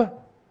grabbed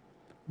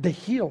the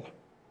heel.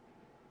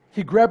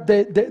 He grabbed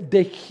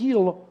the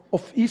heel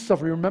of Esau.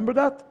 Remember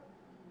that?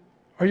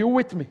 Are you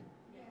with me?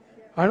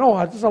 I know,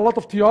 there's a lot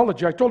of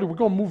theology. I told you we're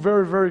going to move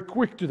very, very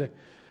quick today.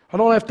 I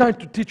don't have time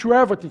to teach you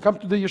everything. Come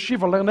to the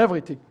yeshiva, learn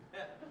everything.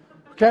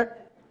 Okay?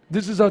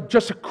 This is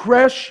just a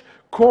crash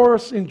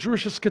course in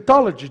Jewish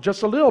eschatology,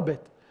 just a little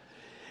bit.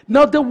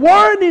 Now, the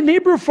word in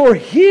Hebrew for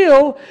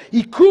heel,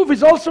 ikuv,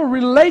 is also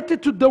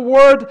related to the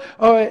word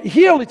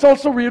heel. It's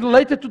also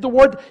related to the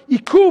word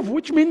ikuv,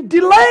 which means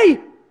delay.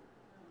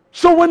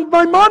 So when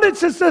Maimonides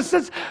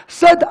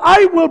said,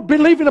 I will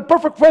believe in a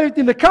perfect faith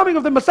in the coming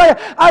of the Messiah,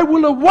 I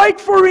will wait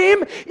for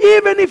him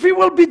even if he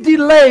will be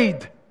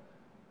delayed.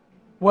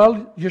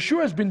 Well,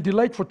 Yeshua has been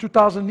delayed for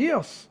 2,000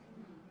 years.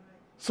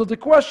 So the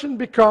question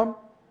becomes,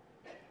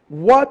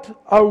 what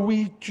are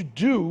we to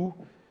do?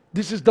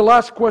 This is the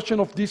last question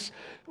of this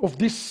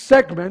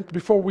segment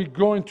before we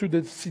go into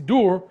the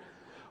Siddur.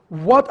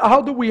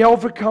 How do we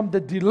overcome the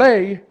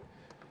delay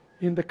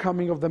in the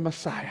coming of the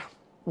Messiah?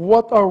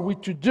 What are we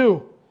to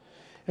do?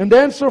 And the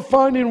answer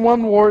found in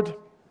one word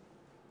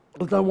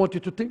that I want you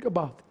to think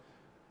about.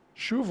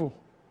 Shuvu.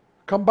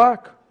 Come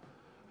back.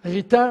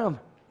 Return.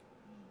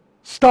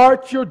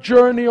 Start your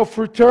journey of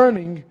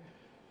returning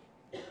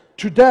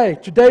today.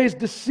 Today is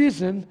the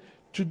season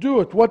to do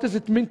it. What does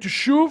it mean to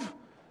shuv?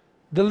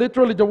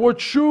 Literally the word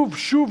shuv,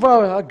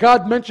 shuva,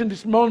 God mentioned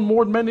this more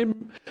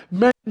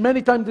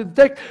many times in the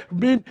text,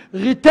 mean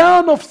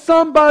return of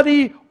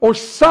somebody or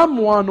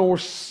someone or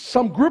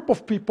some group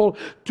of people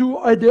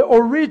to the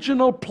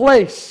original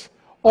place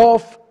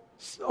of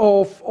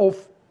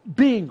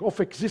being, of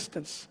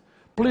existence.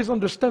 Please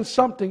understand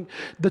something,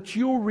 that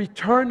you're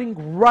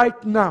returning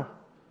right now.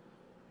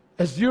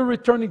 As you're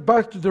returning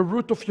back to the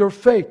root of your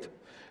faith,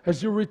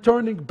 as you're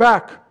returning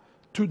back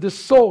to the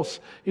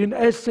source, in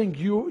essence,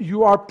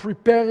 you are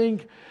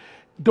preparing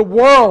the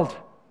world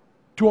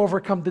to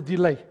overcome the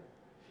delay.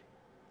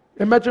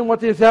 Imagine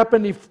what has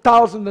happened if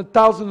thousands and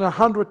thousands and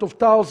hundreds of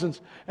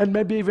thousands and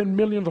maybe even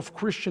millions of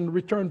Christians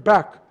return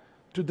back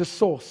to the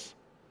source.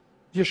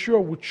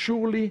 Yeshua would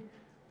surely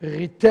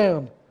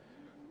return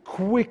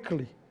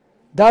quickly.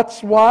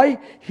 That's why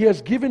He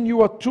has given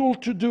you a tool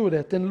to do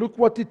that. And look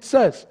what it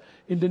says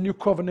in the New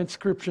Covenant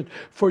Scripture.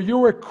 For you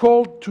were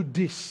called to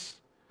this,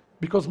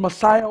 because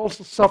Messiah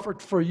also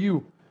suffered for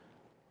you,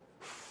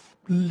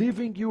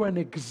 leaving you an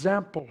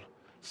example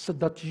so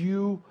that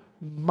you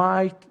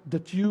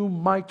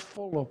might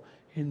follow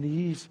in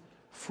His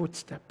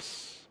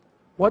footsteps.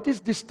 What is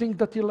this thing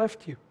that He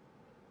left you?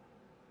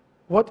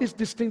 What is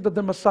this thing that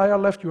the Messiah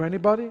left you?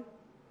 Anybody?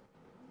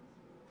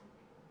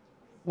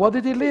 What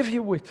did He leave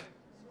you with?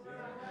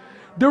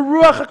 The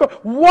Ruach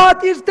HaKodesh.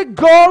 What is the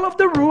goal of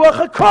the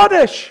Ruach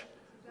HaKodesh?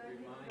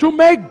 To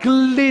make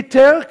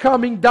glitter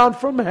coming down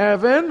from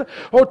heaven,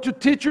 or to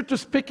teach you to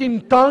speak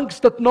in tongues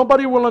that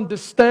nobody will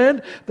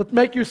understand, that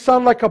make you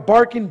sound like a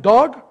barking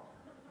dog?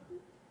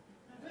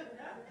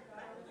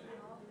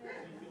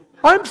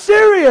 I'm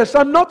serious.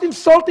 I'm not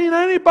insulting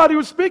anybody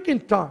who speaks in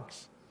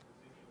tongues.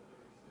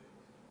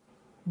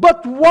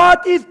 But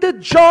what is the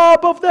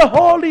job of the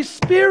Holy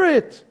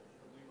Spirit?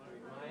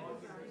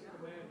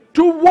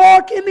 To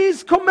walk in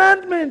His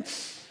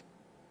commandments,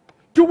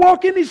 to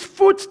walk in His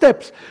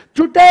footsteps.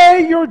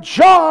 Today your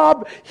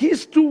job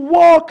is to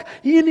walk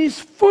in His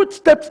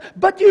footsteps,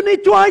 but you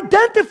need to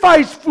identify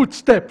His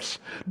footsteps.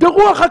 The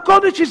Ruach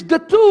HaKodesh is the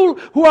tool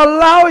who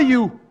allow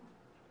you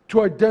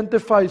to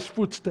identify His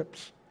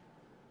footsteps.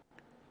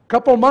 A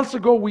couple of months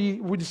ago we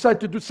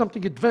decided to do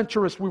something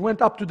adventurous. We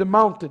went up to the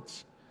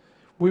mountains.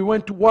 We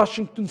went to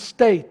Washington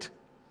State.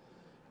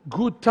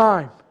 Good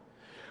time.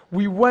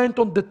 We went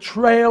on the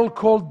trail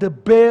called the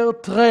Bear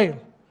Trail.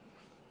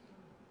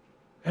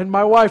 And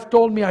my wife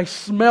told me, I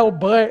smell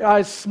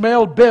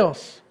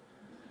bears.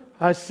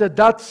 I said,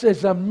 that's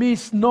a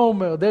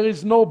misnomer. There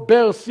is no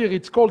bears here.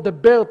 It's called the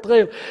Bear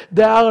Trail.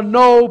 There are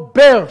no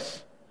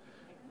bears.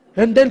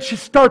 And then she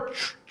started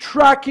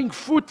tracking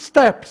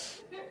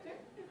footsteps.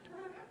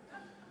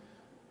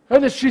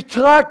 And as she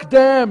tracked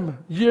them,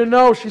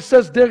 she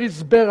says, there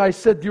is bear. I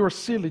said, you're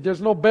silly. There's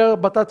no bear,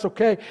 but that's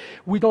okay.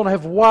 We don't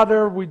have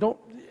water.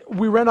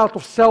 We ran out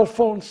of cell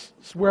phones.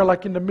 So we're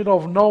like in the middle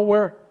of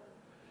nowhere.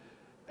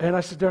 And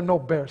I said, there are no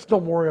bears.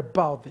 Don't worry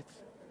about it.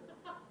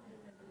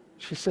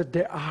 She said,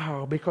 there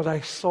are, because I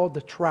saw the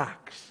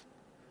tracks.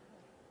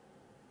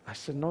 I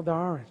said, no, there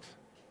aren't.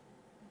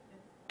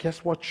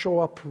 Guess what showed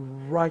up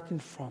right in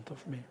front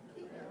of me?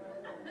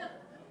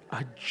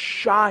 A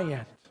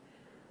giant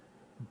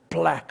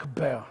black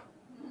bear.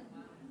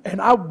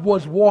 And I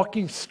was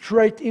walking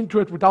straight into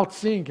it without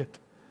seeing it.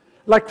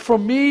 Like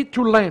from me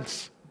to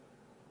Lance.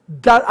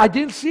 That I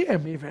didn't see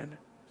him even.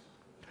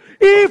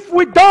 If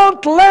we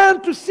don't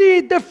learn to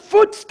see the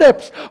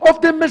footsteps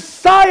of the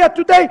Messiah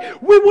today,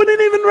 we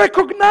wouldn't even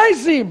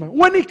recognize Him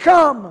when He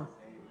comes.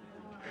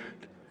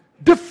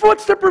 The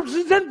footsteps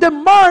represent the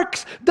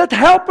marks that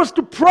help us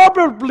to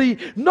probably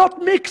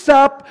not mix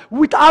up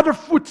with other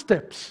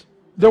footsteps.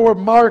 There were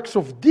marks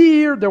of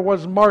deer, there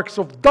was marks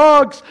of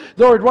dogs,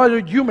 there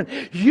was human.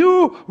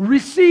 You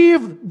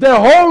receive the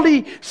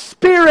Holy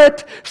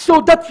Spirit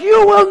so that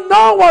you will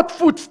know what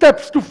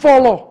footsteps to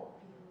follow.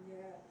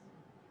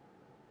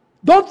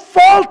 Don't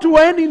fall to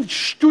any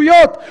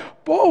shtuyot.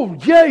 Oh,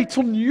 yeah, it's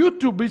on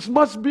YouTube. It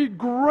must be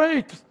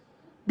great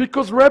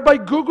because Rabbi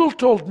Google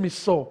told me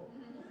so.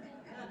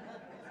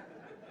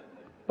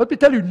 Let me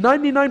tell you,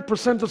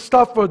 99% of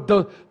stuff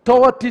the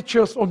Torah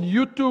teachers on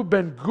YouTube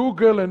and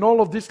Google and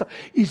all of this stuff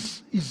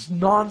is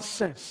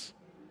nonsense.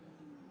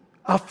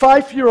 A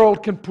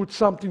 5-year-old can put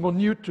something on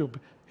YouTube.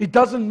 It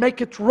doesn't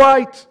make it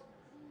right.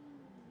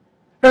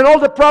 And all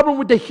the problem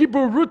with the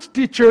Hebrew roots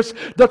teachers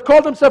that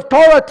call themselves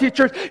Torah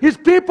teachers is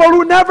people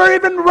who never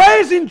even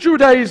raised in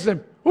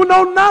Judaism, who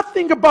know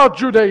nothing about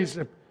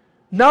Judaism.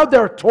 Now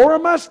they're Torah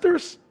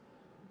masters?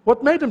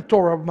 What made them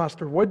Torah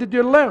master? Where did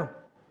you learn?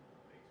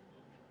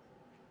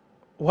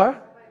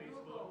 What?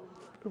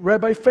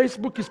 Rabbi,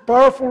 Facebook is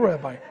powerful,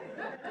 Rabbi.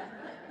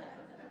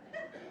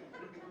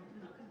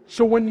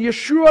 So when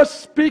Yeshua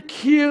speaks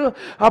here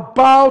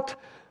about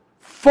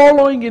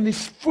following in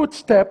his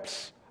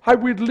footsteps, I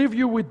will leave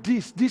you with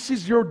this. This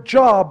is your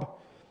job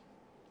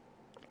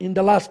in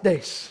the last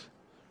days.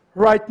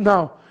 Right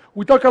now.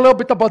 We talk a little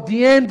bit about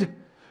the end.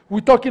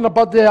 We're talking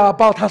about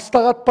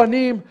Hastarat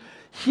Panim.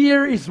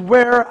 Here is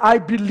where I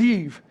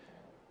believe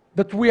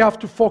that we have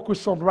to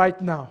focus on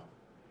right now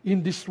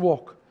in this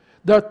walk.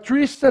 There are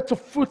 3 sets of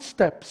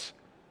footsteps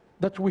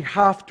that we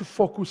have to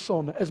focus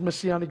on as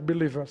Messianic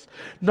believers.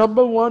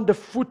 Number 1, the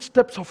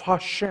footsteps of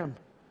Hashem.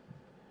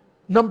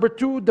 Number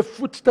 2, the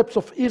footsteps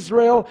of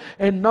Israel.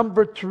 And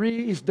number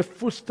 3 is the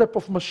footstep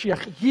of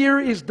Mashiach. Here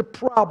is the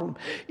problem.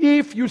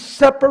 If you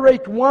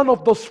separate one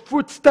of those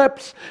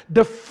footsteps,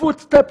 the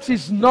footsteps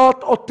is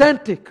not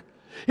authentic.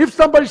 If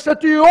somebody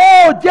said to you,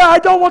 oh, yeah, I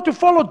don't want to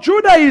follow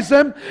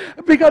Judaism,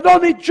 because I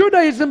don't need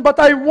Judaism, but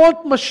I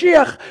want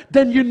Mashiach,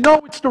 then you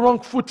know it's the wrong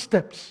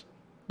footsteps.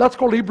 That's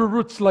called Hebrew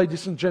roots,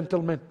 ladies and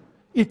gentlemen.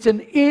 It's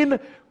an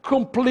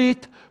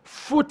incomplete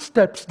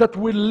footsteps that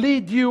will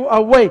lead you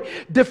away.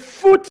 The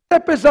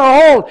footstep as a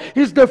whole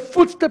is the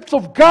footsteps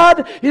of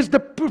God, is the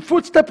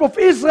footstep of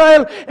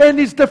Israel, and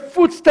is the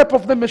footstep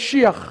of the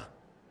Mashiach.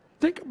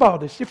 Think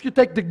about this. If you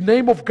take the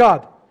name of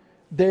God,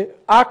 the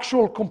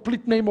actual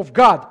complete name of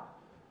God,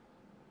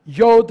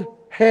 Yod,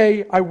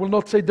 Hey, I will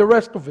not say the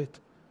rest of it.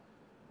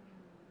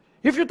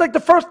 If you take the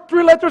first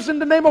 3 letters in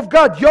the name of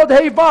God, Yod,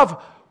 Hey,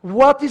 Vav,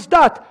 what is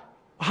that?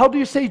 How do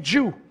you say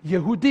Jew?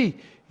 Yehudi.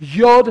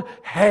 Yod,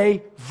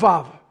 Hey,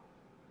 Vav.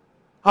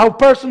 Our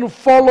person who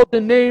follow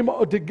the name,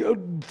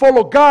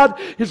 follow God,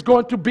 is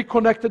going to be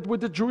connected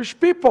with the Jewish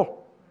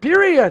people.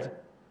 Period.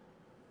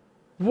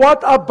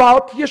 What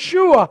about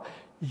Yeshua?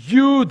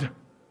 Yud,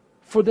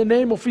 for the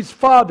name of his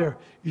father.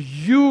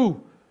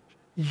 You,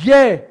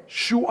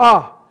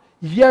 Yeshua.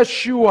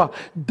 Yeshua.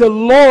 The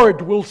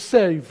Lord will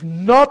save,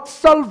 not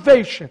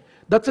salvation.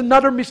 That's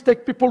another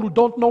mistake people who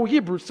don't know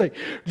Hebrew say.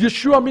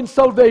 Yeshua means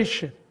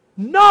salvation.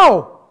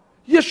 No!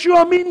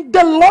 Yeshua means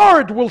the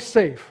Lord will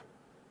save.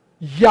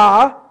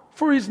 Yah,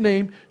 for his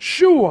name,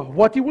 Shua,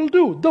 what he will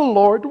do. The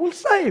Lord will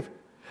save.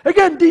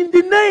 Again, in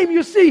the name,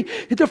 you see,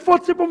 the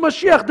footstep of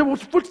Mashiach, the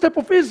footstep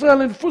of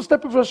Israel, and the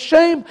footstep of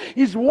Hashem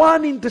is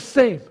one in the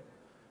same.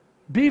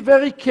 Be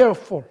very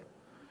careful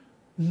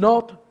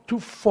not to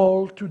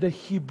fall to the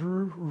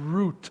Hebrew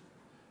root.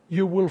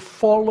 You will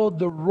follow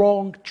the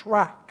wrong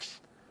tracks.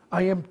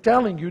 I am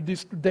telling you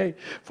this today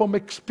from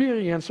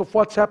experience of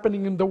what's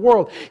happening in the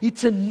world.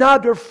 It's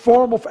another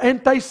form of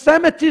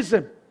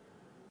anti-Semitism.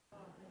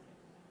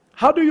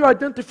 How do you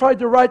identify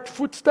the right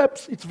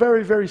footsteps? It's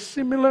very, very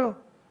similar.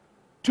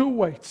 2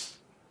 ways.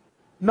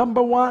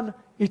 Number 1,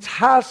 it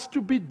has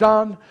to be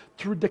done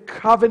through the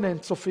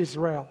covenants of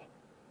Israel.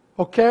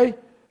 Okay?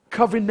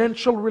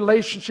 Covenantal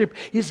relationship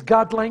is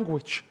God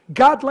language.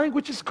 God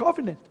language is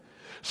covenant.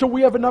 So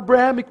we have an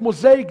Abrahamic,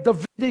 Mosaic,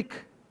 Davidic,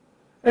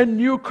 and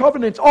new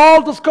covenants.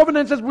 All those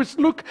covenants, as we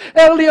look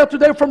earlier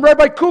today from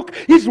Rabbi Cook,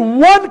 is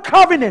one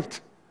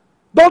covenant.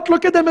 Don't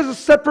look at them as a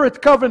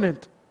separate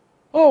covenant.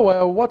 Oh,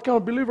 well, what kind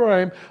of believer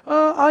I am?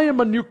 I am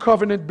a new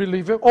covenant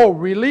believer. Oh,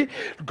 really?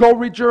 Go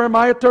read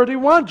Jeremiah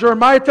 31.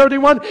 Jeremiah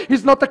 31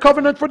 is not a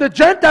covenant for the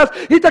Gentiles.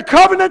 It's a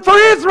covenant for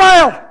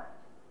Israel.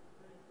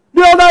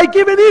 You know, I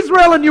given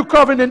Israel a new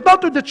covenant,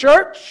 not to the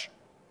church.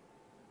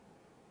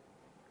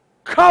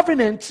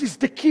 Covenants is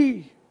the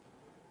key.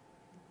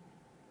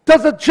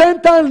 Does a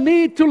Gentile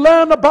need to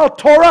learn about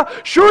Torah?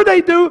 Sure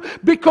they do,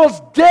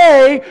 because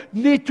they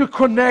need to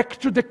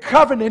connect to the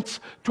covenants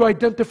to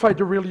identify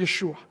the real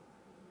Yeshua.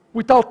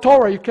 Without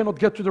Torah, you cannot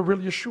get to the real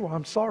Yeshua.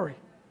 I'm sorry.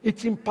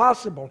 It's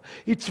impossible.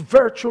 It's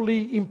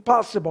virtually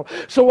impossible.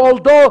 So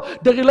although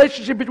the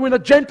relationship between a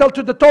Gentile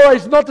to the Torah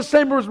is not the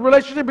same as the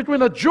relationship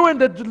between a Jew and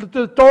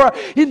the Torah,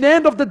 in the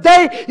end of the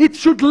day, it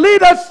should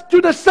lead us to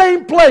the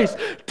same place,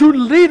 to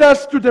lead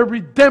us to the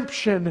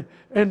redemption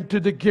and to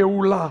the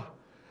Geulah.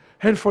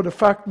 And for the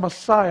fact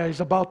Messiah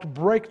is about to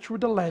break through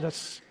the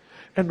lattice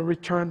and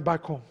return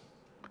back home.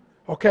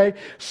 Okay?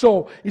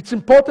 So it's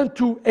important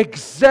to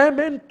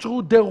examine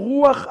through the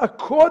Ruach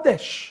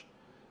HaKodesh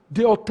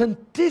the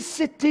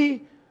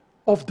authenticity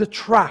of the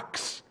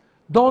tracks.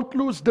 Don't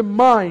lose the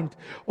mind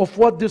of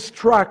what these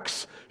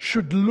tracks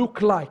should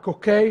look like,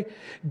 okay?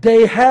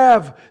 They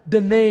have the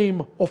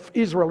name of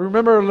Israel.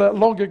 Remember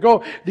long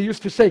ago, they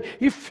used to say,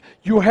 if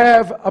you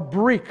have a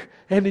brick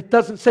and it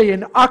doesn't say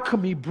an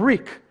Acme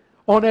brick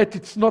on it,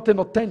 it's not an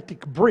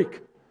authentic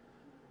brick.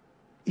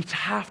 It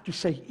has to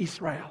say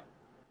Israel.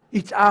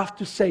 It has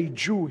to say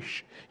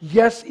Jewish.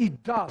 Yes,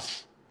 it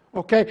does.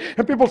 Okay?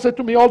 And people say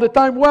to me all the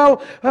time,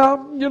 well,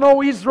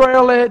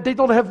 Israel, they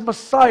don't have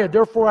Messiah,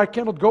 therefore I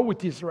cannot go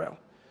with Israel.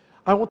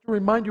 I want to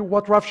remind you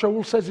what Rav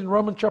Shaul says in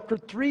Romans chapter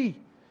 3.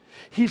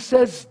 He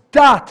says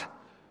that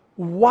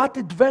what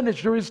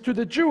advantage there is to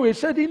the Jew. He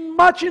said, in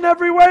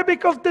every way,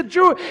 because the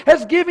Jew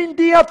has given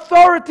the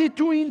authority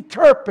to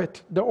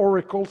interpret the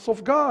oracles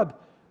of God.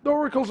 The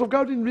oracles of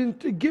God have been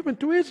given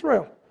to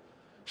Israel.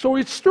 So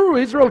it's true,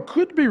 Israel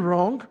could be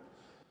wrong,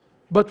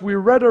 but we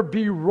rather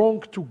be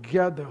wrong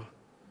together.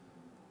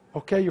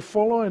 Okay, you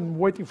follow, and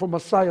waiting for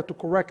Messiah to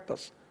correct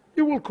us.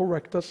 He will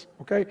correct us,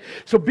 okay?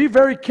 So be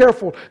very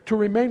careful to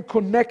remain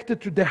connected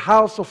to the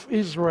house of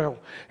Israel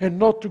and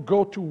not to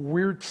go to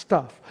weird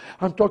stuff.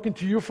 I'm talking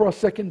to you for a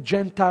second,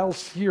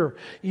 Gentiles here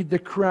in the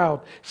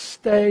crowd.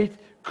 Stay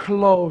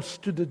close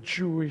to the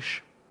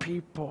Jewish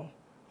people,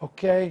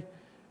 okay?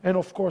 And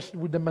of course,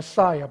 with the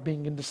Messiah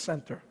being in the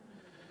center.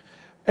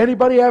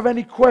 Anybody have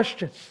any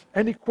questions?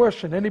 Any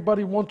question?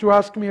 Anybody want to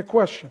ask me a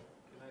question?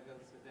 Can I go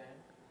sit down?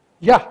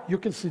 Yeah, you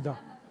can sit down.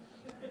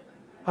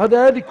 Are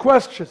there any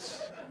questions?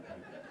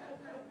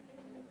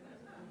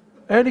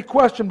 Any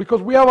question?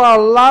 Because we have our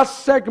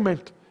last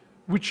segment,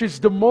 which is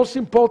the most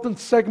important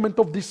segment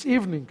of this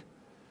evening.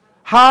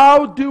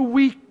 How do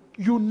we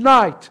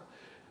unite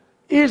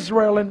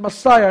Israel and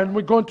Messiah? And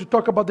we're going to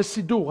talk about the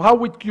Siddur. How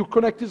would you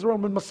connect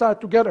Israel and Messiah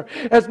together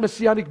as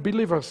Messianic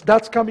believers?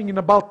 That's coming in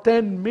about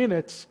 10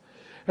 minutes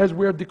as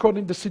we are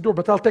decoding the Siddur.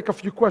 But I'll take a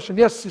few questions.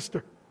 Yes,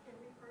 sister?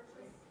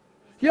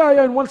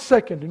 Yeah, in 1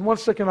 second. In 1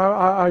 second,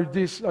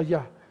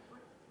 yeah.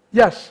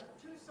 Yes?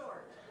 2 swords.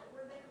 What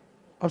were they?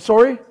 I'm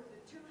sorry? The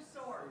 2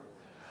 swords.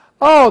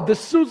 Oh,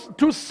 the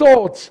 2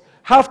 swords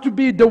have to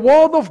be the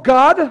word of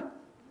God.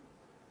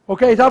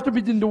 Okay, it has to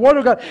be in the word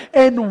of God.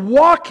 And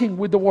walking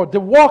with the word. The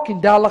walking,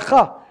 the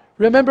halakha.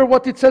 Remember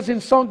what it says in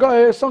Song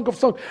of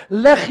Songs.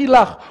 Lechi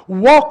lach.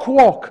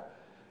 Walk.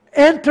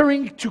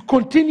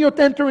 Continue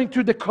entering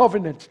to the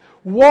covenant.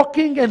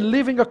 Walking and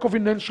living a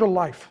covenantal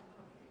life.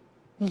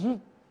 Mm-hmm.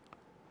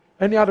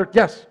 Any other?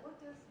 Yes?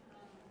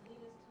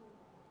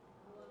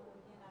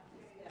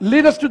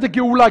 Lead us to the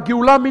Geulah.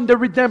 Geulah means the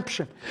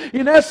redemption.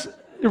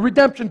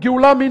 Redemption.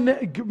 Geulah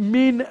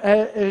mean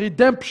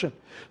redemption.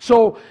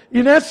 So,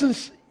 in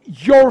essence,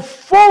 your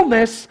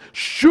fullness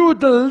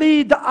should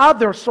lead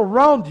others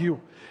around you,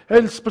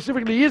 and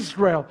specifically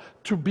Israel,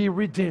 to be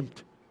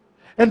redeemed.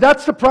 And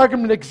that's the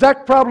problem, the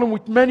exact problem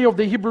with many of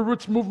the Hebrew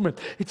roots movement.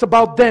 It's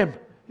about them.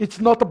 It's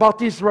not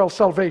about Israel's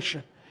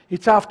salvation.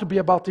 It has to be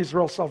about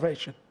Israel's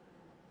salvation.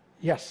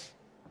 Yes.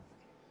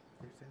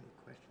 If there's any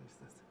questions,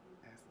 just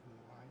ask them in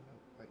the line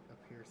up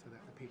here so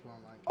that the people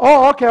online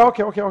Oh,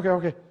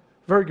 okay.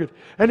 Very good.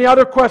 Any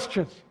other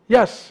questions?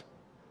 Yes.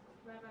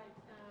 Rabbi,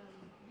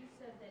 you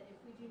said that if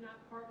we do not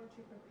partner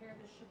to prepare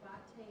the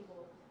Shabbat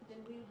table, then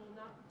we will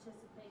not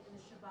participate in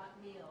the Shabbat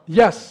meal.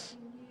 Yes.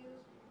 Can you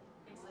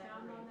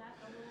expound on that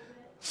a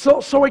little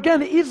bit? So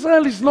again,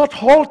 Israel is not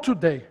whole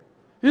today.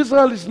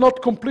 Israel is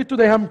not complete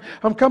today.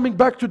 I'm coming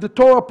back to the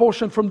Torah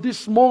portion from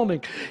this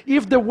morning.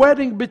 If the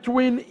wedding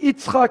between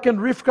Yitzchak and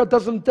Rivka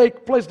doesn't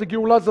take place, the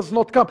Geulah does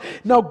not come.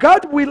 Now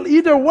God will,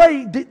 either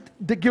way,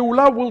 the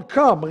Geulah will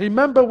come.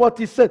 Remember what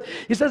he said.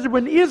 He says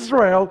when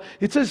Israel,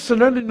 it says in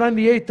Psalm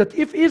 98, that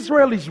if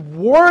Israel is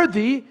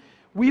worthy,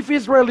 they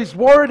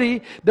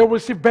will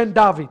receive Ben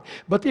David.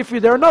 But if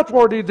they're not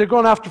worthy, they're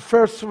going to have to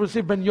first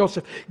receive Ben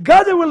Yosef.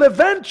 God will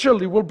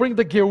eventually bring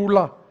the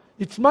Geulah.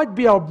 It might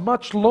be a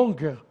much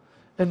longer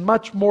and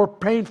much more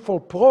painful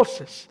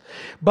process.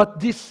 But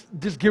this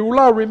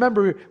Geulah,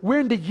 remember, we're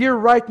in the year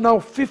right now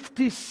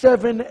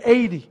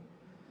 5780.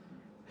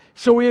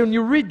 So when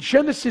you read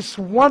Genesis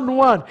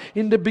 1:1,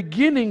 in the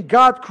beginning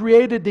God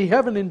created the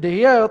heaven and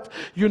the earth,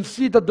 you'll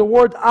see that the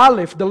word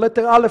Aleph, the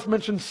letter Aleph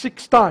mentioned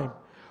 6 times.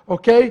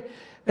 Okay?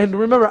 And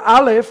remember,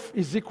 Aleph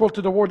is equal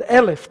to the word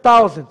Aleph,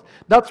 1,000.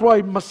 That's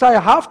why Messiah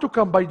have to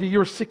come by the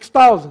year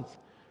 6,000.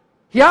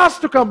 He has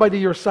to come by the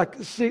year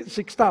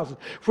 6,000.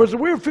 For the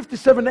year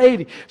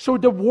 5780. So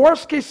the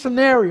worst case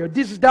scenario,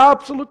 this is the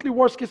absolutely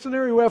worst case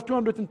scenario, we have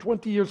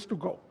 220 years to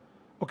go.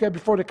 Okay,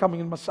 before the coming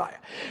in Messiah.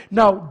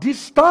 Now,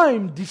 this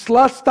time, this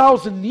last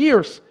 1,000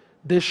 years,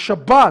 the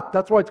Shabbat,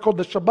 that's why it's called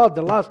the Shabbat,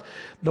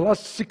 the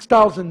last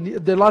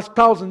 6,000, the last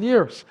 1,000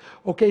 years.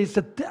 Okay, it's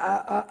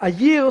a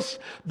years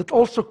that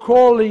also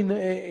call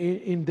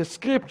in the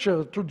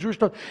scripture, to Jewish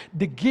thought,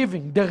 the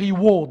giving, the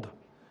reward.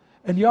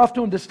 And you have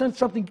to understand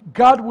something,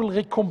 God will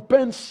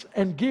recompense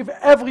and give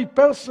every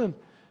person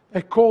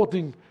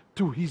according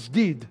to his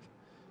deed.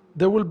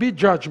 There will be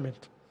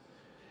judgment.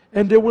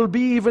 And there will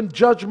be even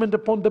judgment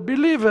upon the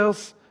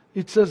believers,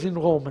 it says in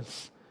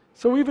Romans.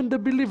 So even the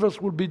believers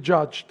will be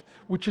judged,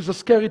 which is a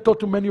scary thought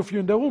to many of you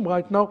in the room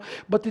right now,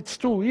 but it's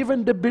true.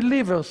 Even the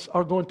believers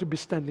are going to be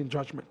standing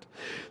judgment.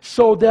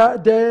 So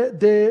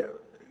the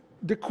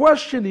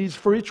question is,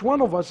 for each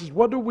one of us, is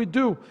what do we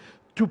do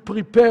to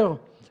prepare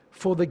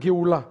for the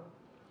Geulah?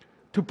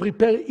 To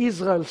prepare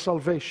Israel's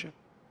salvation?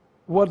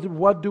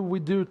 What do we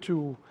do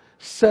to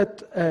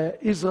set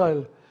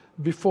Israel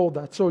before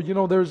that. So,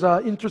 there's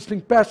an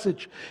interesting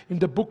passage in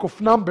the book of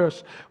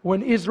Numbers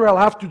when Israel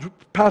have to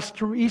pass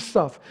through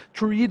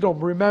Edom,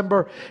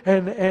 remember?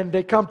 And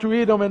they come to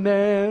Edom,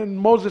 and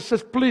Moses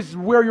says, please,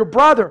 we're your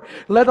brother.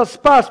 Let us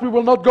pass. We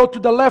will not go to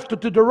the left or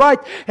to the right.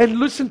 And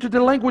listen to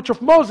the language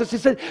of Moses. He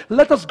said,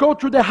 let us go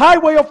through the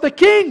highway of the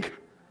king.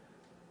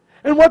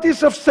 And what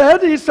Esau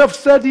said,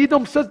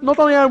 Edom said, not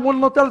only I will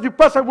not let you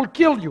pass, I will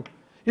kill you.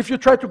 If you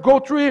try to go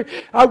through it,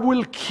 I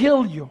will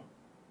kill you.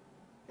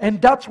 And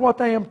that's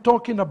what I am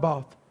talking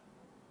about.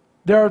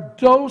 There are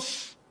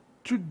those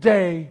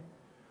today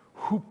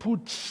who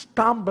put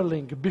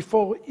stumbling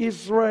before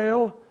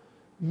Israel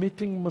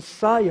meeting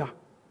Messiah.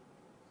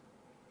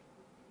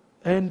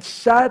 And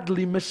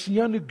sadly,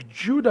 Messianic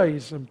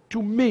Judaism,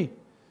 to me,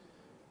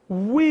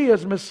 we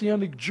as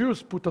Messianic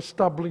Jews put a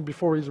stumbling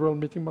before Israel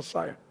meeting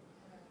Messiah.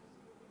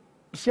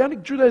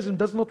 Messianic Judaism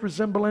does not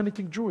resemble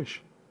anything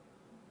Jewish.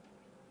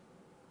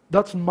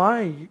 That's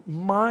my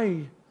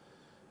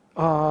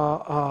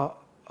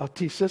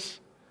thesis,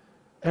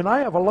 and I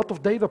have a lot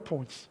of data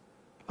points.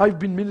 I've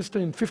been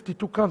ministering in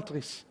 52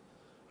 countries.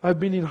 I've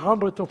been in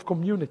hundreds of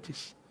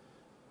communities.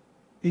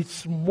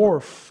 It's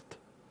morphed.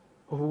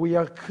 We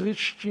are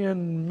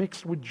Christian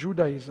mixed with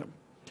Judaism.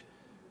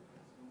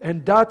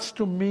 And that's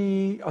to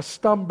me a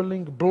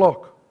stumbling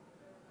block.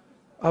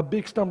 A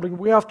big stumbling.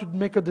 We have to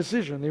make a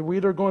decision. We're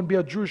either going to be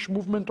a Jewish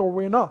movement or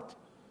we're not.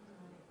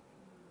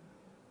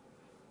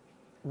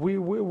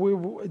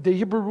 The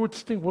Hebrew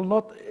roots thing will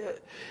not.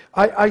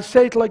 I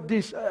say it like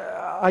this: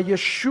 a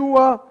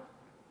Yeshua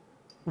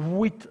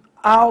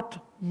without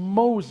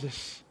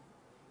Moses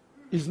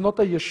is not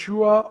a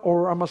Yeshua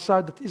or a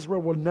Messiah that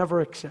Israel will never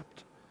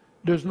accept.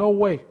 There's no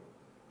way.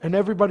 And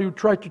everybody who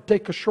tried to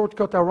take a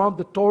shortcut around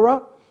the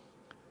Torah,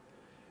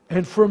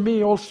 and for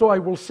me also, I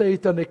will say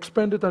it and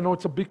expand it. I know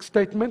it's a big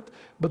statement,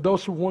 but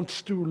those who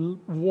want to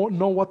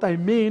know what I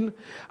mean,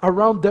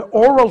 around the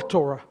oral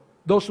Torah,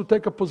 those who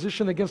take a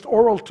position against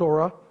oral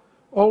Torah,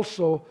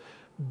 also,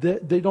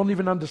 they don't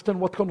even understand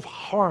what kind of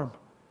harm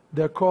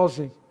they're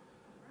causing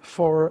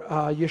for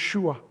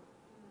Yeshua,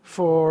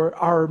 for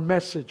our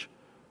message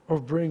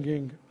of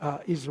bringing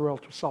Israel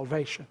to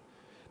salvation.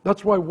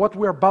 That's why what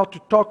we're about to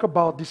talk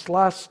about, this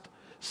last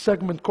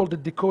segment called the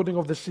decoding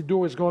of the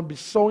Siddur, is going to be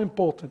so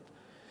important.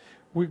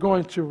 We're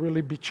going to really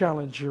be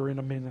challenged here in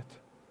a minute.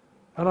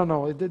 I don't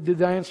know,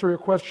 did I answer your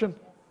question?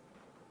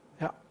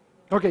 Yeah.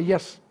 Okay,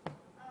 yes.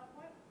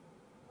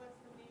 What's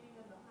the meaning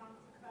of the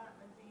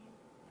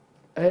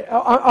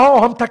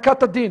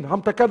Hamtakat adin.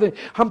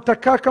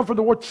 Hamtaka comes from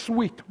the word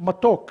sweet,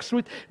 matok.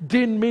 Sweet.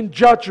 Din means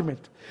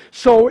judgment.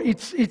 So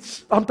it's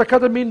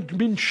hamtakat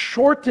means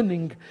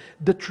shortening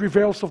the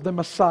travails of the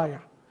Messiah.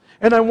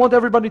 And I want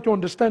everybody to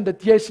understand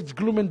that yes, it's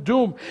gloom and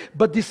doom,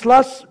 but this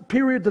last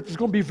period that is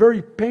going to be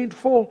very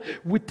painful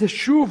with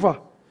teshuvah,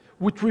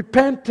 with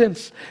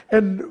repentance,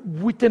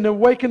 and with an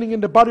awakening in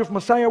the body of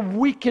Messiah,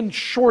 we can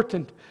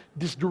shorten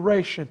this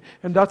duration.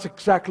 And that's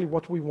exactly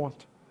what we want.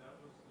 That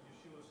was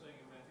Yeshua saying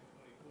in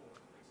Matthew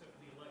 24, except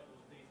the elect,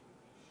 those days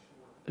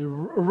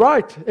would be short.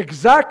 Right,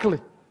 exactly.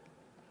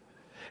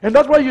 And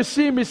that's why you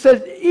see him, he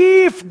says,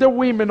 if the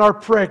women are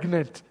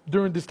pregnant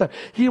during this time.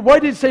 Why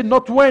did he say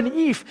not when,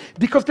 if?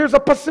 Because there's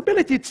a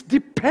possibility, it's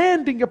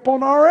depending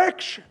upon our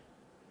action.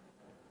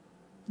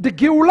 The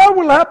Geulah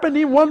will happen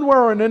in one way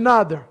or in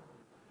another.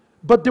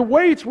 But the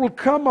way it will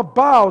come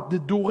about, the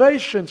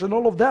durations and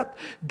all of that,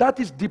 that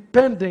is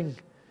depending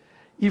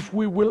if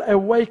we will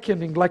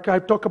awakening, like I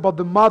talk about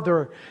the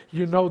mother,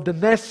 the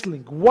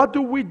nestling. What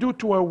do we do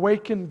to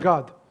awaken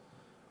God?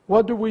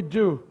 What do we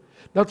do?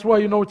 That's why,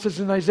 it says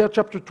in Isaiah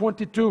chapter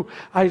 22,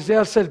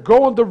 Isaiah said,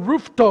 go on the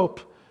rooftop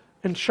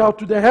and shout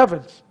to the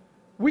heavens.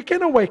 We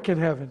can awaken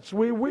heavens.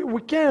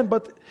 We can,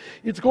 but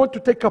it's going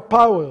to take a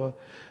power,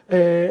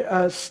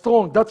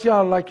 strong. That's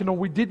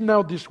we did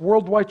now this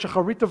worldwide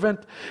Shacharit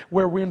event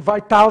where we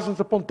invite thousands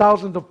upon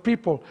thousands of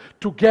people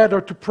together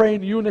to pray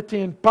in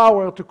unity and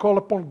power to call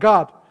upon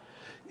God.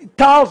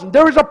 Thousands.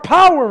 There is a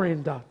power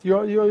in that.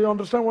 You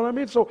understand what I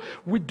mean? So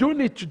we do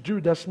need to do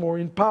this more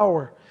in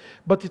power.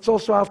 But it's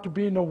also have to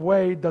be in a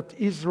way that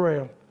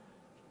Israel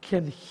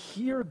can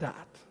hear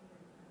that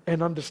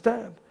and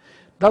understand.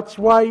 That's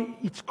why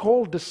it's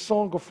called the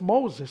Song of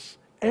Moses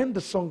and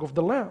the Song of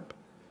the Lamb.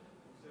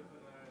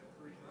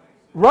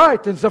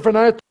 Right, and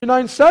Zephaniah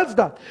 3:9 says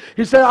that.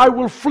 He said, I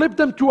will flip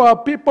them to a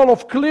people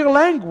of clear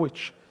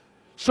language.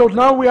 So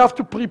now we have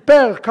to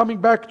prepare, coming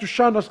back to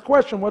Shana's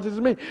question, what does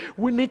it mean?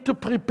 We need to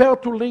prepare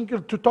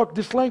to talk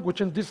this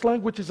language, and this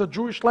language is a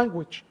Jewish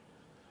language.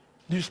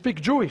 Do you speak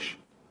Jewish?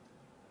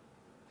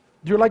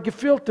 Do you like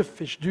gefilte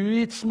fish? Do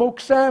you eat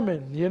smoked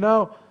salmon?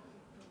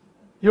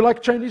 You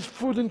like Chinese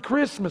food in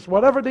Christmas,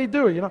 whatever they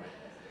do,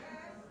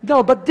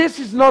 No, but this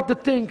is not the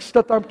things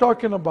that I'm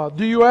talking about.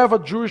 Do you have a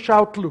Jewish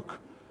outlook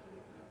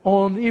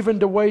on even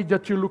the way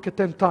that you look at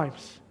end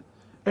times?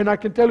 And I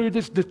can tell you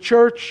this, the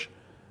church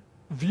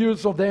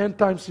views of the end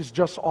times is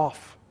just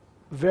off.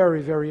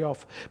 Very, very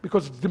off.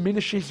 Because it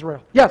diminishes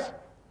Israel. Yes?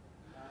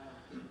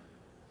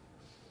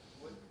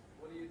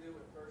 What do you do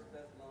with 1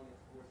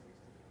 Thessalonians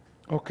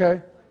 4:16?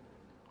 Okay.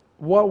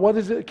 What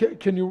is it?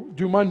 Can you,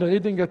 do you mind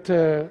reading it,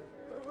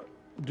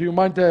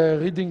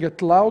 reading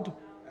it loud?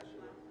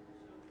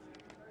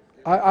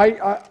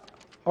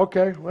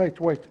 Okay, wait.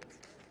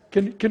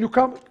 Can you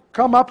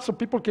come up so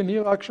people can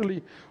hear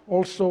actually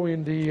also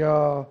in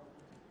the,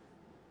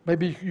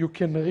 maybe you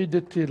can read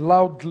it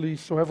loudly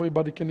so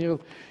everybody can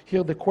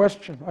hear the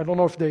question. I don't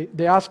know if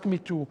they asked me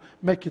to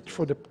make it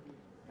for the,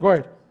 go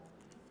ahead.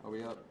 Are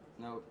we up?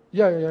 No.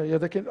 Yeah,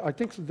 they can, I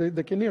think so,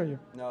 they can hear you.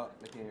 No,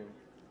 they can't hear me.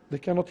 They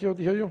cannot hear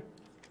you?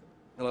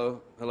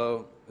 Hello. There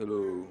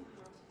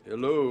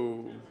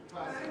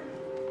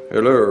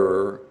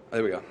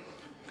we go.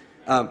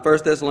 1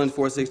 Thessalonians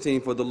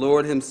 4:16, for the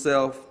Lord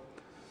himself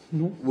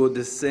will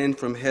descend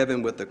from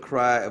heaven with a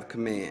cry of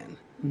command,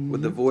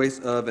 with the voice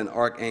of an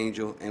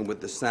archangel, and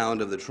with the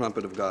sound of the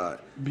trumpet of God.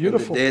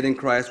 Beautiful. And the dead in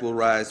Christ will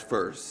rise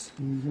first.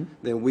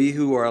 Then we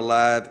who are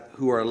alive,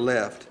 who are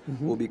left,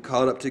 will be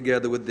caught up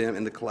together with them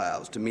in the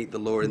clouds to meet the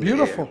Lord in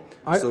Beautiful.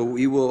 the air. So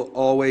we will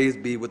always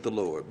be with the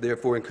Lord.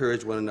 Therefore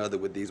encourage one another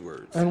with these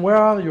words. And where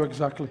are you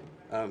exactly?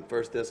 1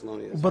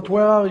 Thessalonians. But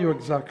where are you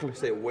exactly?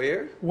 Say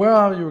where? Where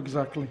are you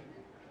exactly?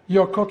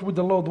 You're caught with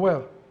the Lord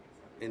where?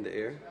 In the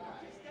air.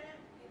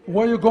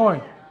 Where are you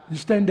going? You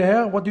stay in the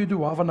air? What do you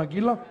do? Have an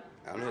agila?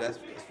 I don't know.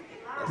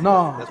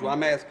 No. That's what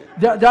I'm asking.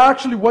 They're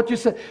actually what you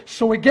said.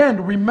 So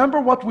again, remember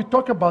what we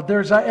talked about.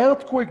 There's an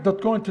earthquake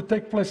that's going to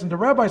take place. And the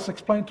rabbis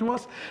explained to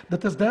us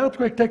that as the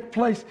earthquake takes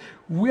place,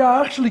 we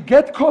are actually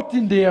get caught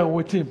in the air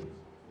with him.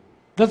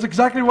 That's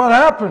exactly what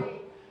happened.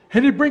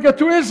 And he bring it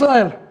to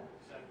Israel.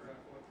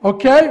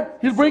 Okay?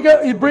 He'll bring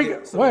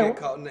it, So we get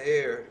caught in the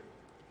air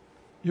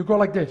you go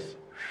like this.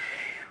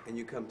 and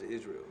you come to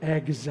Israel.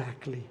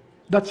 Exactly.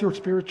 That's your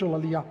spiritual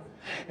aliyah.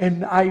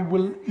 And I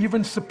will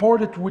even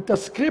support it with a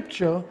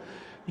scripture.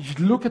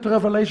 You look at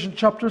Revelation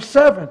chapter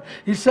 7.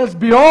 He says,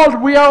 behold,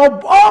 we're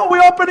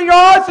opening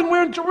our eyes and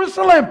we're in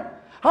Jerusalem.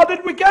 How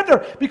did we get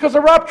there? Because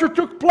the rapture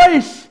took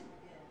place.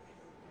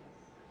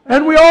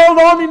 And we hold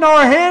on in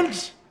our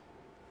hands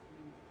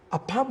a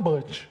palm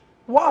branch.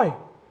 Why?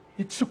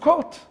 It's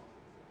Sukkot.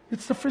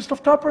 It's the Feast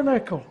of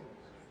Tabernacle.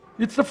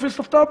 It's the Feast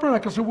of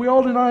Tabernacles. So we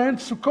hold in our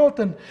hands Sukkot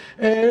and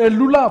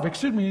lulav,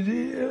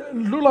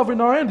 lulav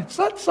in our hand. It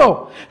said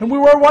so. And we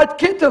wear white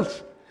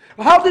kittles.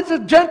 How did the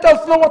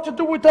Gentiles know what to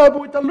do with the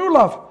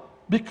lulav?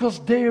 Because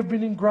they have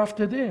been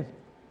engrafted in.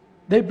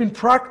 They've been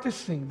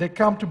practicing. They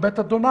come to Bet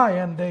Adonai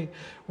and they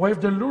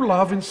wave the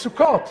lulav in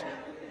Sukkot.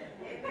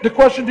 The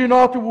question, do you know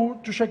how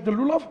to shake the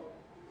lulav?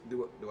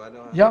 Do I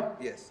know how? Yeah?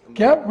 Yes.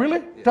 Yeah,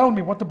 really? Yeah. Tell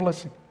me, what the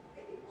blessing?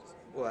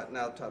 Well,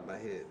 now off the top of my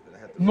head, but I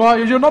have to. No,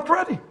 you're not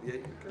ready. Yeah,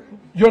 okay.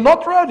 You're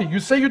not ready. You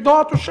say you know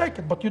how to shake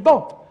it, but you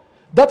don't.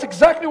 That's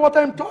exactly what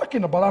I'm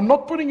talking about. I'm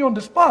not putting you on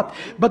the spot.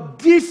 But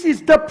this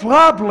is the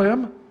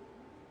problem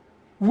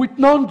with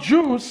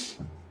non-Jews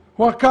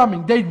who are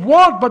coming. They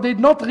want, but they're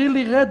not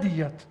really ready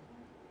yet.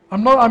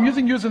 I'm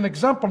using you as an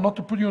example, not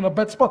to put you in a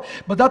bad spot,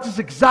 but that is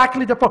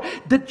exactly the problem.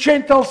 The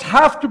Gentiles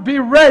have to be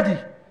ready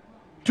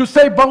to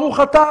say, Baruch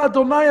atah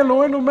Adonai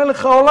Eloheinu melech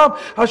haolam,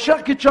 asher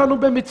kitshanu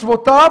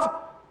b'mitzvotav.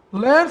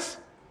 Lance?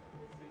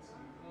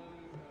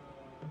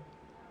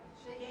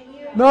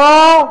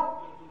 No.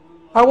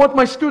 I want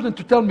my student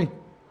to tell me.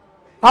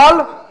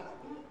 Al?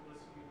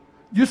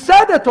 You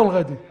said it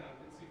already.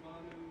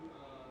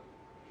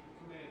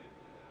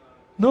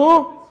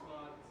 No?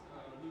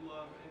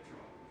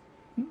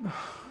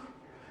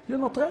 You're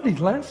not ready,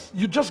 Lance.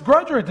 You just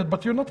graduated,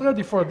 but you're not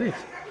ready for this.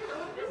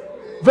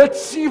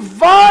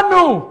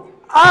 V'tzivanu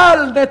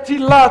al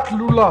netilat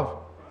lulav.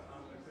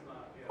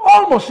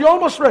 You're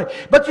almost ready.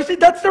 But you see,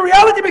 that's the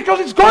reality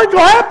because it's going to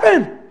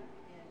happen.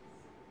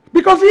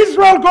 Because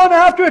Israel going to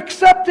have to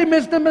accept him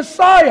as the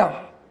Messiah.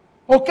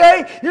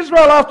 Okay?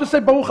 Israel have to say,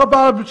 Baruch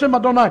haba b'shem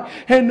Adonai,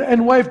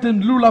 and wave the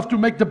lulav to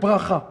make the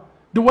bracha.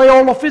 The way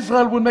all of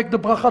Israel will make the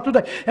bracha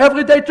today.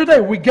 Every day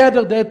today, we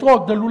gather the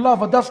etrog, the lulav,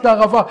 adas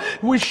da'arava.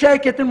 We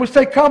shake it and we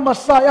say, come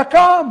Messiah,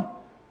 come.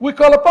 We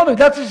call upon it.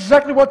 That's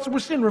exactly what we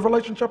see in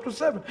Revelation chapter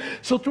 7.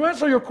 So to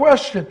answer your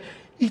question,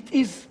 it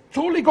is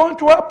truly going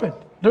to happen.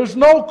 There's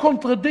no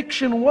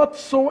contradiction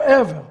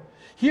whatsoever.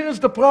 Here is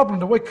the problem.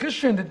 The way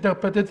Christians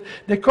interpret it,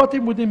 they caught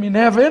him with him in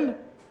heaven,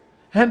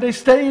 and they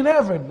stay in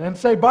heaven and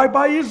say,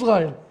 bye-bye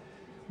Israel.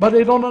 But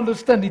they don't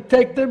understand. He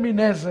take them in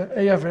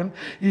heaven.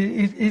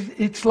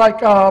 It's like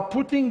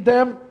putting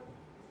them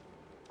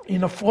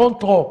in a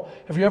front row.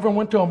 Have you ever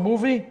went to a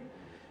movie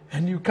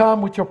and you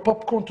come with your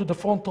popcorn to the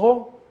front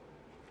row?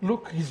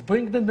 Look, he's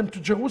bringing them to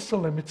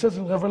Jerusalem. It says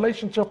in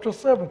Revelation chapter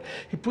 7,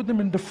 he put them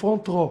in the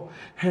front row.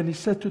 And he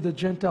said to the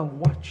Gentile,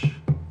 watch.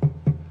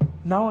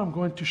 Now I'm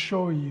going to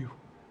show you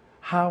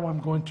how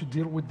I'm going to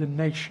deal with the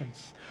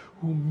nations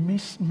who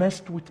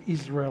messed with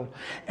Israel.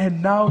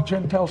 And now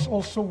Gentiles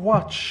also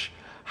watch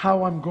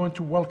how I'm going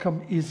to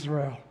welcome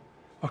Israel.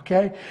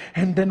 Okay?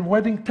 And then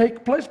wedding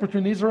take place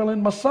between Israel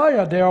and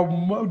Messiah.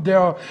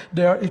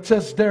 It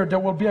says there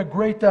will be a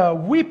great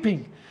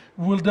weeping.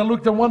 Will they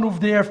look the one of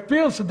their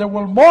fields and they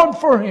will mourn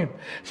for him.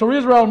 So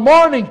Israel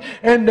mourning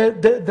and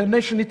the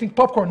nation eating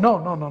popcorn.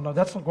 No,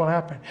 that's not going to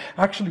happen.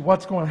 Actually,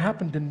 what's going to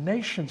happen, the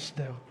nations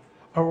there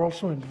are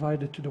also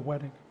invited to the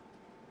wedding.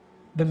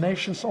 The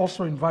nations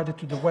also invited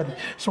to the wedding.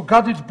 So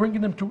God is bringing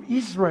them to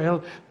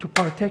Israel to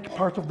partake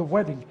part of the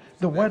wedding.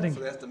 The wedding. So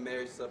that's the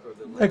marriage supper of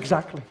the Lamb.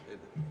 Exactly.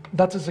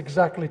 That is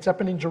exactly. It's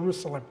happening in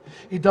Jerusalem.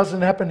 It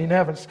doesn't happen in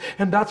heavens.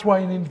 And that's why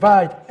He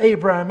invite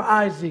Abraham,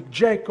 Isaac,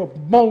 Jacob,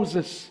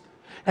 Moses,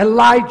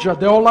 Elijah.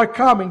 They all are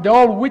coming. They're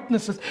all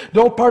witnesses.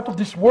 They're all part of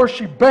this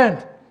worship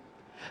band.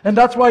 And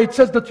that's why it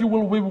says that you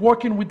will be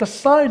working with a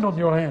sign on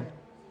your hand.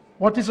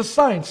 What is a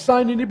sign?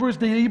 Sign in Hebrew is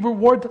the Hebrew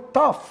word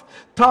taf.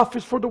 Taf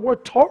is for the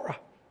word Torah.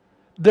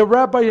 The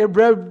rabbi,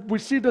 we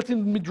see that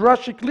in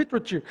Midrashic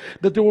literature,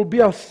 that there will be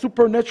a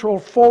supernatural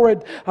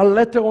forehead, a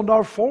letter on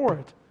our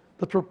forehead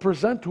that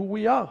represent who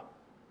we are.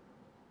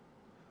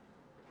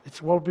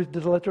 It will be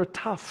the letter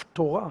Taf,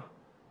 Torah.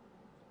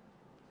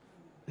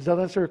 Does that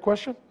answer your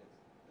question?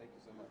 Thank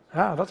you so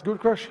much. That's a good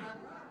question.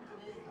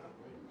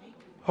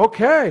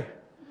 Okay.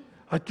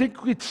 I think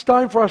it's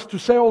time for us to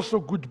say also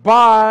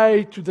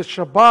goodbye to the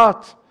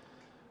Shabbat.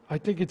 I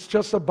think it's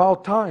just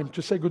about time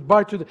to say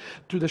goodbye to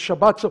the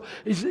Shabbat. So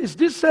is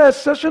this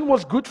session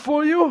was good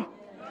for you?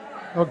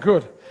 Oh,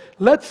 good.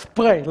 Let's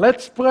pray.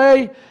 Let's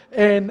pray,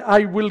 and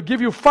I will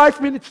give you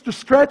 5 minutes to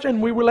stretch,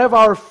 and we will have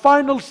our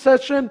final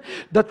session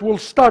that will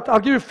start.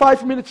 I'll give you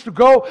 5 minutes to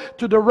go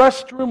to the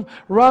restroom,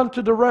 run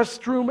to the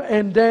restroom,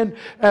 and then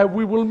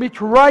we will meet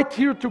right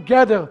here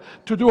together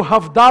to do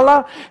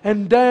Havdalah,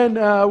 and then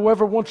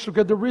whoever wants to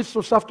get the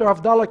resource after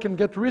Havdalah can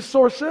get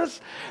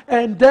resources,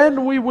 and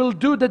then we will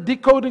do the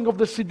decoding of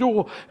the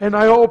Siddur, and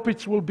I hope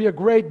it will be a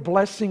great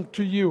blessing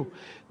to you,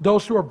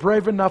 those who are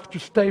brave enough to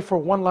stay for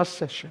one last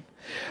session.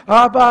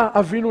 Abba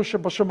Avinu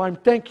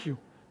Shebashamayim, thank you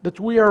that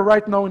we are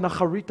right now in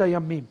Ahavat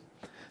Ammi.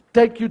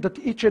 Thank you that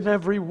each and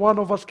every one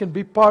of us can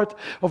be part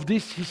of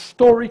this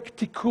historic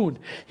tikkun,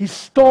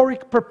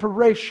 historic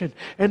preparation,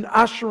 and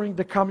ushering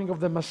the coming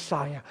of the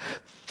Messiah.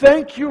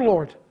 Thank you,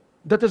 Lord,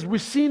 that as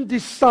we've seen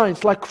these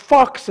signs like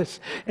foxes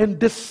and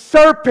the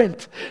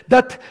serpent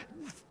that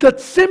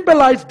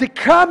symbolize the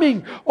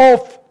coming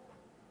of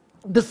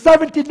the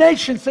 70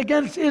 nations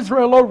against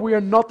Israel, Lord, we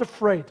are not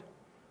afraid.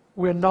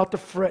 We are not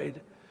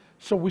afraid.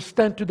 So we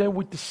stand today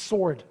with the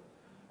sword,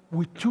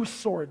 with two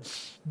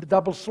swords, the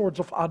double swords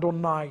of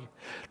Adonai.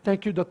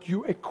 Thank you that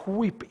you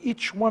equip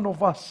each one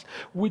of us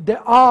with the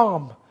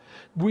arm,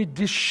 with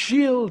the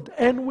shield,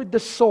 and with the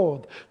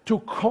sword to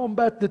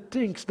combat the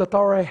things that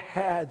are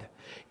ahead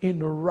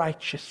in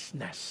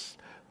righteousness.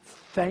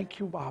 Thank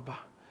you, Abba,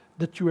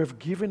 that you have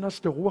given us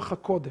the Ruach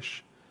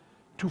HaKodesh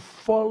to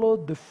follow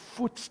the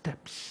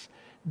footsteps,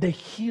 the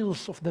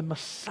heels of the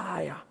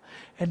Messiah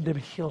and the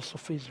heels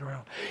of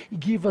Israel.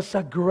 Give us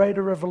a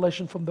greater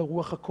revelation from the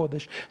Ruach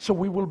HaKodesh so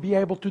we will be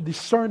able to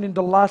discern in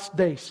the last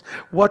days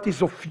what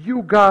is of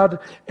you, God,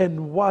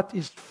 and what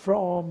is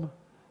from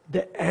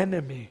the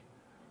enemy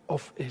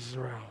of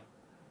Israel.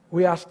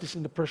 We ask this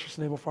in the precious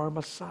name of our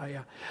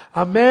Messiah.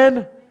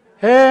 Amen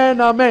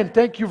and amen.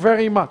 Thank you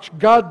very much.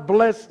 God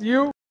bless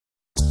you.